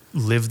to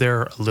live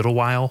there a little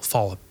while,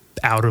 fall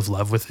out of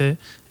love with it,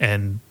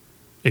 and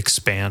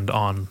expand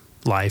on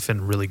life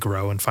and really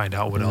grow and find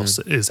out what else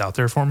is out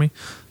there for me,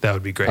 that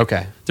would be great.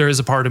 Okay. There is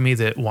a part of me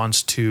that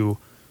wants to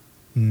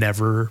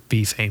never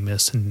be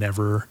famous,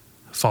 never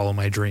follow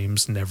my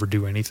dreams, never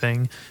do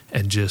anything,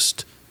 and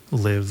just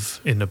live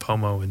in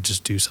Napomo and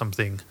just do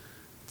something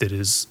that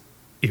is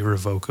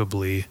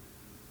irrevocably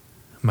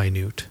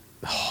minute.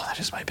 Oh, that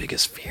is my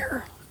biggest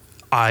fear.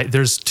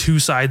 There's two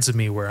sides of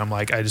me where I'm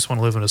like, I just want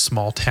to live in a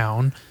small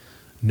town,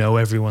 know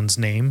everyone's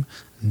name,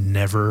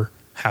 never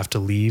have to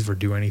leave or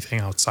do anything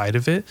outside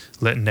of it,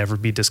 never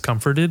be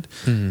discomforted.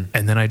 And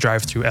then I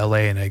drive through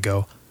LA and I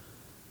go,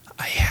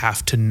 I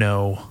have to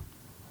know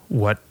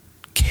what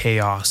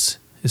chaos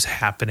is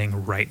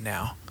happening right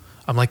now.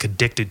 I'm like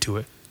addicted to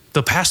it.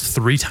 The past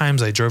 3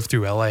 times I drove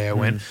through LA, I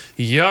went,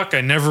 yuck,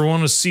 I never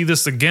want to see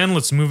this again.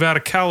 Let's move out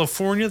of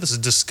California. This is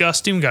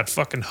disgusting. We got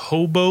fucking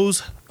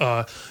hobos.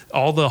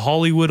 All the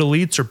Hollywood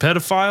elites are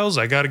pedophiles.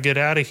 I got to get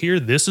out of here.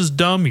 This is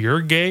dumb.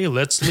 You're gay.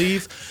 Let's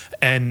leave.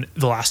 And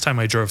the last time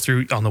I drove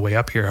through on the way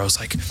up here, I was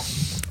like,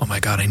 oh my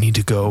God, I need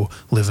to go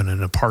live in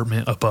an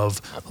apartment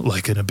above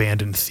like an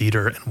abandoned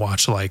theater and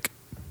watch like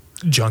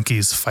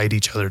junkies fight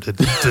each other to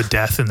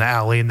death in the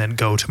alley, and then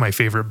go to my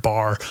favorite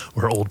bar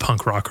where old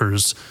punk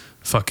rockers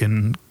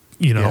fucking,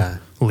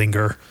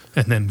 linger,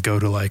 and then go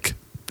to like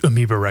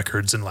Amoeba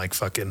Records and like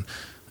fucking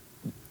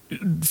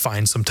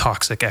find some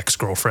toxic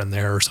ex-girlfriend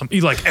there or something.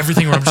 Like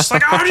everything where I'm just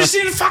like, I just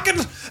need to fucking,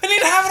 I need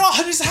to have it all.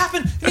 It needs to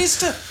happen. It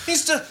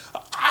needs to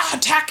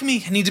attack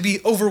me. I need to be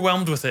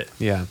overwhelmed with it.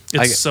 Yeah.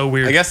 It's so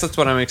weird. I guess that's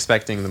what I'm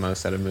expecting the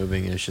most out of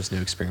moving is just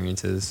new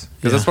experiences.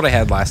 Because Yeah. that's what I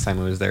had last time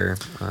I was there.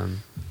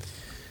 I'm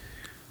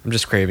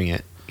just craving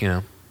it,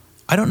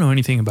 I don't know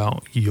anything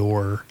about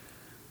your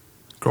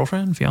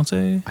girlfriend,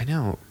 fiance. I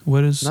know.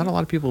 What is? Not a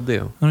lot of people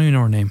do. I don't even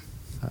know her name.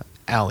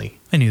 Allie.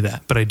 I knew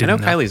that, but I I didn't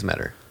know Kylie's met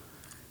her.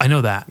 I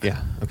know that.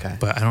 Yeah. Okay.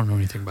 But I don't know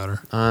anything about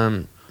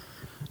her.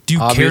 Do you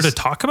care obvious- to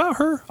talk about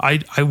her? I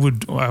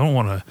don't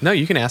want to. No,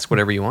 you can ask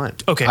whatever you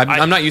want. Okay,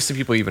 I'm not used to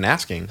people even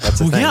asking. That's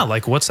the Well, thing. yeah,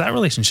 like what's that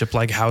relationship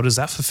like? How does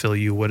that fulfill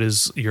you? What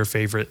is your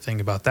favorite thing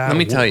about that? Let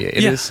me tell you,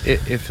 Yeah.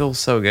 it feels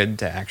so good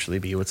to actually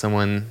be with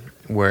someone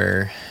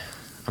where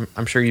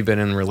I'm sure you've been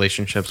in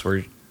relationships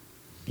where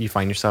you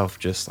find yourself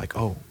just like,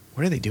 oh,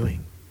 what are they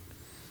doing?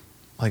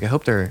 Like, I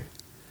hope they're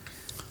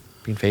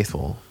being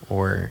faithful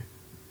or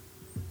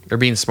they're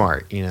being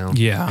smart, you know?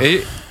 Yeah.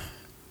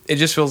 It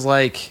just feels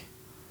like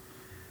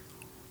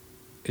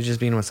it's just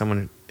being with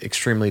someone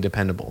extremely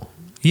dependable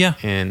Yeah,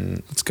 and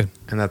that's good.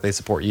 that they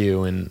support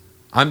you. And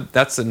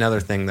that's another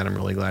thing that I'm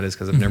really glad is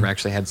because I've never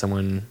actually had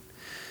someone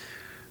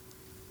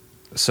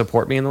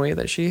support me in the way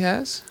that she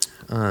has.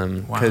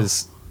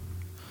 Because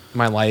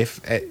my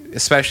life,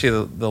 especially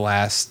the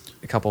last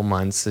couple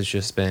months, has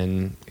just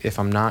been, if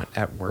I'm not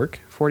at work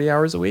 40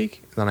 hours a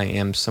week, then I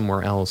am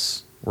somewhere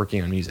else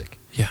working on music.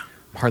 Yeah,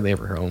 I'm hardly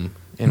ever home.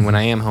 And when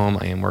I am home,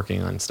 I am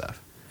working on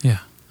stuff. yeah.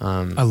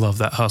 I love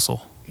that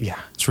hustle. Yeah.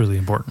 It's really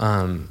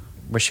important.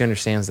 But she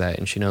understands that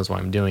and she knows why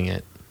I'm doing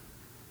it.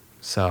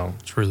 So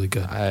It's really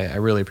good. I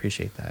really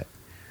appreciate that.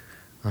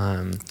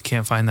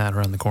 Can't find that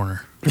around the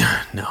corner.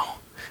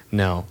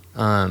 No.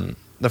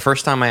 The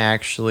first time I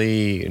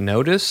actually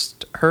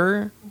noticed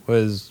her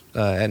was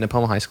at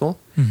Nepoma High School.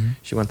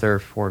 She went there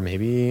for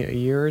maybe a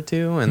year or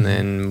two and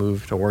then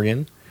moved to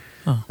Oregon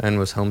and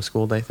was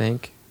homeschooled, I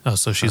think. Oh,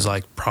 so she's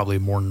like probably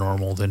more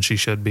normal than she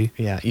should be.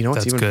 Yeah. You know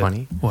what's That's even good.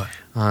 funny? What?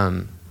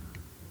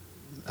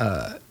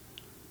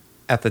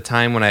 At the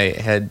time when I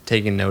had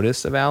taken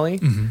notice of Allie,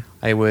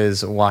 I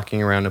was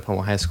walking around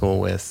Nepoma High School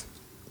with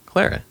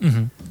Clara.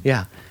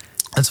 Yeah.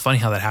 That's funny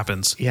how that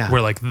happens. Yeah.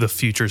 Where like the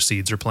future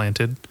seeds are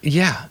planted.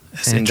 Yeah.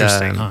 That's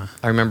interesting, huh?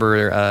 I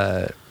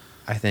remember,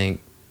 I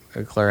think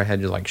Clara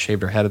had just like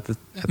shaved her head at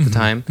the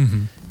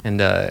time.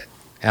 And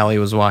Allie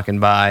was walking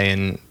by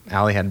and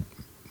Allie had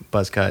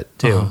buzz cut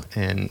too.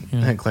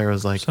 And Clara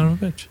was like, Son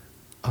of a bitch.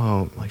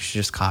 oh, like she's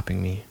just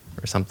copying me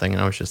or something.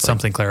 And I was just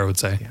Something Clara would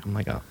say. like, I'm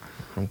like, oh,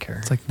 I don't care.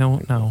 It's like, no.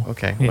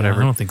 Okay, Yeah,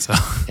 whatever. I don't think so.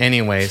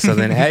 Anyway, so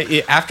then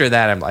after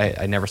that,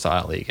 I never saw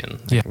Allie again.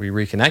 Yeah. We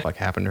reconnected. What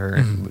happened to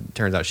her?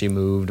 Turns out she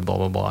moved. Blah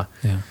blah blah.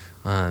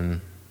 Yeah.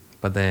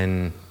 But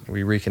then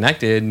we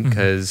reconnected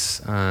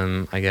because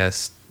I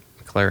guess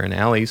Claire and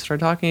Allie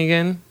started talking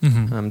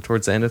again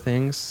towards the end of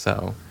things.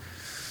 So,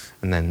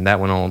 and then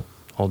that went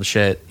all the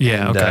shit.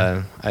 Yeah, And,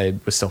 okay. I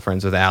was still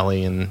friends with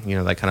Allie, and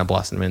that kind of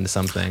blossomed into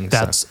something.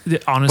 That's so.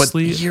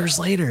 honestly. But years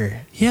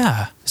later.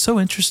 Yeah, so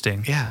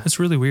interesting. Yeah. It's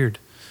really weird.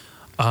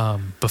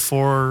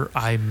 Before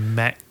I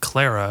met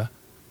Clara,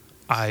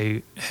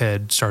 I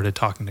had started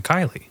talking to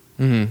Kylie.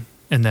 And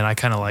then I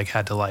kind of like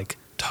had to like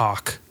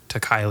talk to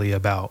Kylie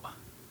about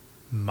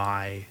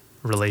my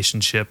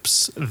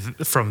relationships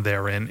from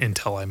there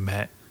until I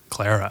met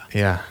Clara.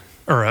 Yeah.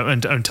 Or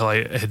until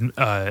I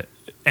had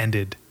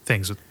ended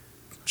things with,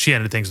 she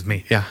ended things with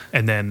me. Yeah.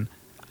 And then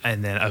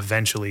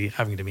eventually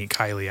having to meet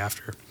Kylie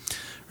after.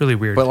 Really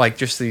weird. But like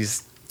just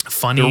these.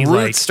 Funny, The roots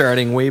like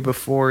starting way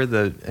before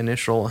the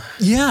initial.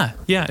 yeah,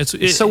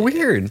 it's so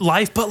weird.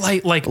 Life, but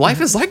like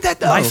Life is like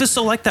that though. life is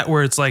so like that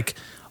where it's like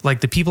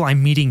the people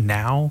I'm meeting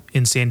now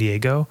in San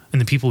Diego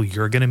and the people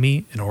you're gonna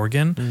meet in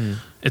Oregon,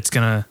 it's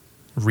gonna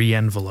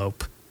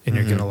re-envelope and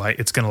you're gonna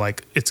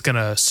it's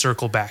gonna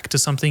circle back to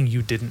something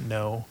you didn't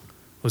know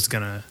was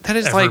gonna that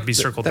is ever like be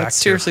circled back that's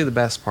to. seriously the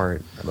best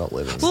part about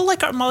living. Well,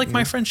 like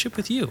my friendship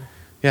with you.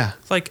 Yeah,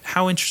 Like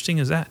how interesting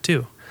is that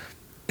too?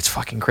 it's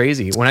fucking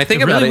crazy. When I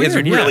think It's about really it,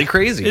 weird, it's really yeah.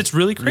 crazy. It's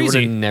really You would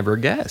crazy. have never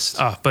guessed.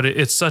 But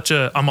it's such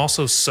a. I'm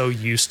also so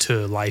used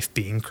to life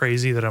being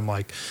crazy that I'm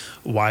like,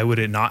 why would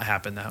it not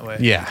happen that way?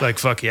 Yeah. Like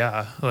fuck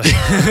yeah. Like,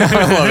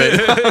 I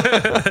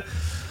love it.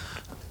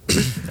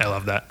 I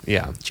love that.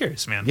 Yeah,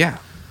 Cheers, man. yeah.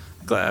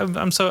 Glad,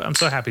 I'm so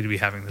happy to be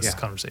having this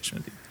conversation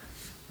with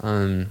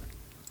you.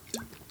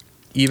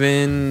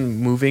 Even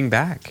moving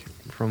back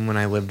from when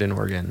I lived in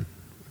Oregon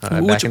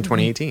back in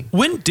 2018.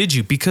 When did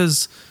you?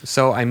 Because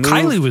So I moved.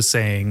 Kylie was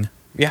saying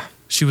Yeah.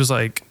 she was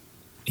like,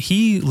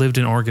 he lived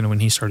in Oregon when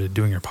he started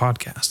doing your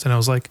podcast, and I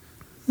was like,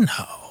 no,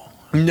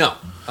 No,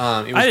 it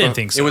was I didn't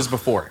think so. It was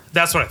before.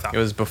 that's what I thought. It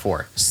was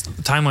before.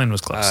 The timeline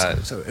was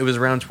close. So it was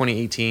around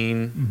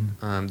 2018,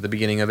 the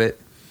beginning of it.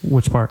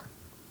 Which part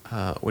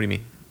What do you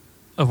mean?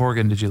 of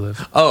Oregon did you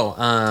live? Oh,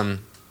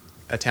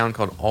 a town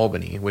called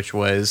Albany, which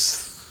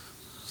was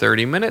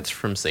 30 minutes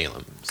from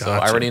Salem. So I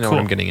Gotcha. already know Cool.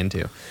 what I'm getting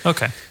into.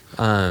 Okay.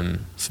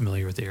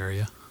 Familiar with the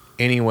area.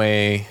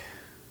 Anyway,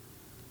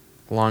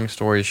 long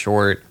story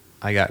short,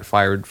 I got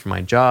fired from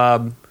my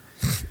job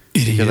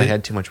because I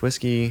had too much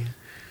whiskey.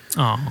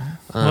 Oh,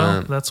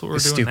 well, that's what we're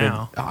doing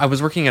now. I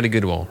was working at a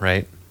Goodwill,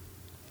 right?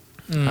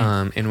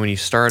 And when you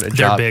start a They're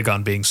job, big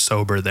on being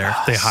sober there.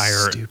 They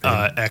hire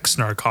stupid.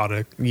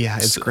 ex-narcotic. yeah,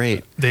 it's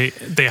great. They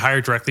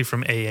hire directly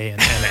from AA and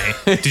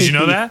NA. Did you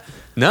know that?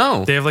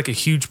 No, They have like a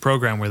huge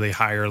program where they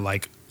hire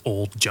like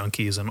old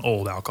junkies and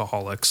old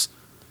alcoholics.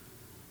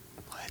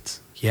 what?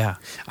 Yeah.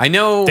 I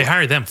know. They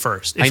hire them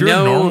first. If I you're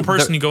know a normal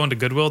person, the- you go into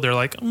Goodwill, they're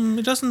like,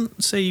 it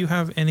doesn't say you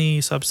have any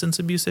substance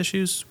abuse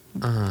issues.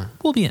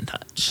 We'll be in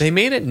touch. They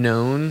made it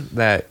known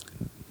that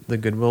the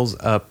Goodwills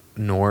up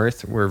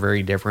north were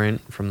very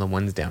different from the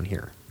ones down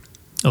here.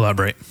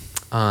 Elaborate.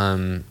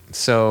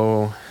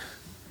 So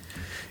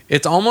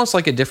it's almost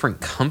like a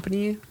different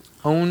company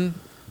owned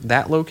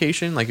that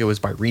location. Like it was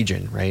by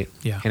region, right?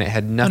 Yeah. And it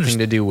had nothing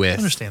to do with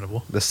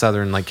Understandable. the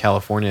southern, like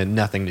California, had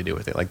nothing to do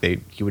with it. Like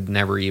you would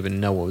never even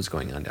know what was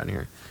going on down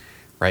here,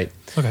 right?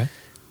 Okay.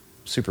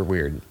 Super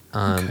weird.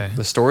 Okay.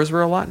 The stores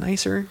were a lot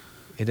nicer.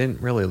 It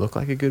didn't really look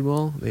like a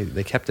Goodwill.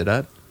 They kept it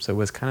up, so it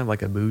was kind of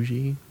like a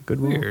bougie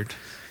Goodwill. Weird.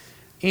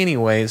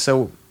 Anyway,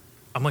 so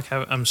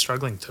I'm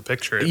struggling to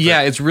picture it.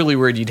 yeah, it's really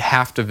weird. You'd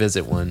have to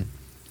visit one.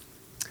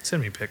 but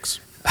Send me pics.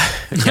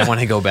 I want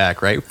to go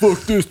back, right? Fuck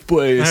this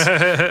place.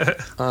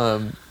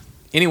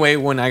 Anyway,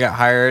 when I got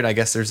hired, I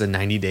guess there's a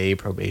 90-day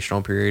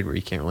probational period where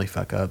you can't really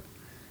fuck up,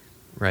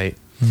 right?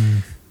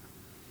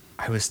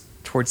 I was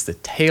towards the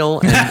tail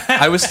end.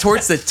 I was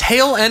towards the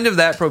tail end of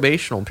that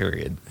probational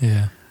period,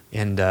 Yeah.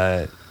 and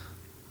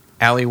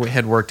Allie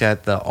had worked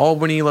at the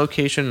Albany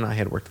location, and I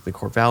had worked at the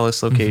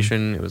Corvallis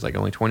location. It was like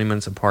only 20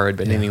 minutes apart,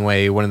 but Yeah.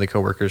 anyway, one of the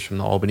coworkers from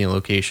the Albany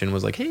location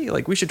was like, "Hey,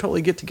 like we should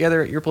totally get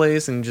together at your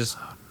place and just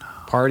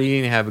party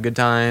and have a good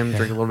time,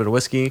 drink a little bit of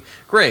whiskey."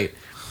 Great.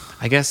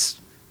 I guess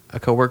a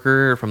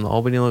coworker from the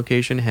Albany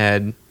location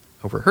had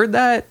overheard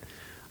that.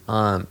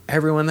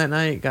 Everyone that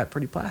night got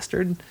pretty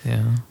plastered.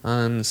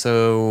 Yeah.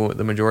 So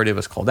the majority of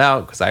us called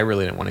out because I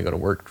really didn't want to go to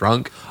work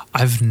drunk.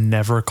 I've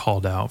never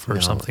called out for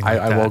No, something like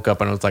that. I woke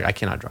up and I was like, I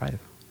cannot drive.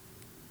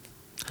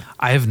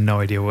 I have no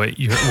idea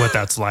what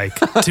that's like.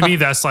 To me,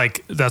 that's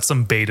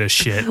some beta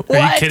shit. Are you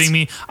What? kidding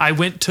me? I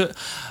went to,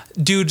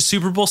 dude,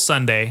 Super Bowl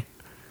Sunday.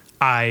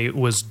 I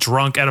was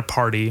drunk at a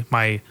party.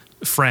 My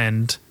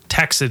friend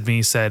texted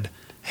me, said,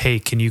 "Hey,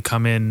 can you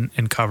come in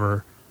and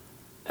cover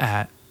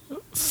at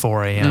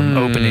 4 a.m.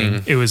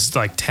 opening?" It was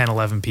like 10,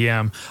 11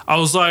 p.m. I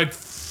was like,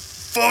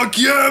 fuck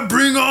yeah,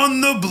 bring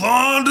on the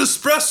blonde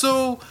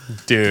espresso.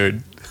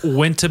 Dude.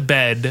 Went to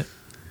bed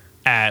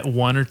at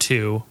 1 or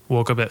 2,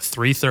 woke up at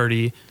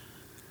 3:30,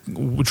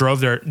 drove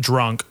there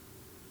drunk,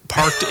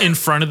 parked in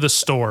front of the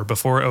store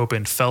before it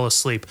opened, fell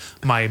asleep.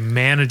 My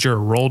manager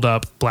rolled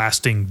up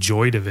blasting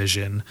Joy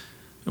Division,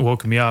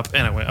 woke me up,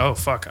 and I went, oh,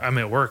 fuck, I'm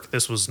at work.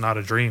 This was not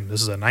a dream.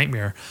 This is a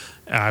nightmare.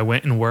 I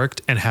went and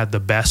worked and had the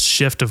best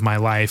shift of my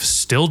life,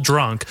 still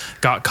drunk,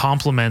 got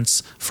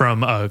compliments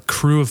from a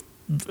crew of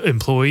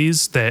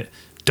employees that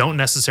don't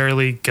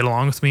necessarily get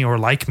along with me or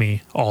like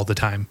me all the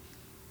time.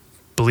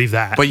 Believe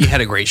that. But you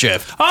had a great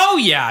shift. Oh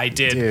yeah, I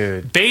did.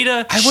 Dude.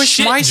 Beta. I wish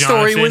shit, my story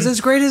Jonathan. was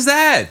as great as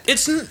that.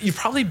 It's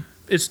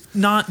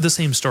not the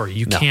same story.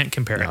 You No. can't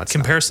compare No, it. it's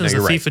Comparison not. is No,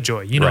 the you're thief right. of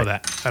joy. You You're know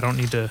right. that. I don't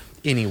need to.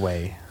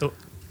 Anyway.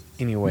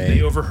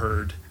 They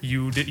overheard.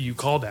 You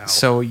called out.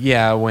 So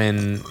yeah,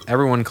 when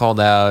everyone called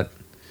out,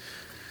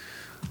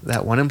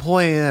 that one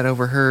employee that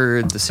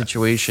overheard the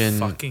situation.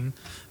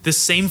 This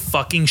same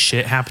fucking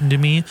shit happened to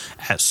me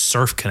at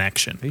Surf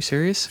Connection. Are you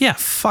serious? Yeah,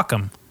 fuck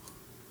them.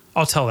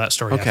 I'll tell that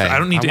story. Okay, After. I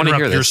don't need I to wanna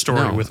interrupt hear your this. story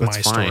No, with my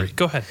that's story. fine.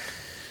 Go ahead.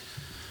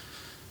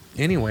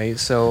 Anyway,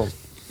 so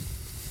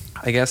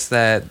I guess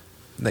that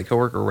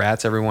coworker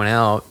rats everyone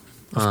out.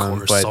 Of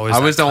course, but always I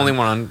was that the only time.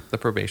 one on the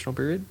probational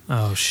period.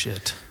 Oh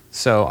shit.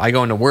 So I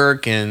go into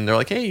work and they're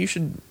like, "Hey, you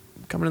should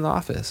come into the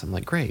office." I'm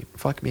like, "Great,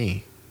 fuck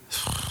me."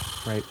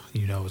 Right?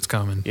 You know what's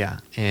coming. Yeah.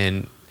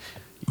 And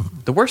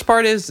the worst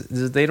part is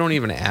they don't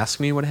even ask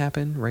me what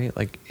happened, right?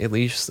 Like at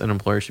least an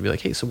employer should be like,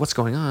 "Hey, so what's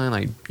going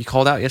on? You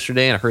called out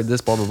yesterday and I heard this,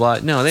 blah blah blah."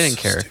 No, they didn't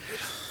care.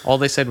 All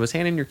they said was,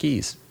 "Hand in your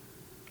keys."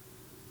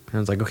 And I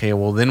was like, "Okay,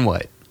 well then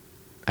what?"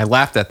 I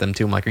laughed at them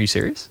too. I'm like, "Are you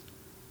serious?"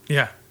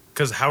 Yeah.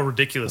 Because how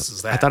ridiculous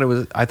is that?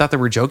 I thought they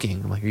were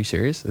joking. I'm like, "Are you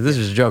serious? This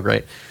is a joke,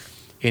 right?"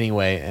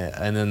 Anyway,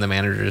 and then the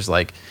manager's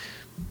like,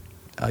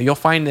 "You'll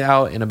find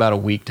out in about a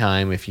week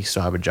time if you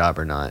still have a job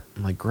or not."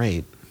 I'm like,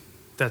 "Great."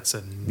 That's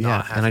a Yeah.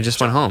 not And I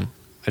just went home.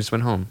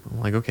 I'm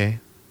like, "Okay,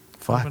 A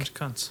fuck." bunch of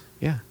cunts.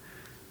 Yeah.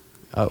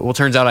 Well,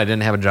 turns out I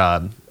didn't have a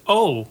job.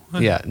 Oh.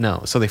 Yeah,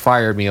 no. So they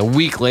fired me a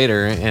week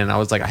later, and I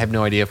was like, I have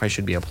no idea if I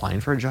should be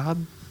applying for a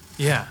job.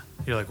 Yeah.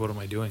 You're like, what am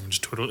I doing?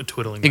 Just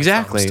twiddling my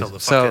Exactly. thumbs till the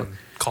So, fucking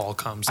call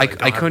comes. I that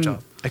don't have a couldn't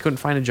job. I couldn't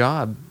find a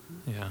job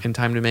Yeah. in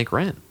time to make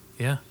rent.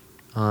 Yeah.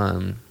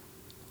 Um,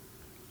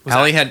 Was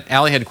Allie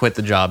had quit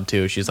the job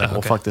too. She's like, Oh, "Well,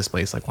 okay. fuck this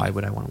place. Like, why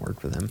would I want to work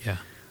for them?" Yeah.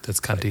 That's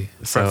cunty.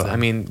 So Fuck them. I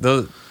mean,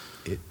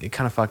 it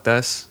kind of fucked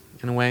us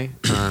in a way.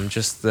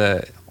 Just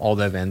all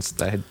the events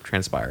that had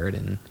transpired,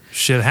 and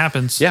shit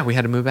happens. yeah, we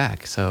had to move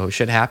back. So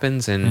shit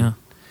happens, and Yeah.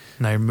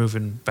 Now you're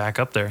moving back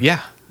up there.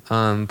 yeah.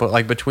 But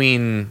like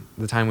between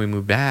the time we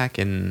moved back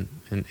and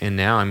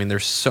now, I mean,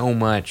 there's so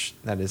much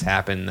that has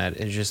happened that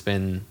has just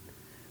been,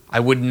 I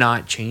would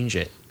not change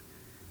it.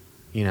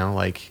 You know,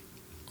 like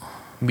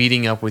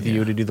meeting up with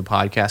you to do the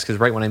podcast. Because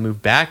right when I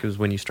moved back, it was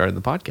when you started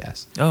the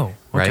podcast. Oh,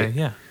 okay. Right?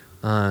 Yeah.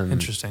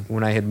 Interesting.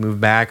 When I had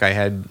moved back, I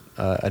had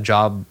a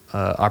job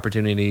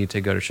opportunity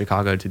to go to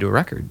Chicago to do a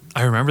record.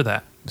 I remember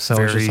that.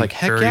 So it's just like,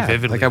 heck yeah.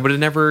 vividly. Like I would have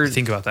never I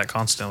think about that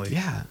constantly.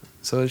 Yeah.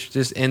 So it's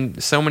just,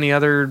 and so many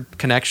other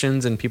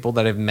connections and people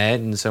that I've met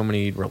and so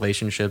many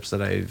relationships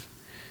that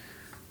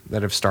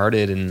have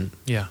started. And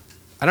Yeah.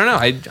 I don't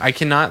know. I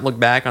cannot look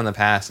back on the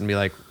past and be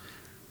like,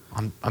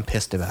 I'm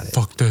pissed about it.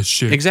 Fuck that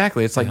shit.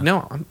 Exactly. It's like, Yeah.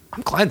 no,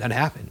 I'm glad that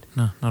happened.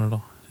 No, not at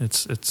all.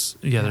 It's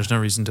there's no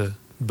reason to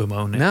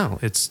bemoan it. No.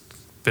 It's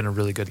been a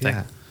really good thing.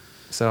 Yeah.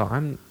 So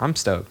I'm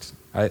stoked.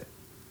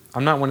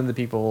 I'm not one of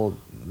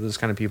those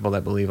kind of people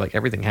that believe like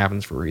everything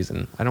happens for a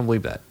reason. I don't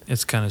believe that.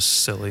 It's kind of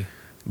silly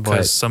But-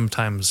 because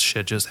sometimes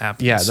shit just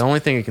happens. Yeah. The only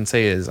thing I can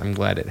say is I'm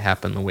glad it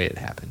happened the way it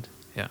happened.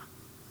 Yeah.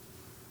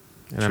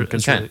 And I'm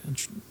content.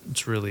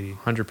 It's really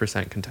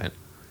 100% content.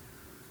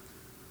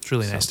 it's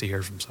really So- nice to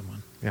hear from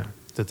someone Yeah.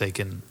 that they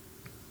can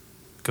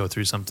go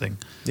through something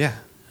Yeah.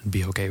 and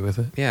be okay with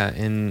it. Yeah.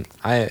 And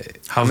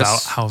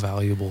How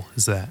valuable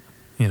is that?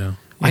 You know,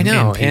 I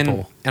know, in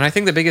people. and I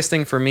think the biggest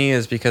thing for me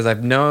is because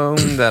I've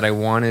known that I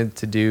wanted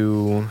to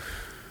do,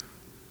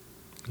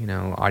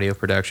 audio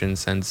production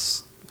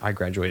since I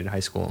graduated high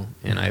school,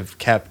 and I've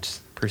kept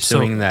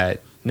pursuing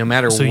that no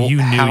matter So what. you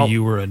knew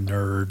you were a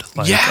nerd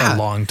like Yeah. a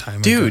long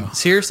time Dude, ago.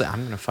 seriously,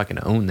 I'm gonna fucking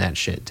own that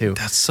shit too.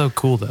 That's so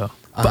cool though.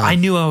 But I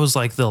knew I was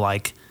like the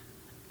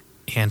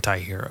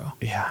anti-hero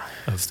Yeah,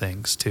 of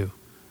things too.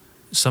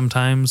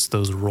 Sometimes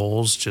those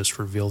roles just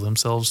reveal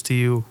themselves to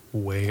you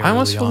way I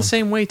almost early feel on. the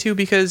same way too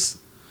because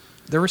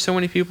there were so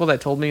many people that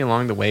told me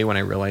along the way when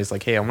I realized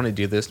like, hey, I want to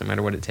do this no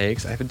matter what it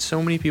takes. I've had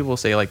so many people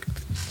say like,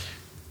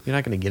 you're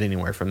not gonna get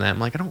anywhere from that. I'm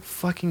like, I don't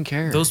fucking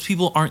care. Those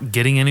people aren't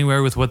getting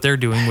anywhere with what they're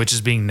doing, which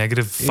is being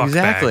negative fuckbags.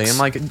 Exactly. I'm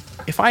like,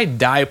 if I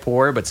die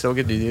poor but still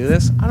get to do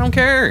this, I don't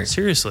care.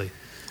 seriously.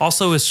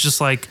 Also, it's just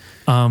like,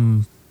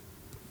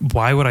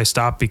 why would I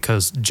stop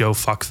because Joe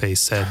Fuckface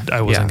said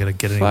I wasn't going to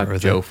get anywhere Fuck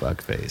with Joe it?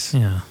 Fuckface.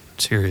 Yeah,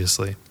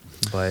 seriously.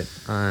 But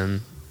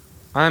I'm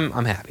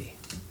happy.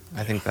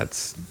 I think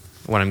that's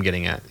what I'm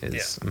getting at.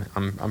 Is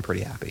I'm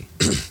pretty happy.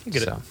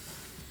 get it. So,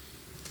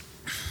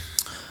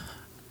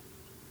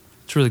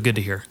 It's really good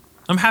to hear.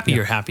 I'm happy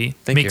you're happy.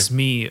 Thank Makes you.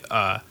 me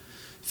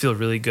feel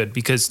really good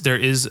because there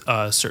is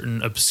a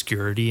certain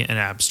obscurity and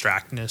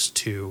abstractness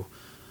to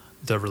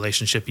the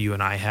relationship you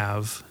and I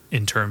have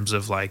in terms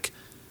of like,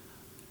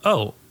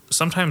 oh,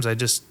 sometimes I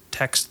just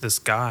text this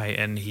guy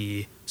and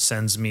he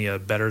sends me a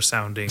better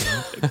sounding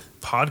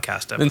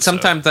podcast episode. and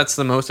sometimes that's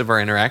the most of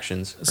our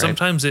interactions. Right?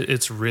 Sometimes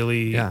it's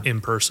really Yeah.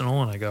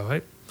 impersonal, and I go,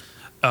 "Hey,"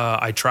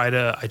 I try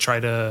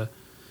to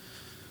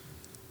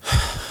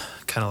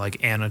kind of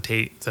like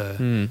annotate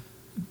the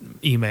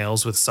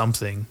emails with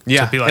something.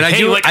 Yeah. to be like, And I "Hey,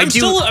 do- like, I I'm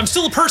do-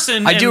 still a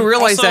person." I do and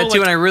realize also, that too,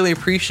 like, and I really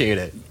appreciate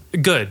it.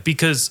 good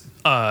because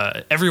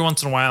every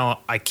once in a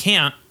while I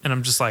can't, and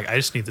I'm just like, I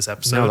just need this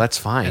episode. No, that's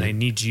fine. and I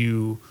need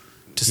you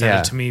to send Yeah.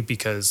 it to me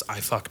because I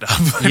fucked up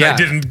and Yeah. I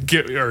didn't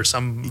get or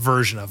some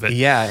version of it.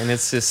 Yeah, and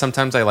it's just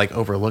sometimes I like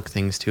overlook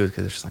things too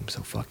because it's just I'm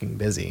so fucking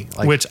busy.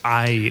 Like, Which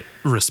I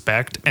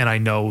respect, and I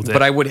know that.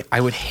 but I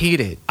would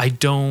hate it. I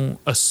don't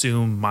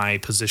assume my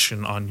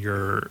position on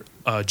your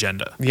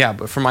agenda. Yeah,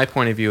 but from my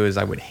point of view is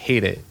I would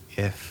hate it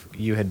if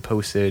you had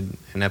posted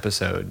an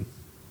episode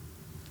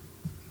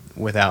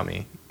without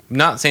me.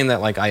 Not saying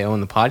that like I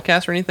own the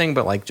podcast or anything,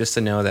 but like just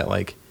to know that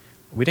like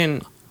we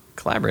didn't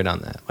collaborate on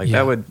that. Like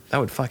Yeah. that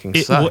would fucking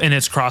suck. And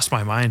it's crossed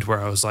my mind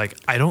where I was like,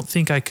 I don't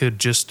think I could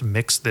just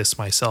mix this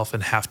myself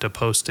and have to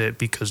post it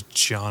because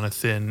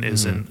Jonathan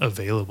isn't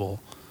available.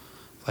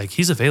 Like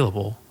he's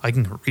available. I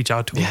can reach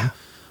out to him. Yeah.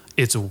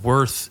 It's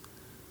worth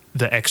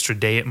the extra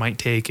day it might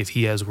take if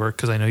he has work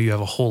because I know you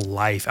have a whole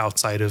life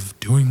outside of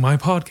doing my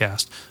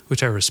podcast,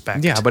 which I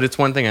respect. Yeah, but it's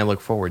one thing I look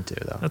forward to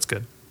though. that's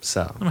good.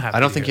 So I'm happy I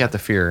don't to think hear you have to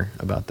fear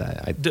about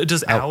that.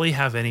 Does Allie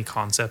have any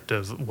concept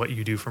of what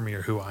you do for me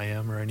or who I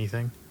am or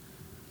anything?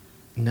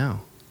 No.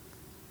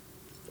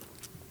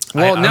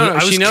 Well, no, I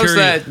was she knows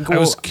curious- that. I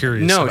was well,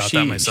 curious no, about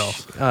that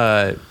myself.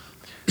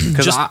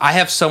 Because Just- I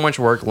have so much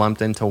work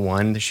lumped into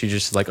one. She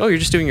just like, oh, you're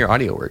just doing your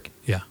audio work.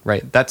 Yeah.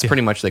 Right. That's Yeah.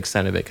 pretty much the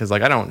extent of it. Because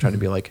like I don't try to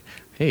be like,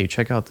 hey,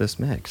 check out this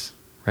mix.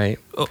 Right.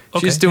 Oh,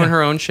 okay, She's doing yeah.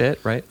 her own shit.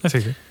 Right. I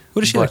figured.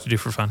 What does she But- like to do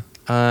for fun?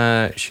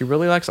 She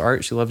really likes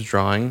art. She loves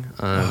drawing.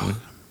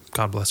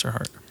 God bless her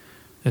heart.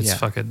 It's Yeah.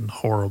 fucking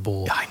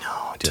horrible I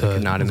know. Dude, to I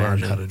could not learn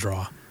imagine how to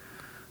draw.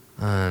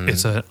 Um,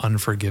 It's an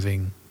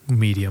unforgiving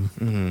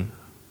medium.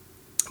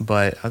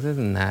 But other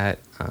than that,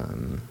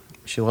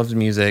 she loves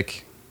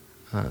music.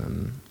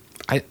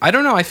 I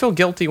don't know. I feel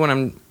guilty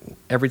when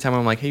every time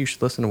I'm like, hey, you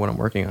should listen to what I'm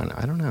working on.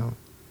 I don't know.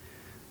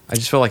 I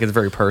just feel like it's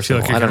very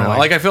personal. like you're I don't know. kinda,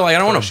 Like I feel like I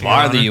don't want to pushing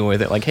on bother it. you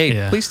with it. Like, hey,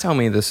 Yeah. please tell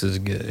me this is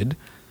good.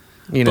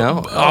 You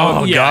know?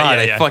 oh, yeah, God,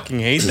 yeah, yeah. I fucking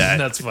hate that.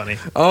 That's funny.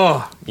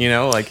 Oh, you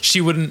know, like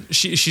She wouldn't.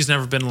 She's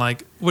never been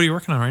like, "What are you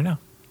working on right now?"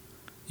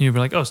 You'd be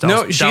like, "Oh, it's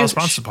no, Dallas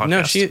Bronson podcast."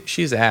 No,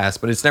 she's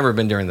asked, but it's never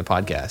been during the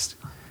podcast.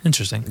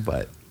 Interesting.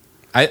 But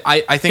I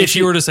think If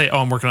you were to say, "Oh,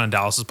 I'm working on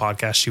Dallas's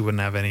podcast," she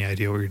wouldn't have any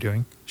idea what you're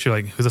doing. She'd be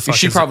like, "Who the fuck?"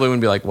 she is probably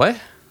wouldn't be like, what?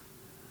 it?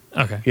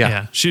 Okay. Yeah.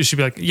 Yeah. She'd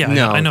be like, "Yeah,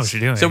 No, I know what you're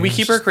doing." So we It's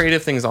keep our just-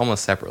 creative things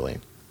almost separately.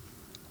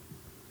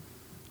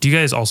 Do you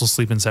guys also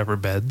sleep in separate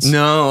beds?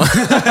 No.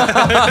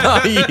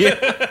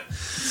 Yeah.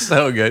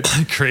 So good.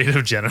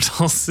 Creative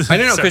genitals. I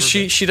don't know, because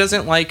Separate she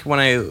doesn't like when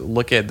I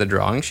look at the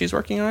drawing she's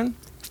working on.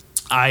 beds.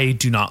 I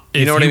do not.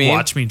 You know if what I you mean?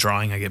 watch me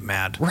drawing, I get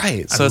mad.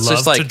 Right. I So it's love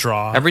just like to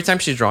draw. every time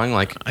she's drawing,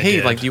 like, I hey,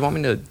 did. like, do you want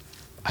me to?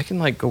 I can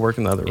like go work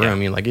in the other room. Yeah. I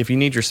mean, like, if you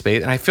need your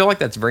space, and I feel like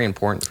that's very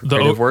important for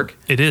creative work.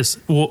 It is.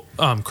 Well,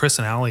 Chris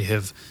and Allie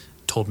have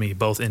told me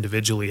both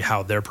individually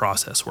how their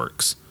process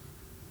works.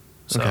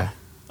 So, Okay.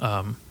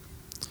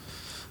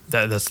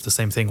 that's the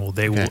same thing. Well,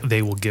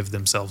 they will give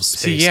themselves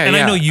space. See, yeah, and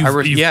yeah. I know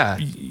you've yeah.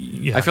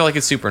 yeah. I feel like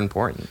it's super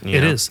important. You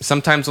It know? is.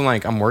 Sometimes when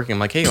like I'm working, I'm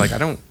like, hey, like I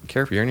don't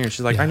care if you're in here.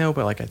 She's like, Yeah. I know,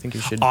 but like I think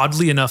you should.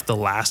 Oddly enough, the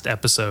last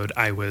episode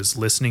I was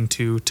listening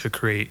to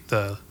create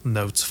the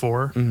notes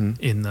for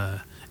Mm-hmm. in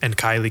the. And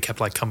Kylie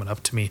kept like coming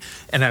up to me,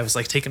 and I was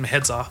like taking my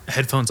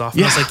headphones off,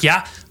 and I was Yeah. like,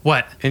 "Yeah,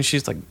 what?" And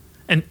she's like,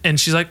 And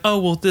she's like, "Oh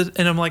well,"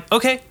 and I'm like,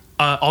 "Okay,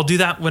 I'll do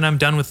that when I'm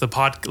done with the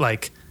pod."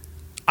 Like,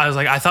 I was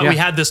like, "I thought we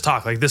Yeah. had this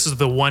talk. Like, this is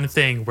the one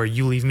thing where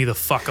you leave me the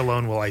fuck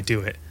alone while I do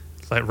it,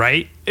 like,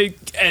 right?"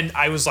 And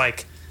I was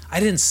like, I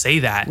didn't say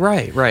that,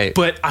 right.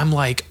 But I'm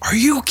like, "Are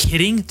you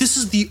kidding? This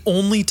is the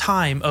only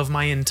time of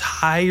my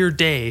entire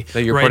day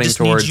that you're where I putting just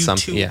need towards you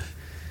something. to Yeah.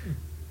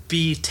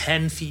 be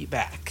 10 feet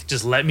back.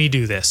 Just let me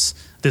do this.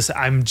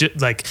 I'm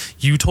just like,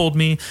 you told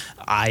me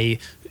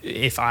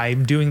if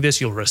I'm doing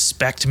this, you'll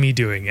respect me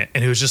doing it."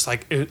 And it was just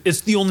like,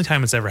 it's the only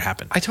time it's ever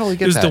happened. I totally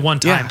get It was the that. one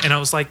time. Yeah. And I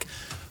was like,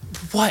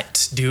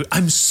 what, dude?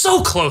 I'm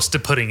so close to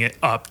putting it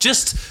up.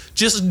 Just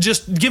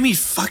give me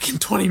fucking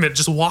 20 minutes.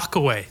 Just walk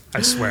away.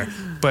 I swear.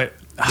 But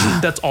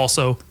that's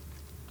also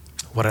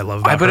what I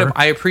love about her.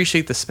 I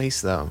appreciate the space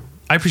though.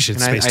 I appreciate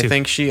the And space I too.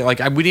 think she like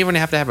we didn't even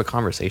have to have a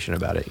conversation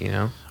about it, you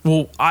know?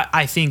 Well,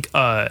 I think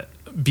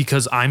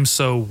because I'm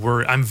so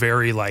worried, I'm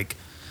very like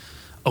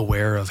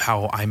aware of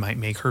how I might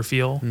make her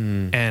feel,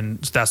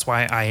 and that's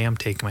why I am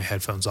taking my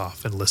headphones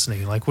off and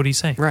listening. Like, what are you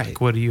saying? Right.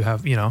 Like, what do you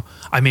have? You know,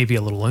 I may be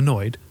a little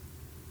annoyed,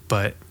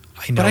 but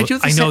I know I do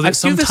the I same- know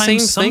that I do the same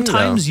sometimes thing, though.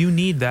 sometimes you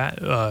need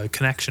that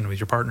connection with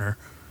your partner.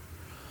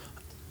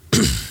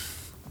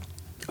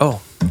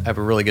 Oh, I have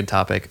a really good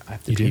topic. I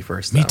have to pee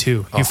first. Me though.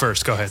 too. Oh. You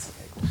first. Go ahead.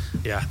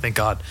 Yeah. Thank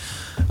God.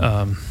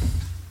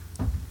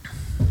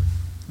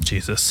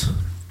 Jesus.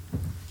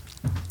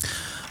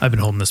 I've been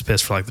holding this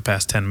piss for like the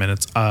past 10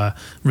 minutes.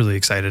 Really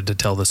excited to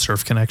tell the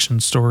Surf Connection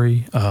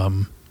story.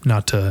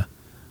 Not to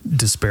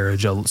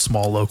disparage a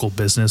small local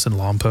business in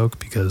Lompoc,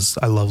 because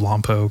I love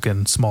Lompoc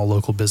and small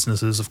local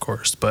businesses, of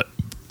course. But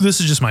this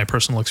is just my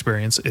personal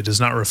experience. It does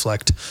not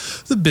reflect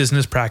the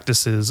business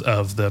practices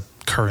of the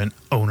current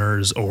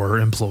owners or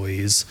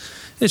employees.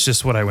 It's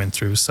just what I went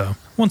through. So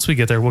once we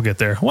get there, we'll get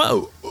there.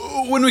 Well,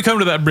 when we come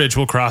to that bridge,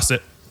 we'll cross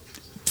it.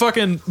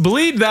 Fucking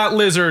bleed that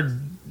lizard,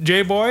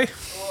 J-boy.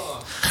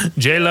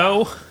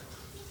 J-Lo.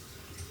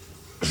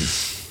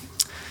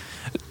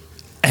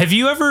 Have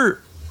you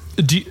ever...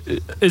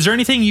 is there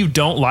anything you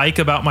don't like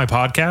about my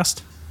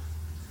podcast?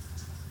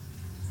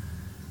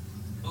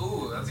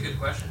 Ooh, that's a good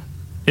question.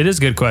 It is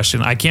a good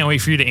question. I can't wait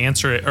for you to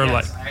answer it. Or I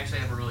actually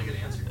have a really good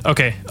answer.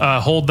 okay,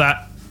 hold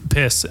that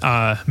piss.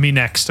 Me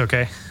next,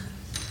 okay?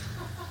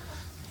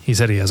 He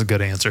said he has a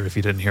good answer if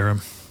you didn't hear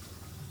him.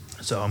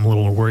 So I'm a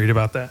little worried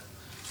about that.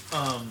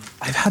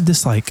 I've had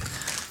this like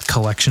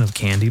collection of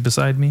candy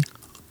beside me.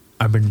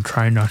 I've been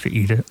trying not to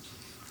eat it,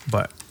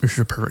 but this is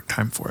the perfect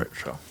time for it.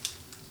 So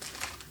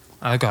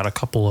I got a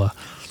couple of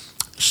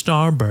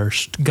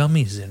Starburst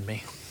gummies in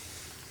me.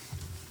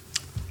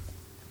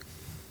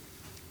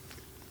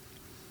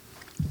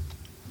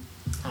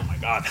 Oh my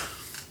God.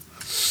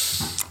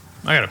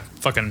 I gotta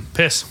fucking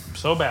piss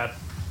so bad.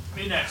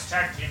 Me next,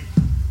 tag team.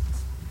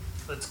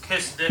 Let's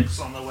kiss dicks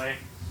on the way.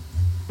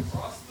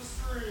 Cross the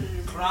stream.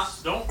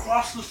 Don't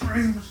cross the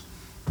streams.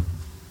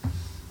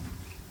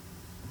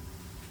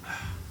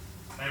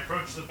 Can I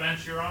approach the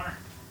bench, Your Honor?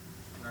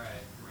 Right.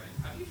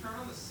 How do you turn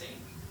on the sink?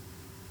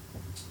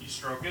 You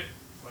stroke it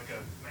like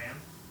a man.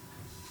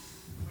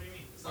 What do you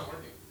mean? It's not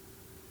working.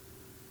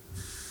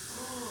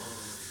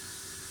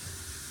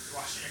 You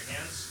washing your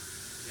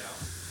hands?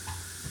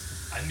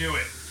 Yeah. I knew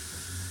it.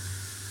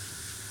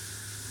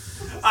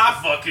 I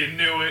fucking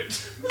knew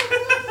it.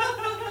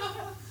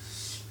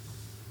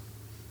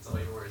 It's all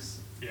yours.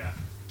 Yeah.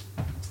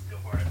 Go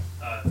for it.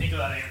 Think of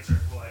that answer.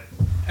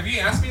 Have you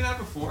asked me that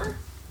before?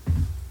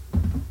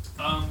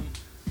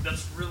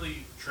 That's really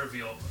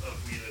trivial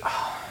of me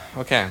to...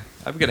 Okay, I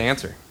have a good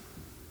answer.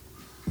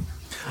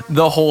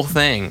 The whole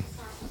thing.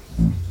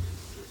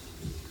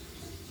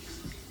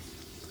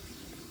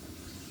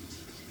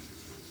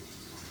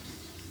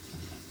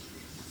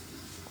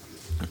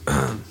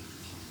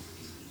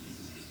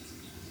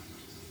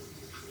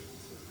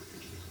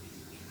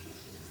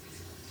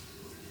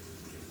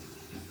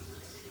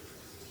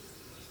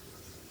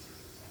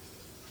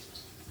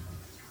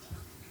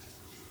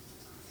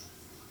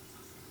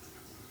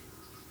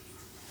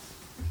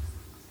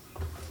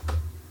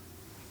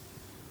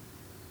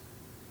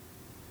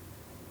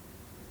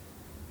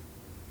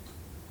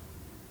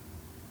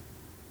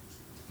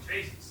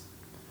 Jesus.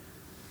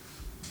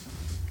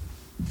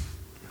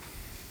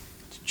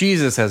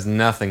 Jesus has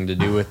nothing to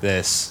do with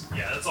this.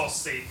 Yeah, that's all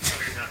Satan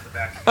coming out the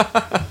back.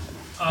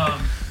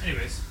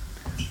 Anyways,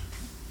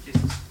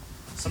 Jesus.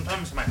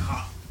 Sometimes my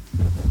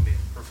let me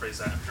rephrase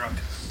that. I'm drunk.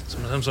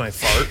 Sometimes my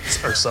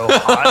farts are so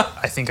hot,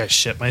 I think I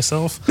shit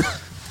myself.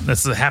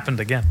 That's happened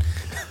again.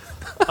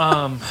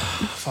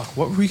 Fuck.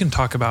 What were we gonna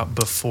talk about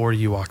before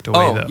you walked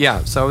away? Though?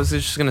 Yeah. So I was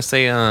just gonna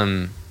say,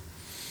 I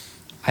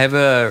have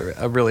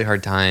a really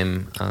hard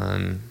time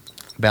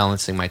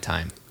balancing my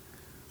time.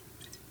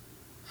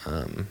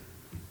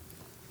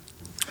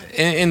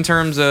 In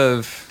terms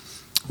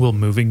of, will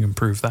moving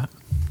improve that?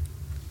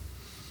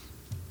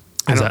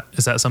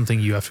 Is that something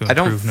you have to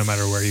improve no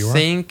matter where you are? I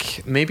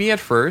think maybe at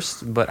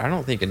first, but I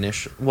don't think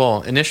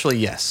initially,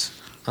 yes.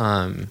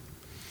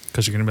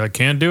 Because you're going to be like,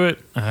 can't do it.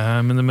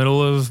 I'm in the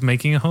middle of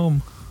making a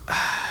home.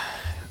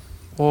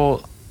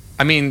 Well,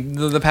 I mean,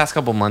 the past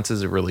couple months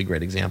is a really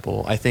great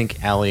example. I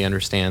think Allie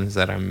understands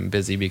that I'm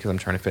busy because I'm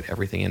trying to fit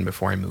everything in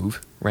before I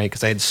move, right?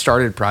 Because I had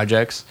started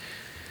projects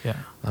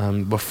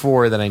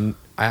before that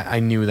I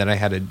knew that I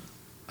had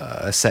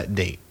a set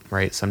date,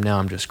 right? So now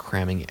I'm just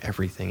cramming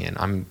everything in.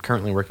 I'm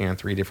currently working on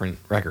 3 different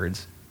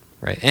records,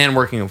 right? And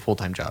working a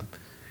full-time job,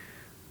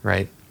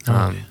 right?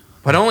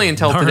 But only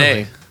until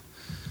today.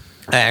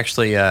 I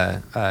actually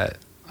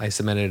I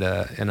submitted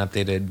an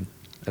updated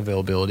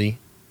availability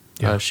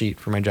sheet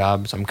for my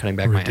job, so I'm cutting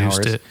back my hours.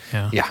 It.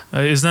 Yeah.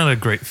 Isn't that a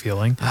great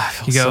feeling?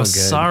 You so go, good.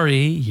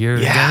 sorry, you're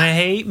gonna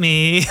hate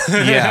me.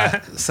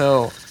 Yeah.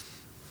 So,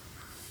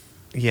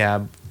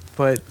 yeah,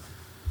 but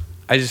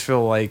I just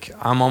feel like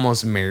I'm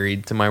almost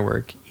married to my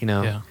work. You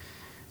know,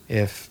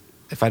 if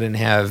I didn't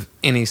have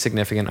any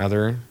significant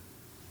other,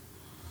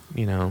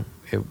 you know,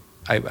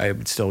 I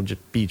would still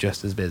be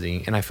just as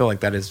busy, and I feel like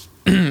that is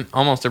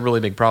almost a really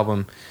big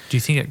problem. Do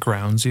you think it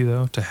grounds you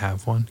though to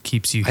have one?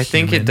 Keeps you? I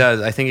think it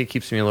does. I think it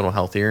keeps me a little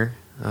healthier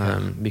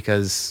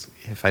because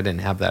if I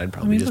didn't have that, I'd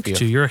probably just look be.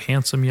 At you. You're a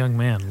handsome young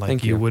man. Like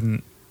Thank you you.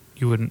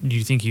 wouldn't. Do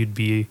you think you'd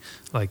be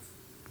like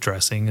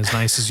dressing as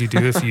nice as you do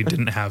if you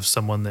didn't have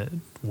someone that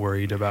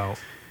worried about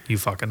you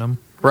fucking them?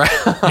 Right.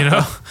 You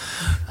know.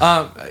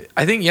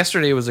 I think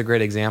yesterday was a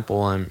great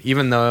example.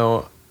 Even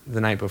though the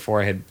night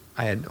before I had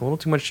a little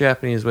too much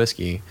Japanese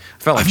whiskey. I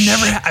felt like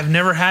I've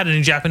never had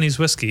any Japanese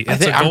whiskey.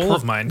 It's a goal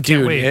of mine. Can't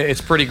dude, wait.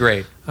 It's pretty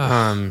great.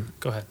 Go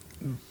ahead.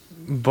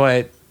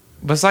 But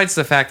besides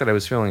the fact that I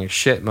was feeling like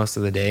shit most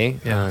of the day,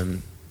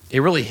 it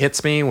really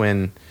hits me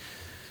when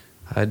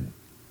a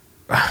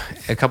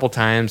couple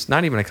times,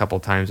 not even a couple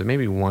times, but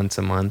maybe once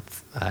a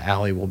month,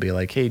 Allie will be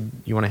like, "Hey,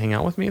 you want to hang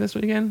out with me this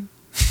weekend?"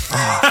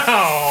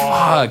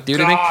 Fuck, dude.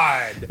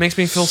 It makes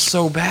me feel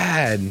so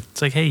bad.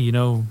 It's like, hey, you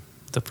know,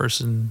 the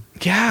person.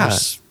 Yeah.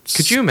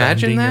 Could you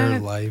imagine that? Your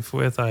life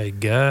with, I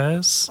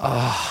guess.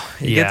 Oh,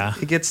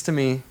 it gets to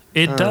me.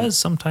 It does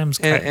sometimes.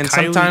 And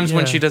sometimes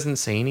when she doesn't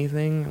say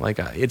anything, like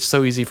it's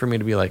so easy for me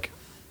to be like,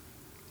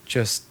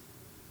 just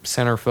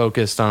center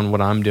focused on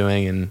what I'm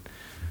doing, and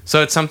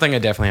so it's something I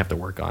definitely have to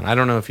work on. I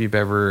don't know if you've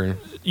ever.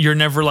 You're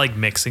never like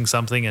mixing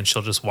something, and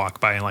she'll just walk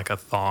by in like a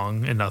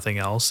thong and nothing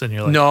else, and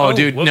you're like, no, oh,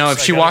 dude, whoops, no. If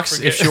she walks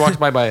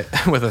by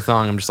with a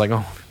thong, I'm just like,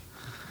 oh.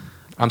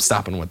 I'm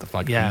stopping what the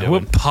fuck I'm doing.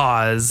 We'll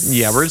pause.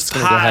 Yeah, we're just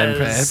going to go ahead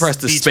and press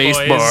the Beach space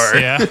Boys. bar.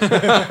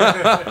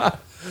 Yeah.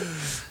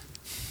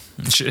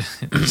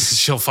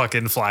 She'll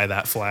fucking fly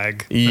that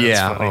flag.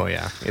 Yeah. Oh,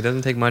 yeah. It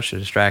doesn't take much to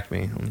distract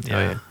me. Let me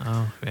tell you.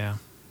 Oh, yeah.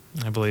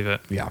 I believe it.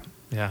 Yeah.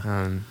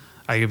 Yeah.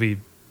 I could be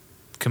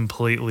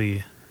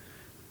completely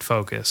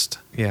focused.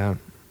 Yeah.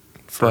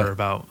 For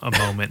about a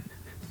moment.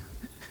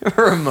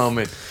 For a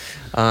moment.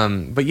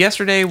 But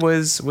yesterday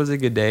was a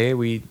good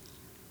day.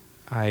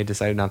 I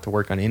decided not to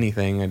work on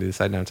anything. I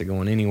decided not to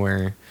go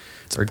anywhere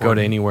go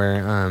to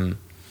anywhere.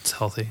 It's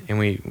healthy. And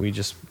we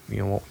just,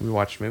 we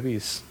watched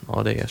movies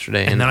all day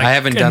yesterday. And then I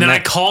haven't done that. And then I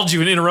called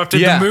you and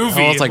interrupted the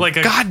movie. I was like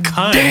God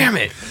damn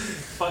it.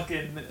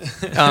 Fucking.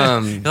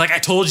 You're like, I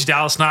told you,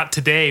 Dallas, not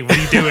today. What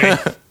are you doing?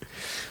 I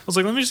was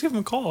like, let me just give him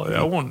a call.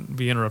 I won't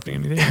be interrupting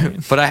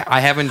anything. But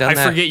I haven't done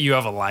that. I forget you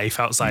have a life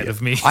outside of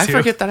me. I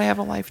forget that I have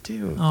a life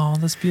too. Oh,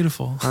 that's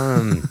beautiful.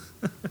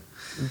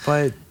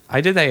 But I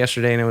did that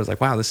yesterday, and it was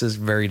like, wow, this is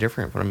very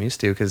different from what I'm used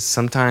to. Because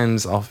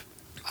sometimes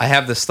I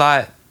have this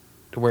thought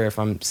where if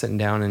I'm sitting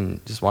down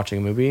and just watching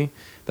a movie,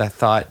 that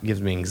thought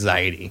gives me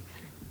anxiety.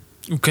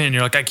 Okay, and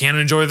you're like, I can't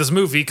enjoy this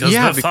movie because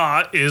the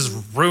thought is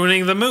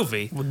ruining the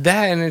movie.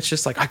 That, and it's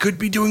just like, I could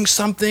be doing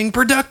something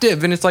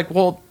productive. And it's like,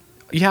 well,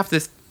 you have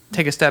to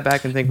take a step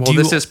back and think, well,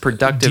 this is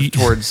productive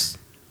towards,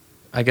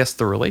 I guess,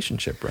 the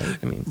relationship, right?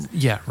 I mean,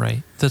 yeah,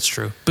 right. That's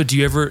true. But do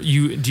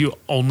you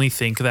only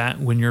think that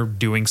when you're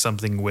doing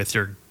something with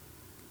your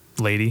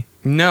lady?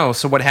 No.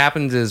 So what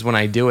happens is when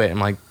I do it, I'm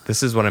like,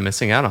 this is what I'm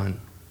missing out on.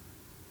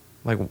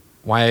 Like,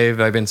 why have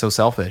I been so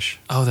selfish?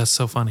 Oh, that's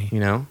so funny. You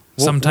know?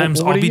 Sometimes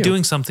I'll be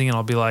doing something and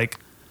I'll be like,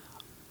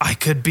 I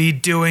could be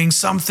doing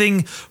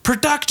something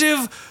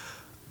productive,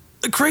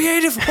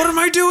 creative. What am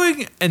I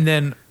doing? And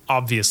then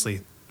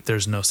obviously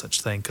there's no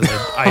such thing because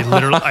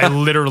I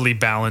literally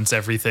balance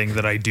everything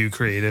that I do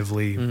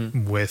creatively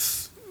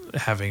with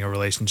having a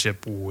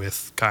relationship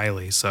with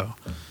Kylie. So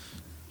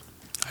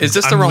Is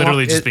this I'm the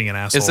literally just being an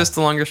asshole. Is this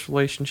the longest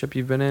relationship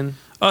you've been in?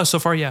 Oh, so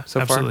far, yeah. So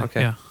far? absolutely,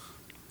 Okay. Yeah.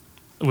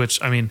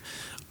 Which, I mean,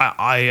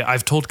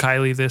 I've told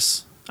Kylie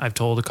this. I've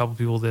told a couple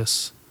people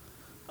this.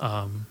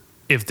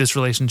 If this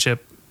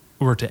relationship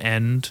were to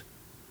end,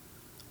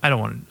 I don't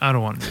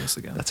want to do this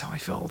again. That's how I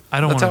felt. I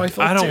don't That's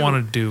want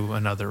too. to do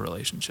another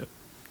relationship.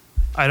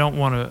 I don't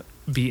want to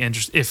be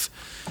interested. If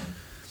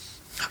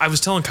I was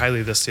telling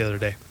Kylie this the other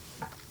day,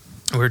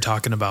 we were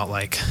talking about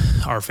like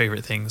our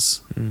favorite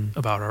things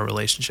about our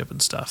relationship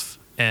and stuff,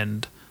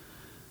 and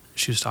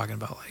she was talking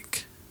about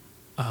like,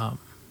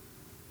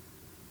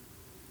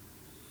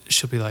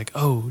 she'll be like,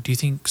 "Oh, do you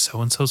think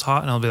so and so's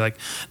hot?" And I'll be like,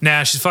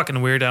 "Nah, she's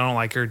fucking weird. I don't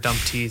like her. Dumb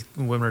teeth.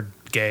 Women are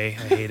gay.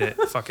 I hate it.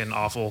 Fucking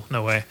awful.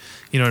 No way."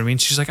 You know what I mean?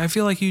 She's like, "I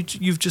feel like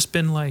you've just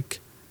been like,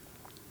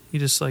 you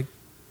just like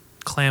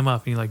clam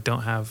up and you like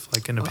don't have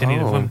like an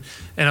opinion of women."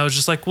 And I was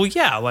just like, "Well,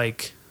 yeah,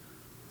 like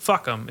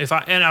fuck them."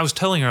 And I was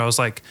telling her, I was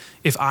like,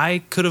 if I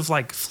could have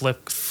like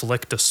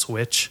flicked a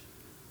switch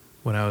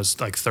when I was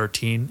like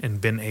 13 and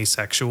been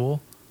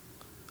asexual,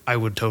 I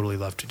would totally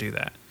love to do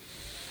that.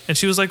 And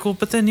she was like, "Well,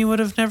 but then you would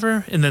have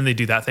never." And then they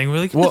do that thing. We're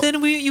like, "But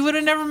then you would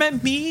have never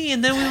met me,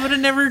 and then we would have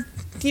never,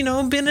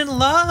 been in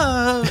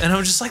love." And I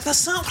was just like,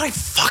 "That's not what I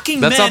fucking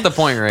meant." That's not the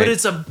point, right? But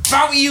it's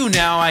about you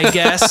now, I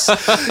guess.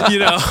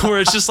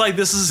 Where it's just like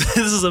this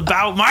is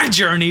about my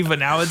journey, but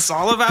now it's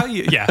all about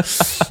you. Yeah,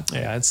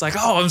 yeah. It's like,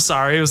 "Oh, I'm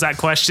sorry. Was that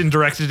question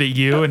directed at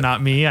you and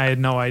not me? I had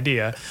no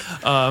idea."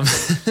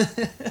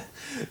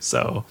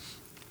 So.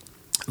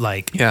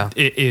 Like, yeah.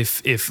 if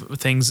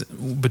things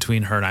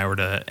between her and I were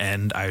to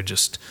end, I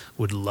just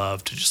would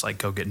love to just like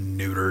go get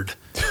neutered,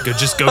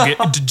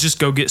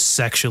 go get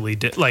sexually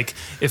like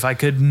if I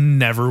could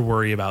never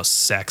worry about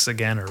sex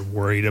again or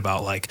worried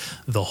about like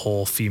the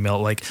whole female,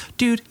 like,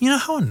 dude, you know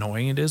how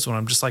annoying it is when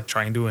I'm just like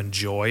trying to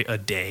enjoy a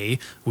day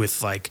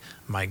with like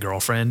my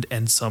girlfriend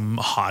and some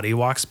hottie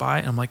walks by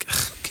and I'm like,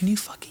 can you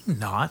fucking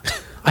not?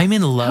 I'm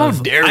in love.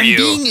 How dare I'm you?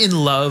 being in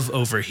love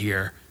over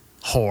here,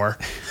 whore.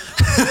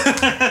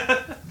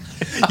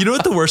 You know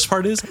what the worst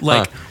part is?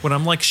 Like when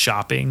I'm like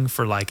shopping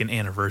for like an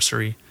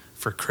anniversary,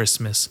 for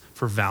Christmas,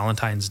 for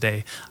Valentine's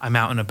Day, I'm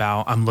out and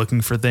about, I'm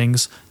looking for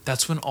things.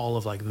 That's when all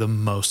of like the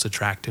most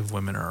attractive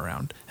women are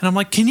around. And I'm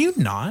like, can you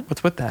not?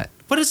 What's with that?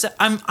 What is that?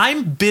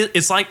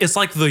 It's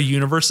like the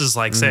universe is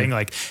like saying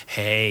like,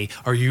 "Hey,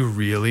 are you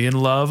really in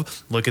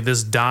love? Look at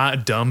this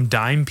dumb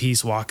dime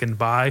piece walking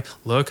by.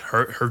 Look,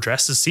 her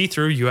dress is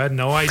see-through. You had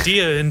no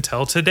idea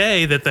until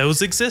today that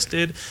those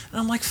existed."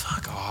 And I'm like,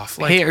 "Fuck off!"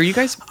 Like, hey, are you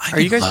guys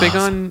big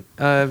on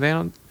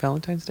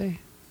Valentine's Day?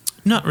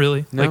 Not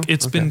really. No? Like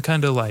it's been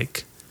kind of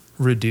like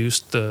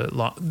reduced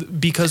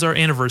because our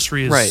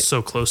anniversary is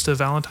so close to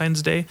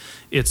Valentine's Day.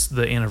 It's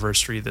the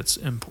anniversary that's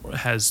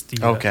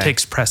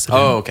takes precedent.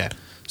 Oh, okay.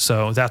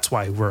 So that's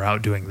why we're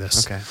out doing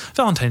this. Okay.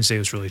 Valentine's Day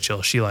was really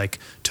chill. She like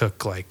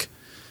took like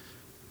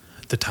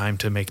the time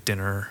to make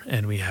dinner,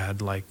 and we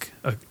had like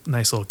a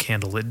nice little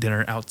candlelit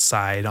dinner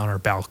outside on our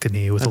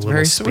balcony with a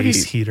little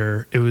space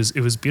heater. It was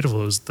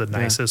beautiful. It was the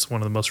nicest,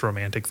 one of the most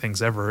romantic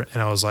things ever.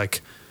 And I was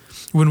like,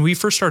 when we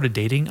first started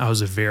dating, I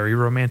was a very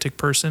romantic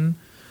person,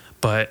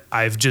 but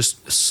I've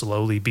just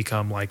slowly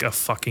become like a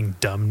fucking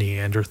dumb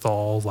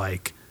Neanderthal,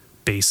 like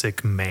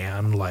basic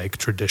man, like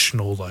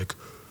traditional, like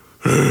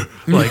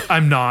like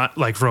I'm not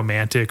like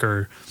romantic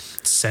or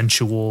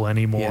sensual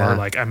anymore. Yeah.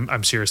 Like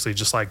I'm seriously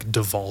just like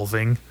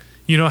devolving.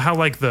 You know how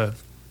like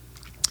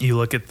you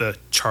look at the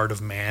chart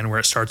of man where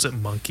it starts at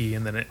monkey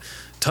and then it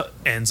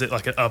ends at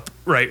like an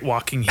upright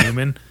walking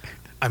human.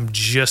 I'm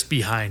just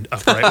behind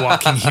upright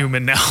walking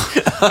human now.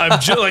 I'm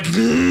just like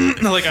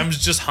I'm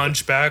just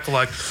hunchback,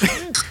 like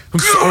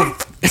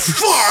fuck,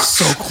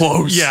 So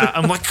close. yeah.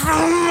 I'm like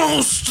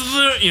almost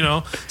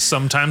there,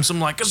 Sometimes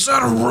I'm like, is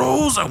that a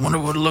rose? I wonder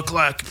what it look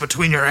like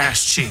between your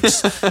ass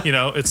cheeks.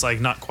 It's like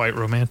not quite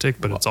romantic,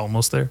 but it's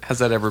almost there. Has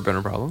that ever been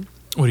a problem?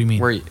 What do you mean?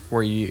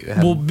 Where you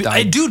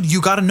have dude,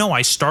 you got to know.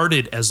 I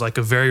started as like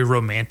a very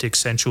romantic,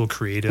 sensual,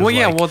 creative. Well,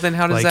 yeah. Like, well, then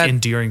how does like that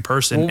endearing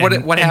person?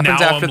 Well, what happens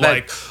now after I'm that?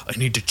 Like, I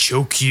need to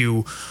choke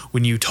you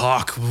when you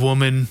talk,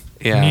 woman.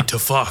 Yeah. You need to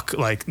fuck.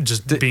 Like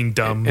just being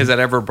dumb. Is that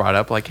ever brought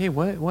up? Like, hey,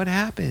 what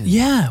happened?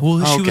 Yeah.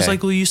 Well, she was Okay.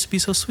 like, "Well, you used to be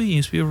so sweet. You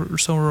used to be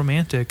so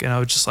romantic," and I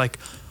was just like,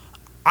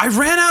 I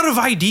ran out of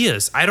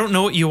ideas. I don't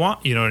know what you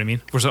want. You know what I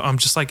mean? So I'm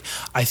just like,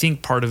 I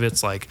think part of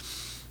it's like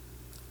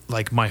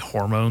my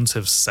hormones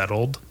have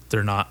settled.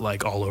 They're not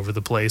like all over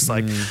the place.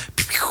 Like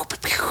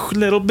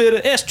little bit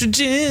of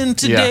estrogen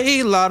today,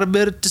 a lot of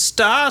bit of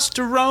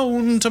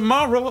testosterone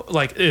tomorrow.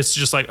 Like it's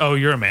just like, oh,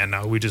 you're a man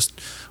now.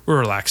 We're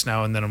relaxed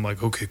now. And then I'm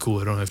like, okay, cool.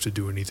 I don't have to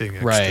do anything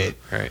extra.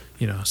 Right.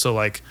 So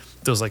like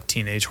those like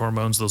teenage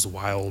hormones, those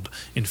wild,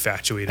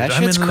 infatuated. That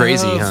shit's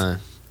crazy, huh?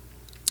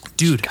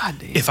 Dude,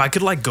 Goddamn. if I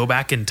could like go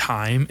back in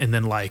time and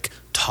then like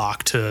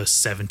talk to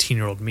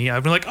 17-year-old me,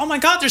 I'd be like, "Oh my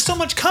God, there's so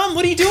much cum.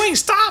 What are you doing?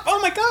 Stop. Oh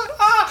my God.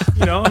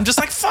 Ah. I'm just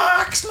like,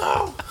 fuck,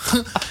 no.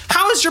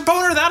 How is your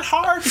boner that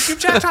hard? You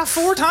jacked off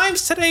 4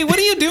 times today. What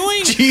are you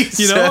doing?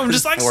 Jesus. I'm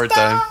just like, 4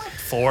 stop. times.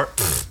 4.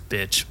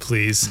 Bitch,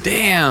 please.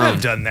 Damn.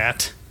 I've done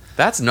that.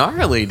 That's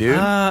gnarly, dude.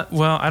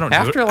 Well, I don't.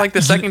 After do it. like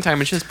the second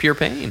time, it's just pure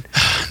pain.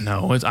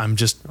 No, I'm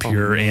just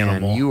pure Man,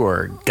 animal. You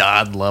are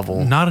god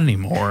level. Not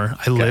anymore.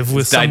 I live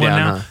with it's died someone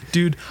down, now, huh?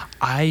 dude.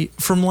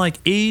 From like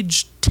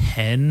age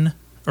 10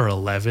 or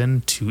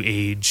 11 to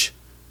age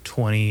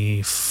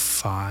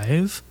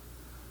 25.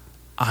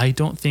 I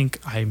don't think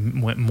I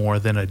went more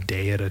than a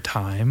day at a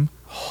time.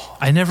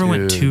 I never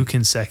went Dude. 2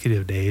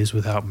 consecutive days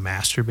without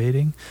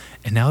masturbating.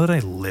 And now that I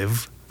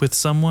live with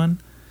someone,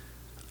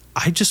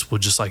 I just will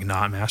just like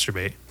not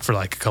masturbate for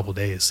like a couple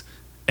days.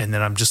 And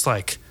then I'm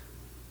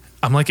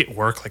like at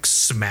work, like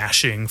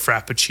smashing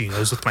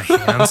frappuccinos with my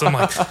hands. I'm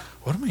like,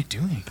 what am I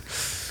doing?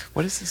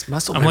 What is this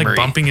muscle I'm memory? like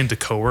bumping into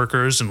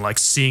coworkers and like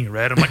seeing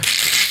red. I'm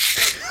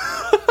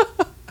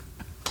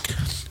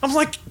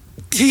like,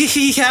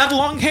 he had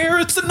long hair.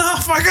 It's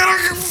enough. I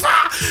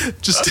gotta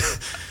just.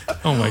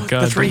 Oh my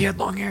god! That's right. You had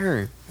long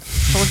hair.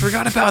 Someone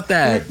forgot about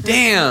that.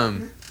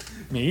 Damn.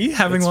 Me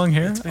having long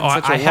hair? been such a I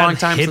long had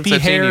time since hippie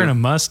I've seen hair you. and a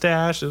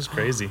mustache. It was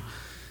crazy.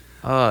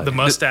 The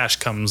mustache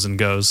comes and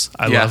goes.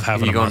 I love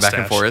having you a going mustache. back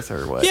and forth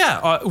or what?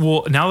 Yeah.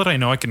 Well, now that I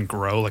know I can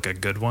grow like a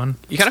good one,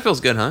 You kind of feels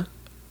good, huh?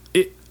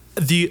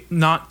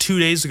 not 2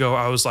 days ago,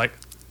 I was like,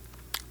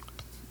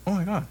 oh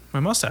my god, my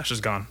mustache is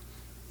gone.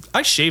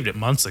 I shaved it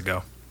months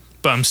ago,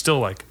 but I'm still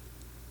like,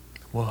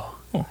 Whoa.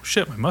 oh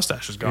shit, my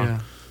mustache is gone. Yeah.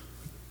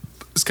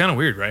 It's kind of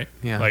weird, right?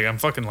 Yeah. Like I'm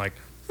fucking like,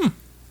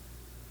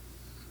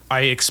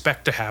 I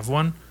expect to have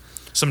one.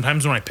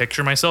 Sometimes when I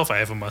picture myself, I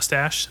have a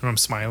mustache and I'm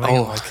smiling. Oh,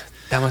 and like,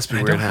 that must be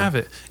I weird. don't have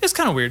it. It's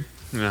kind of weird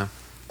Yeah.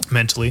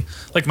 mentally.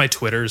 Like my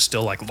Twitter is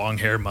still like long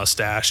hair,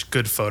 mustache,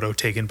 good photo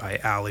taken by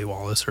Allie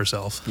Wallace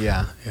herself.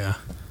 Yeah. Yeah.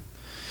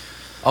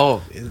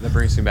 Oh, that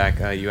brings me back.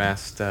 You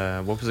asked,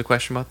 what was the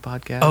question about the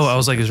podcast? Oh, I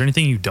was like, is there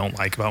anything you don't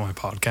like about my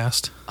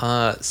podcast?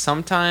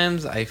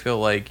 Sometimes I feel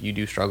like you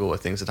do struggle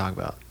with things to talk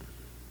about.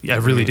 Yeah, I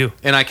really do.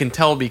 And I can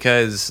tell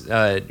because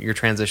your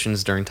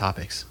transitions during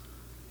topics.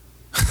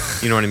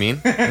 You know what I mean?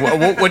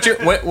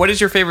 What is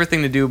your favorite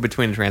thing to do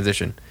between a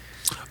transition?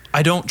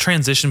 I don't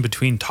transition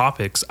between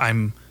topics.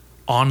 I'm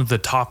on the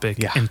topic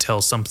Yeah.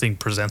 until something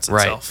presents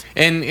Right. itself.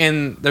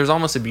 And there's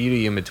almost a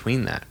beauty in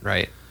between that,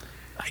 right?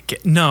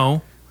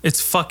 No, it's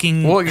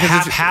fucking 'cause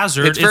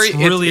haphazard. It's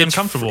really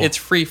uncomfortable. It's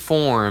free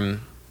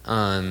form.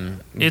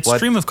 It's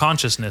stream of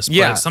consciousness, but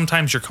Yeah.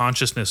 sometimes your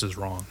consciousness is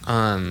wrong.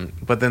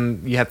 But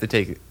then you have to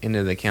take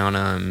into the account,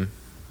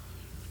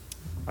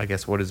 I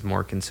guess, what is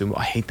more consumable.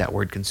 I hate that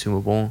word,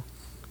 consumable.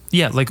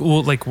 Yeah, like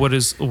what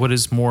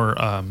is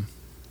more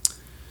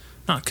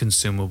not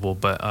consumable,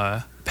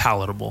 but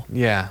palatable.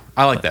 Yeah,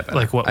 I like that better.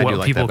 Like what I do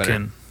like people that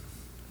better. can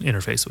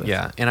interface with.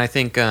 Yeah, and I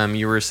think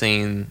you were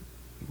saying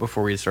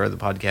before we started the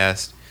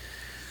podcast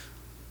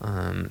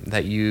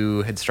that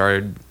you had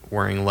started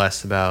worrying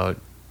less about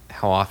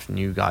how often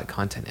you got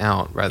content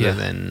out rather Yeah.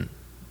 than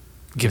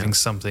Giving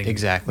something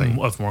exactly of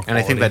more quality. And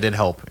I think that did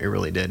help. It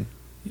really did.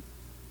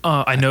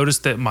 I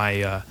noticed that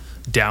my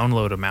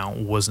download amount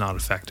was not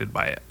affected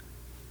by it,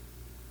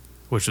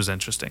 which was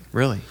interesting.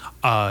 Really?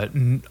 I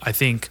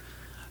think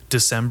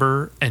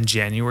December and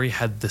January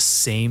had the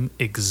same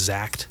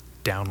exact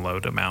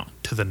download amount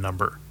to the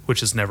number, which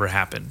has never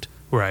happened,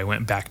 where I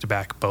went back to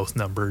back, both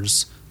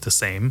numbers the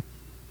same.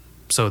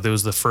 So there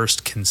was the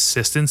first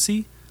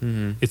consistency.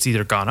 Mm-hmm. It's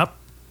either gone up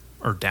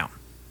or down.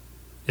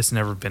 It's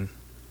never been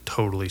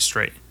totally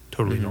straight,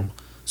 totally Mm-hmm. normal.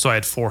 So I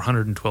had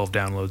 412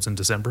 downloads in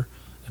December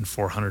and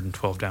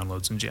 412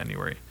 downloads in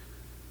January.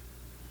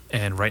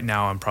 And right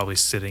now I'm probably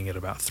sitting at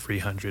about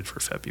 300 for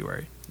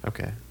February.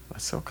 Okay,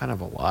 that's still kind of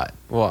a lot.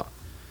 Well,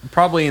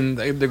 probably in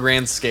the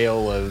grand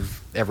scale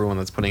of everyone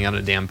that's putting out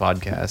a damn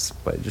podcast,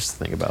 but just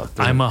think about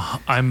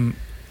I'm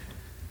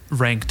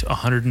ranked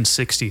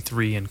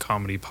 163 in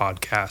comedy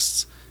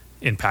podcasts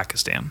in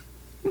Pakistan.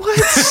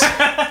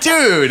 what,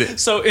 dude?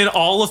 So in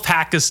all of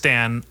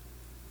Pakistan,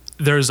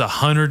 there's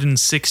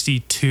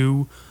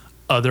 162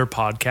 other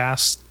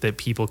podcasts that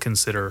people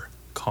consider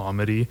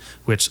comedy,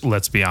 which,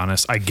 let's be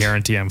honest, I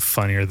guarantee I'm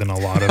funnier than a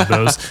lot of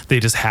those. They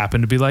just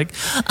happen to be like,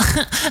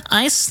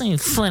 I say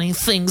funny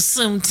things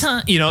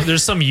sometimes. You know,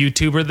 there's some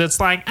YouTuber that's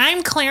like,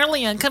 I'm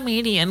clearly a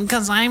comedian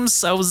because I'm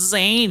so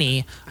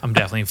zany. I'm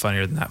definitely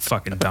funnier than that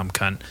fucking dumb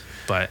cunt.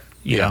 But,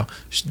 you Yeah.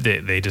 know,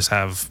 they just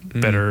have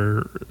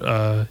better,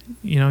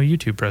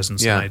 YouTube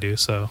presence Yeah. than I do.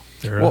 So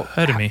they're Well,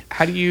 ahead of me.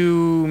 How do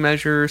you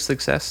measure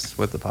success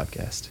with the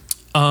podcast?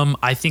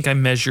 I think I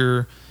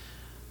measure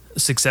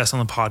success on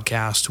the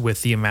podcast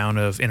with the amount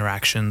of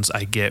interactions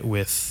I get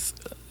with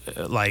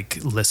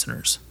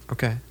listeners.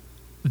 Okay.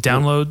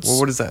 Downloads. Well,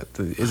 what is that?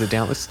 Is it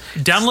downloads?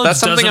 Downloads That's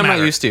something doesn't I'm matter.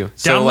 not used to.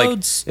 So,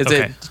 Downloads. is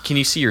okay. it? Can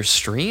you see your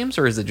streams,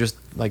 or is it just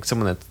like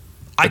someone that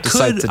I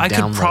decides could to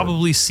download?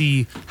 probably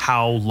see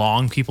how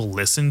long people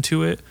listen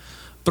to it,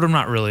 but I'm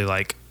not really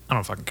like, I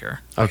don't fucking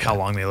care Okay. how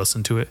long they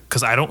listen to it,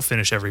 because I don't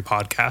finish every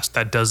podcast.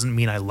 That doesn't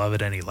mean I love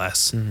it any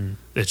less. Mm-hmm.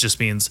 It just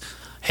means,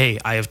 hey,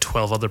 I have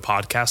 12 other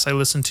podcasts I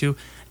listen to,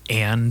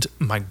 and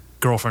my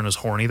girlfriend was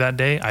horny that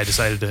day. I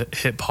decided to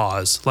hit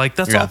pause. Like,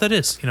 that's Yeah. all that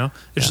is, you know?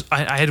 It's just,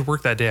 I had to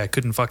work that day. I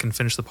couldn't fucking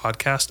finish the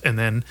podcast, and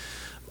then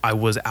I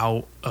was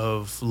out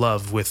of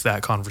love with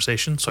that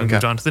conversation, so I Okay.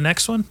 moved on to the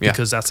next one Yeah.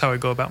 because that's how I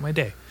go about my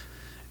day.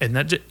 And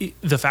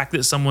the fact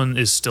that someone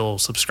is still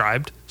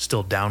subscribed,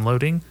 still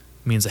downloading,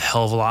 means a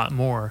hell of a lot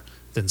more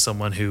than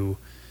someone who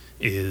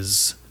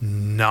is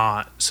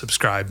not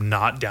subscribed,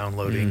 not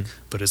downloading,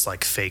 but is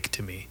like fake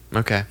to me.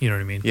 Okay. You know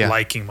what I mean? Yeah.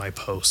 Liking my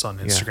posts on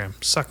Instagram.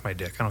 Suck my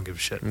dick. I don't give a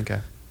shit.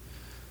 Okay.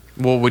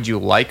 Well, would you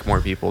like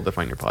more people to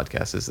find your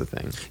podcast is the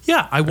thing?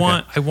 Yeah, I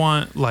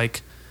want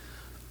like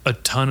a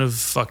ton of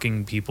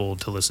fucking people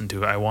to listen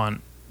to. I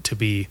want to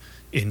be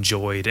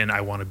enjoyed, and I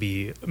want to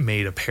be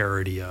made a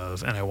parody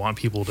of, and I want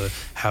people to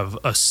have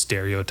a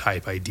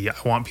stereotype idea.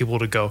 I want people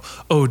to go,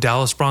 "Oh,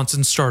 Dallas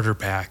Bronson starter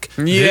pack."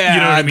 Yeah, you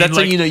know what I mean? that's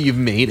Like, how you know you've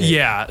made it.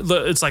 yeah,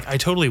 it's like I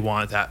totally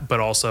want that, but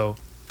also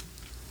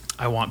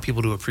I want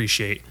people to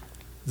appreciate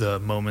the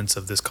moments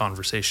of this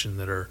conversation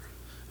that are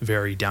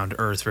very down to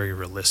earth, very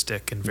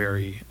realistic, and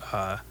very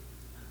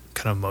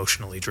kind of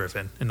emotionally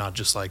driven, and not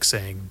just like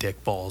saying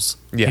dick balls.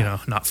 Yeah. You know,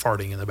 not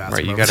farting in the bathroom.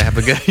 Right. You gotta have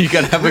a good. You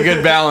gotta have a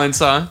good balance,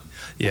 huh?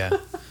 Yeah.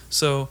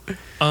 So,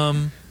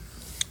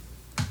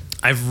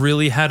 I've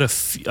really had a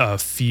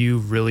few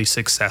really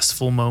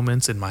successful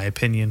moments, in my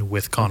opinion,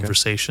 with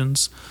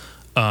conversations.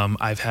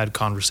 I've had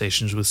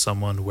conversations with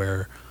someone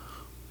where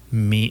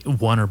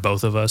one or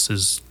both of us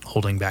is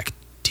holding back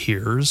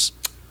tears,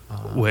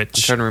 I'm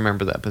which trying to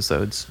remember the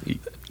episodes.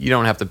 You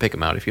don't have to pick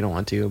them out if you don't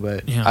want to,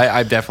 but Yeah.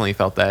 I've definitely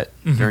felt that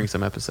during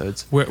some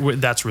episodes. where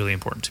that's really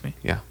important to me.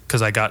 Yeah.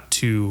 Because I got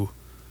to,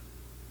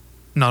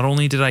 not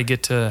only did I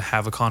get to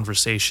have a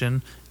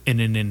conversation in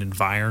an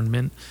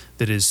environment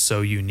that is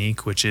so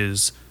unique, which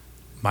is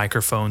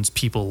microphones,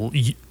 people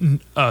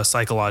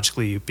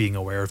psychologically being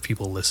aware of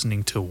people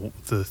listening to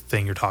the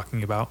thing you're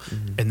talking about,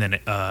 and then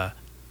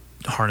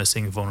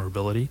harnessing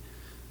vulnerability,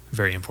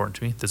 very important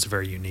to me. That's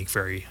very unique,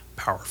 very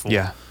powerful.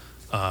 Yeah.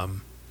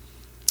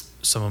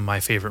 Some of my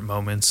favorite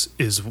moments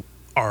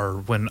are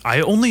when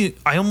I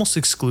almost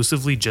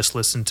exclusively just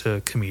listen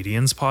to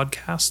comedians'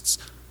 podcasts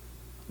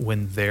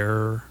when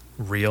they're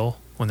real,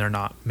 when they're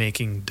not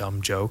making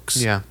dumb jokes,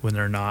 Yeah. when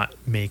they're not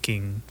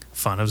making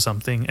fun of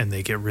something, and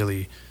they get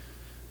really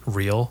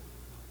real,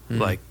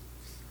 like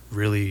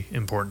really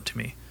important to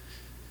me.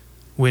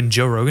 When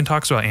Joe Rogan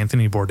talks about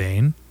Anthony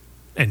Bourdain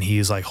and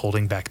he's like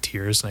holding back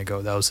tears, and I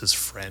go, that was his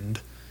friend.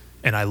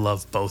 And I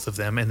love both of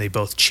them, and they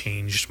both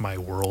changed my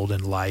world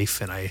and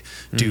life, and I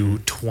do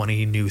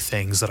 20 new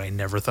things that I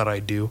never thought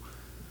I'd do.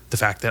 The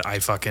fact that I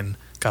fucking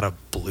got a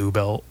blue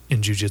belt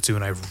in jiu-jitsu,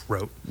 and I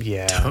wrote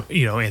Yeah.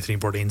 Anthony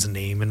Bourdain's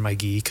name in my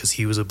gi because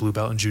he was a blue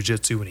belt in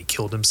jiu-jitsu when he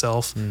killed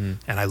himself. And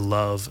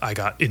I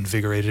got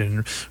invigorated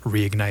and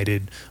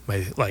reignited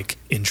my like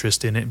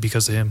interest in it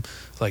because of him.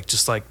 Like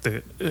just like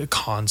the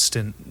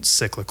constant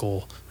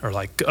cyclical or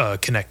like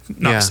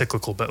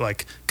cyclical, but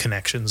like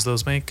connections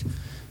those make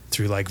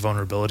through like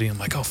vulnerability. I'm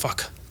like, oh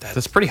fuck,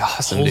 That's pretty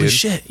awesome, holy dude.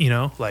 shit,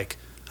 like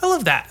I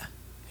love that.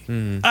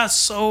 That's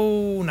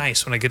so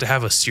nice when I get to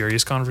have a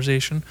serious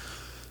conversation.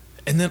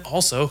 And then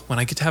also when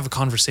I get to have a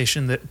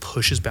conversation that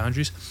pushes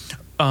boundaries.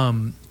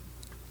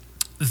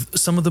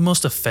 Some of the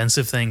most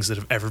offensive things that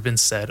have ever been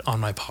said on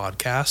my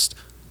podcast,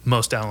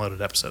 most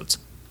downloaded episodes.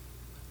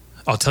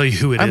 I'll tell you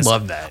who it is. I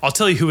love that. I'll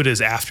tell you who it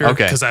is after,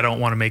 Okay. because I don't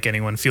want to make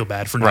anyone feel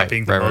bad for not Right,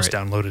 being the right, most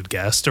right. downloaded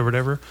guest or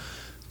whatever.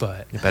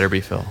 But It better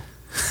be Phil.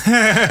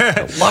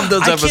 I love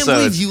those I episodes. can't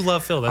believe you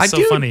love Phil. That's so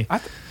do. funny.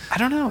 I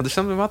don't know. There's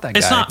something about that guy.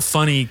 It's not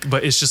funny,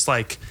 but it's just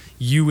like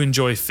you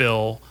enjoy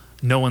Phil.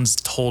 No one's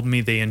told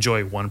me they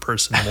enjoy one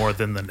person more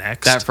than the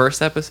next. That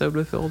first episode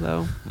with Phil,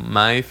 though,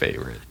 my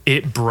favorite.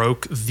 It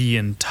broke the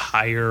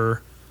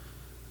entire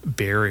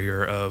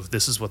barrier of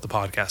this is what the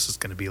podcast is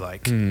going to be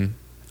like.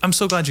 I'm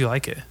so glad you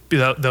like it.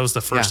 That was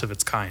the first Yeah. of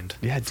its kind.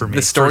 Yeah, for me.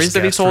 the stories First that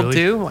he guest, told really.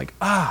 too, like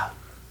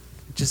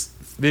just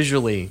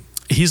visually.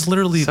 He's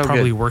literally So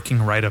probably good.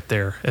 working right up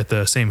there at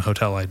the same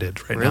hotel I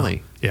did right now.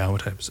 Really? Yeah.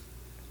 What time is it?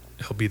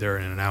 He'll be there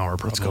in an hour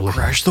probably.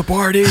 crash the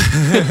party.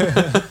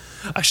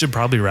 I should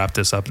probably wrap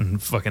this up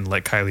and fucking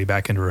let Kylie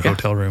back into her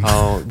hotel room.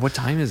 Oh, what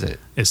time is it?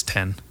 It's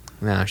 10.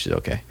 No, she's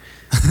okay.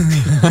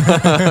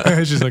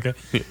 She's okay.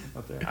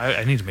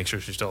 I need to make sure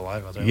she's still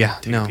alive out there. Yeah,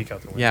 Take no. a peek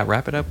out the window. Yeah,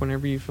 wrap it up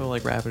whenever you feel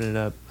like wrapping it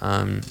up.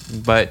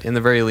 But in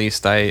the very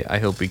least, I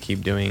hope we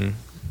keep doing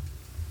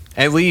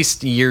at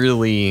least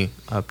yearly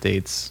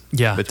updates.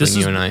 Yeah, between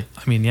you and I.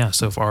 I mean, yeah.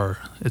 So far,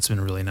 it's been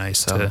really nice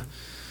So- to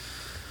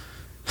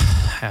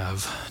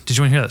have. Did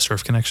you want to hear that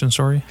Surf Connection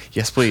story?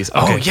 Yes, please.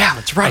 Oh Okay. yeah,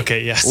 that's right.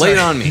 Okay, yeah, Lay it sorry.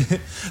 on me.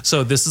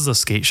 So this is a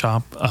skate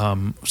shop. It's I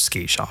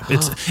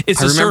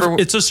a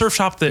remember- it's a surf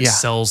shop that Yeah.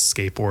 sells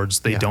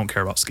skateboards. They Yeah. don't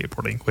care about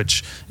skateboarding,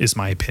 which is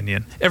my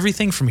opinion.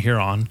 Everything from here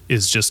on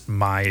is just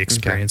my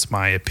experience,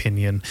 my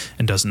opinion,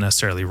 and doesn't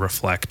necessarily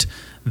reflect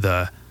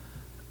the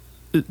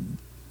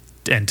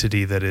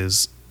entity that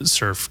is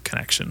Surf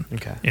Connection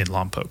Okay. in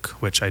Lompoc,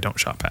 which I don't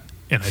shop at,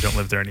 and I don't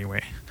live there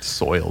anyway.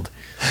 Soiled.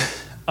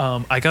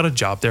 I got a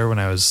job there when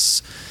I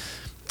was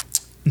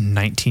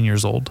 19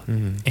 years old,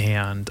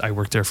 and I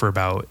worked there for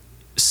about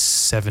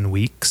 7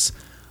 weeks.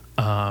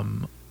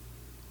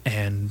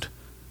 And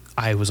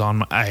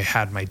I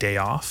had my day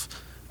off,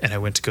 and I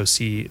went to go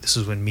see. This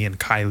is when me and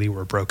Kylie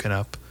were broken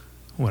up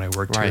when I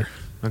worked Right. here.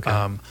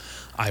 Okay.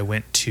 I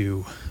went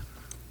to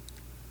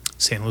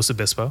San Luis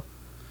Obispo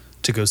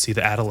to go see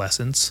the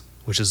Adolescents,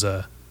 which is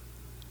a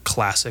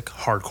classic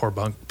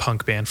hardcore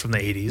punk band from the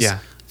 80s. Yeah.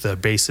 The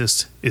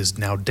bassist is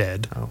now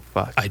dead. Oh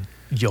fuck.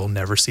 You'll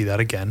never see that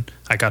again.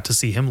 I got to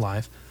see him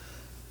live.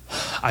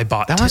 I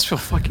bought That must feel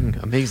fucking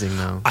amazing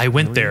though. I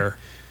went Really? there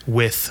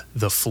with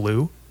the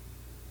flu,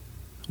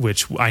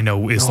 which I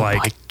know is Oh like,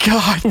 my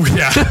god.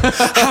 yeah,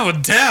 how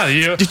dare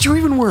you? Did you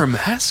even wear a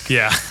mask?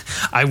 Yeah,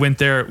 I went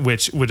there,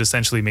 which would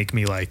essentially make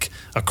me like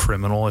a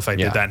criminal if I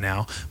Yeah. did that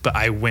now. But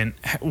I went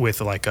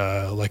with like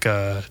a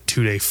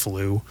 2-day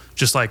flu,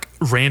 just like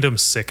random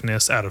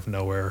sickness out of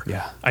nowhere.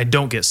 Yeah. I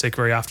don't get sick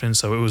very often,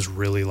 so it was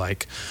really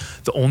like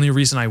the only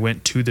reason I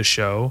went to the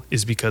show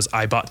is because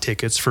I bought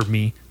tickets for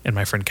me and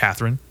my friend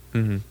Catherine,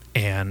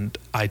 and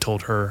I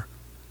told her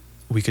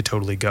we could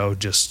totally go.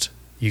 Just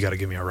you got to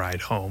give me a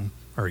ride home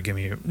or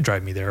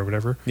drive me there or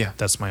whatever. Yeah.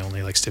 That's my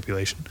only like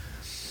stipulation.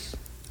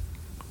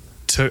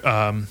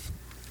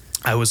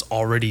 I was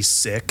already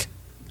sick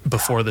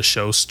before the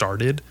show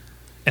started,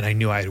 and I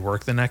knew I had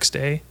work the next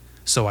day.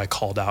 So I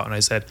called out and I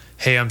said,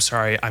 "Hey, I'm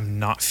sorry, I'm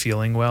not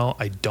feeling well.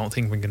 I don't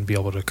think we're going to be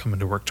able to come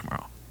into work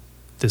tomorrow.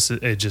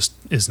 It just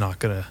is not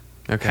going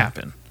to Okay.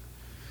 happen."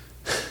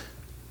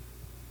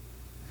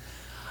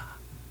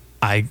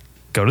 I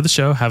go to the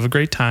show, have a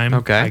great time.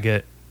 Okay. I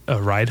get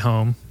a ride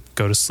home,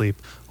 go to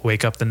sleep,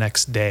 wake up the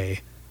next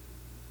day.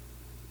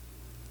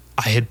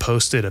 I had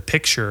posted a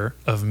picture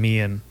of me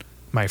and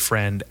my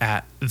friend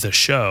at the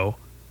show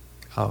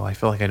Oh, I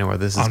feel like I know where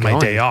this is on going. my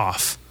day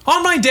off.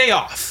 On my day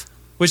off,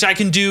 which I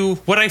can do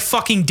what I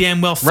fucking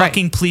damn well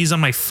fucking Right. please on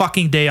my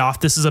fucking day off.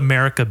 This is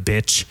America,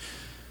 bitch.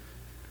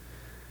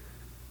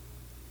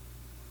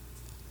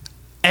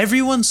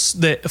 Everyone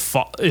that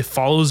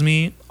follows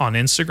me on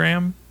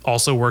Instagram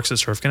also works at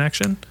Surf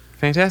Connection,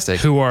 Fantastic.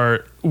 who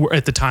were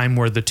at the time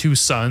were the two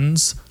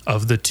sons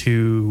of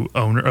the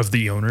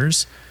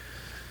owners.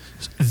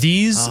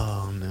 These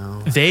Oh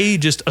no. they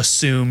just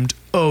assumed,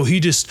 oh, he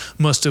just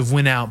must have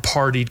went out,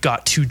 partied,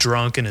 got too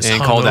drunk, and is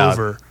And called out.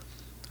 hungover,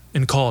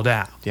 and called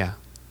out. Yeah.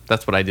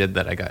 That's what I did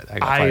that I got I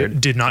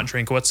fired. did not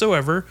drink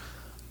whatsoever.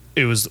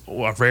 It was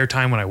a rare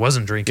time when I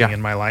wasn't drinking Yeah.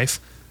 in my life.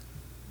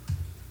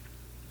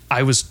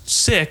 I was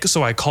sick,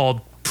 so I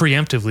called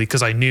preemptively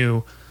because I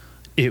knew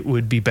it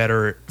would be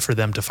better for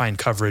them to find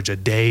coverage a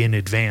day in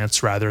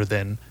advance rather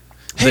than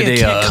hey, day I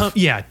can't of. come.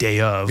 Yeah, day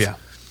of. Yeah.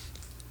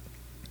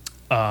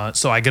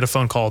 So I get a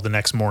phone call the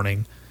next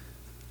morning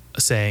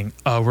saying,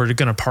 we're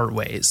going to part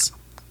ways.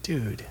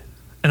 Dude.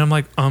 And I'm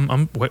like,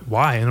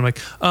 why? And I'm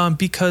like,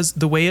 because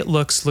the way it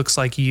looks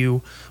like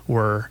you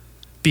were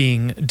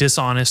being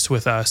dishonest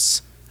with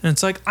us. And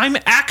it's like, I'm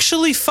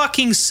actually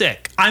fucking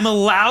sick. I'm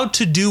allowed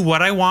to do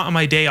what I want on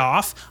my day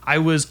off. I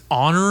was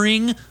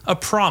honoring a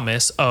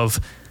promise of,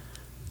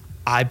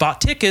 I bought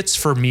tickets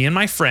for me and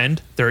my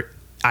friend.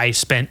 I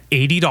spent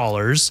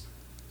 $80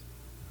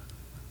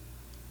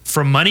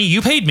 from money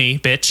you paid me,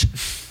 bitch,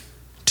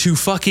 to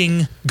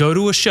fucking go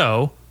to a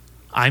show.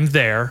 I'm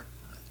there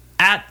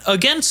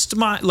against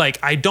my, like,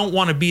 I don't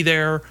want to be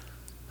there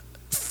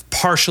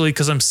partially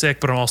because I'm sick,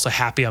 but I'm also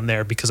happy I'm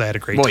there because I had a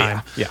great Well,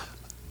 time. yeah.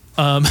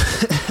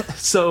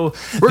 So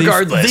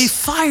Regardless. they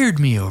fired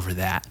me over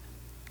that.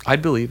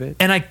 I'd believe it.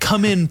 And I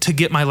come in to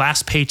get my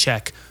last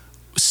paycheck,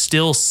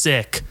 still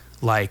sick,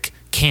 like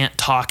can't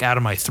talk out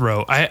of my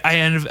throat. I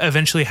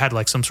eventually had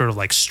like some sort of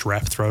like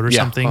strep throat or Yeah.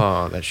 something.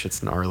 Oh, that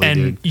shit's gnarly,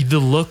 And dude. the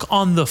look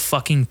on the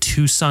fucking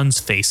two sons'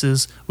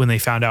 faces when they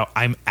found out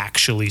I'm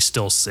actually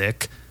still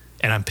sick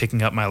and I'm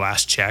picking up my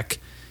last check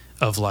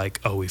of like,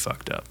 oh, we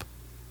fucked up.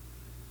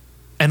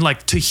 And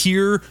like to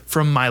hear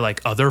from my like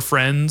other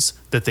friends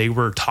that they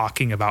were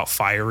talking about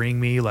firing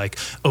me, like,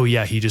 oh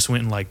yeah, he just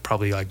went and like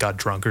probably like got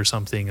drunk or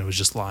something and was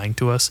just lying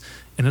to us.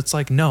 And it's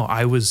like, no,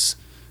 I was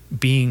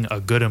being a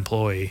good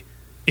employee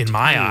in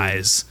my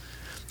eyes.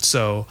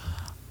 So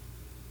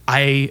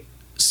I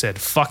said,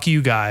 fuck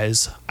you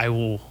guys. I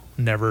will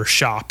never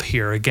shop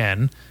here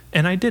again.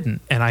 And I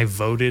didn't. And I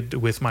voted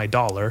with my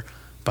dollar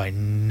by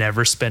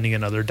never spending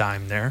another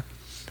dime there.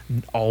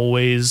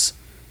 Always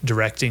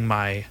directing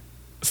my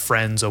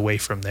friends away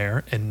from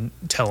there and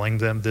telling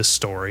them this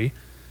story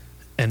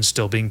and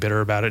still being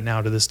bitter about it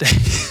now to this day.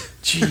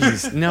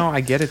 Jeez. No, I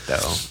get it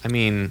though. I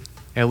mean,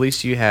 at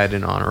least you had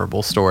an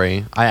honorable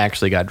story. I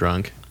actually got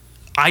drunk.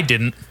 I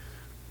didn't.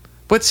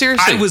 But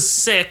seriously. I was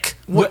sick.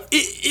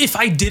 If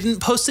I didn't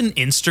post an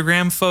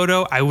Instagram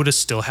photo, I would have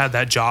still had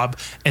that job,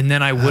 and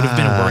then I would have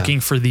been working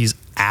for these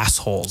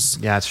assholes.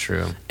 Yeah, it's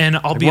true. And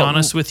I'll be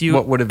honest with you,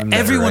 what would have been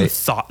better, everyone right?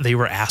 thought they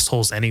were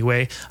assholes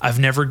anyway. I've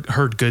never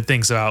heard good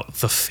things about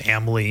the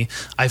family.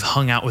 I've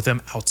hung out with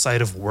them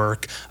outside of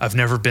work. I've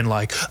never been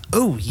like,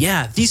 oh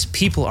yeah, these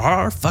people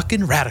are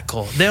fucking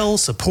radical. They'll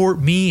support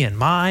me and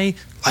my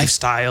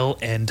lifestyle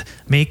and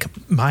make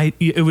my.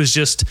 It was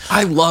just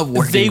I love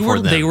working they for were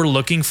them. they were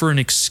looking for an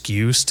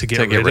excuse to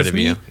get rid of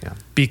me you. Yeah.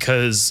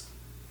 because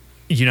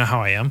you know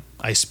how I am.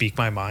 I speak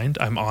my mind.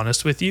 I'm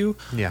honest with you.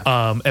 Yeah.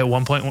 At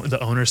one point, the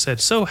owner said,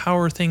 "So, how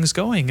are things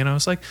going?" And I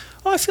was like,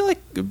 "Oh, I feel like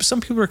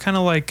some people are kind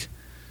of like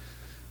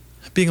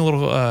being a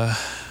little."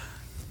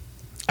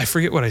 I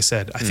forget what I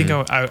said. I think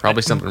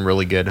Probably something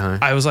really good, huh?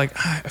 I was like,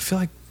 I feel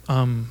like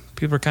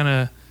people are kind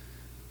of.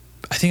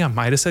 I think I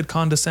might have said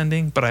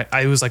condescending, but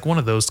I was like one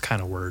of those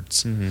kind of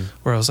words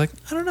where I was like,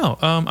 I don't know.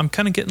 I'm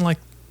kind of getting like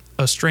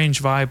a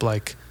strange vibe,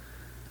 like.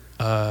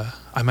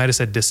 I might have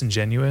said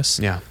disingenuous.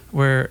 Yeah.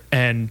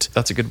 And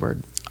That's a good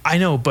word. I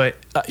know, but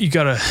you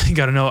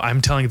gotta know. I'm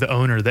telling the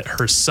owner that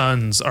her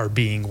sons are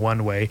being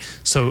one way.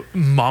 So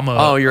Mama.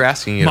 Oh, you're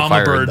asking you to Mama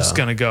fire her, Bird's though.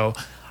 gonna go.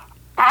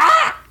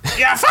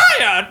 Yeah,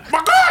 fired.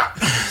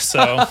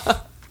 So,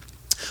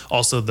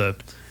 also the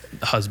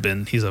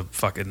husband, he's a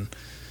fucking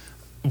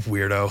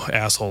weirdo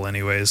asshole.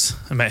 Anyways,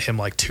 I met him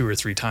like 2 or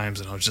 3 times,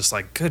 and I was just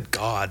like, good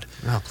God.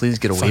 Oh, please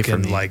get away Fucking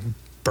from me. like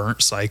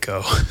burnt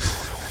psycho.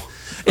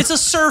 It's a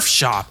surf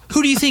shop.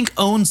 Who do you think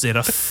owns it?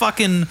 A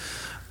fucking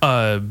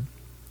a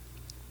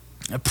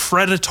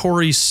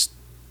predatory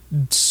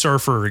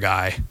surfer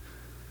guy.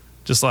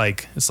 Just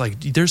like, it's like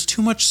there's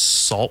too much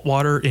salt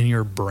water in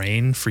your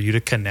brain for you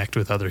to connect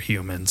with other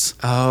humans.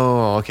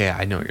 Oh, okay.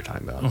 I know what you're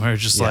talking about. We're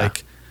just Yeah.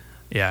 like,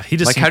 yeah, he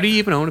just Like, how do you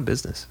even own a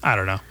business? I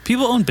don't know.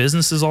 People own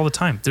businesses all the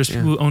time. There's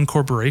people who own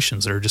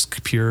corporations that are just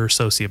pure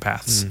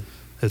sociopaths.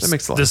 That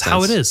makes a lot of That's how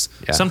it sense. is.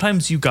 Yeah.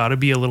 Sometimes you got to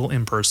be a little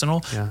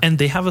impersonal, Yeah. and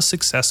they have a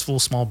successful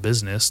small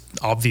business.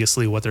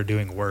 Obviously, what they're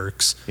doing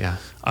works. Yeah.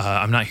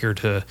 I'm not here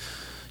to,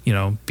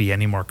 be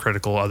any more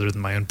critical other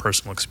than my own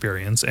personal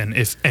experience. And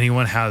if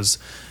anyone has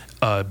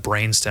a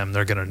brainstem,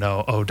 they're gonna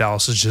know. Oh,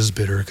 Dallas is just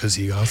bitter because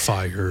he got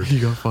fired.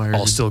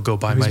 I'll still go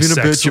buy my being a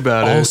sex. bitch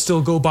about I'll it.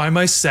 still go buy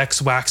my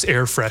sex wax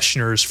air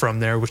fresheners from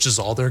there, which is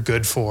all they're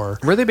good for.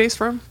 Where are they based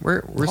from?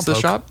 Where's the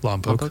Lompoc. shop?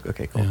 Lompoc.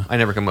 Okay, cool. Yeah. I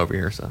never come over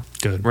here, so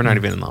Good. We're not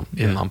even in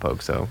Yeah.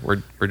 Lompoc, so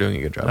we're doing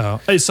a good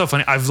job. Oh, it's so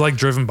funny. I've like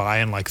driven by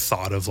and like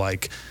thought of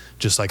like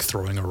just like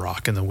throwing a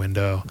rock in the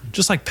window,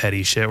 just like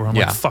petty shit. Where I'm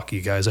Yeah. like, fuck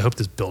you guys. I hope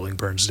this building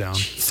burns down.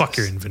 Fuck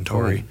your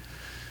inventory.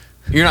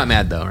 You're not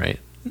mad though, right?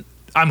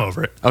 I'm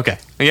over it. Okay.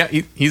 Yeah,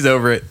 he's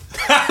over it.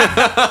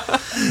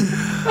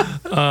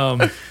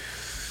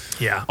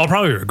 Yeah, I'll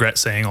probably regret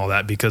saying all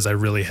that because I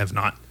really have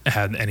not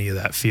had any of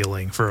that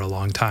feeling for a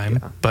long time.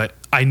 Yeah. But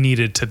I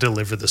needed to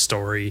deliver the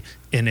story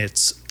in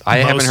its. I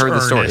haven't most heard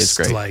the story. It's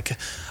earnest, great. Like,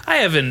 I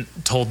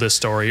haven't told this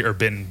story or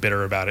been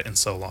bitter about it in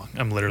so long.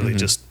 I'm Mm-hmm. literally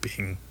just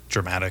being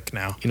dramatic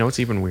now, You know what's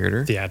even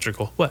weirder?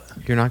 theatrical. What?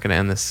 You're not going to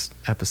end this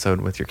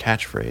episode with your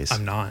catchphrase.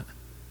 I'm not.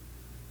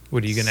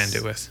 What are you gonna end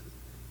it with?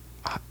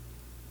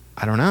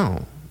 I don't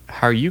know.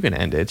 How are you going to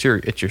end it?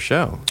 It's your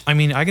show. I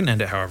mean, I can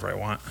end it however I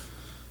want.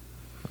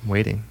 I'm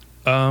waiting.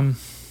 Well,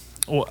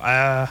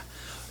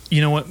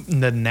 you know what?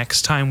 The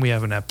next time we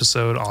have an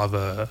episode, I'll have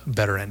a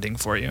better ending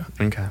for you.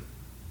 Okay.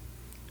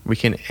 We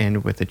can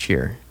end with a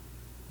cheer.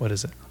 What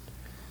is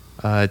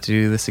it?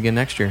 Do this again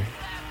next year.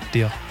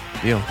 Deal.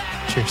 Deal.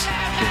 Cheers.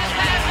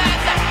 Cheers.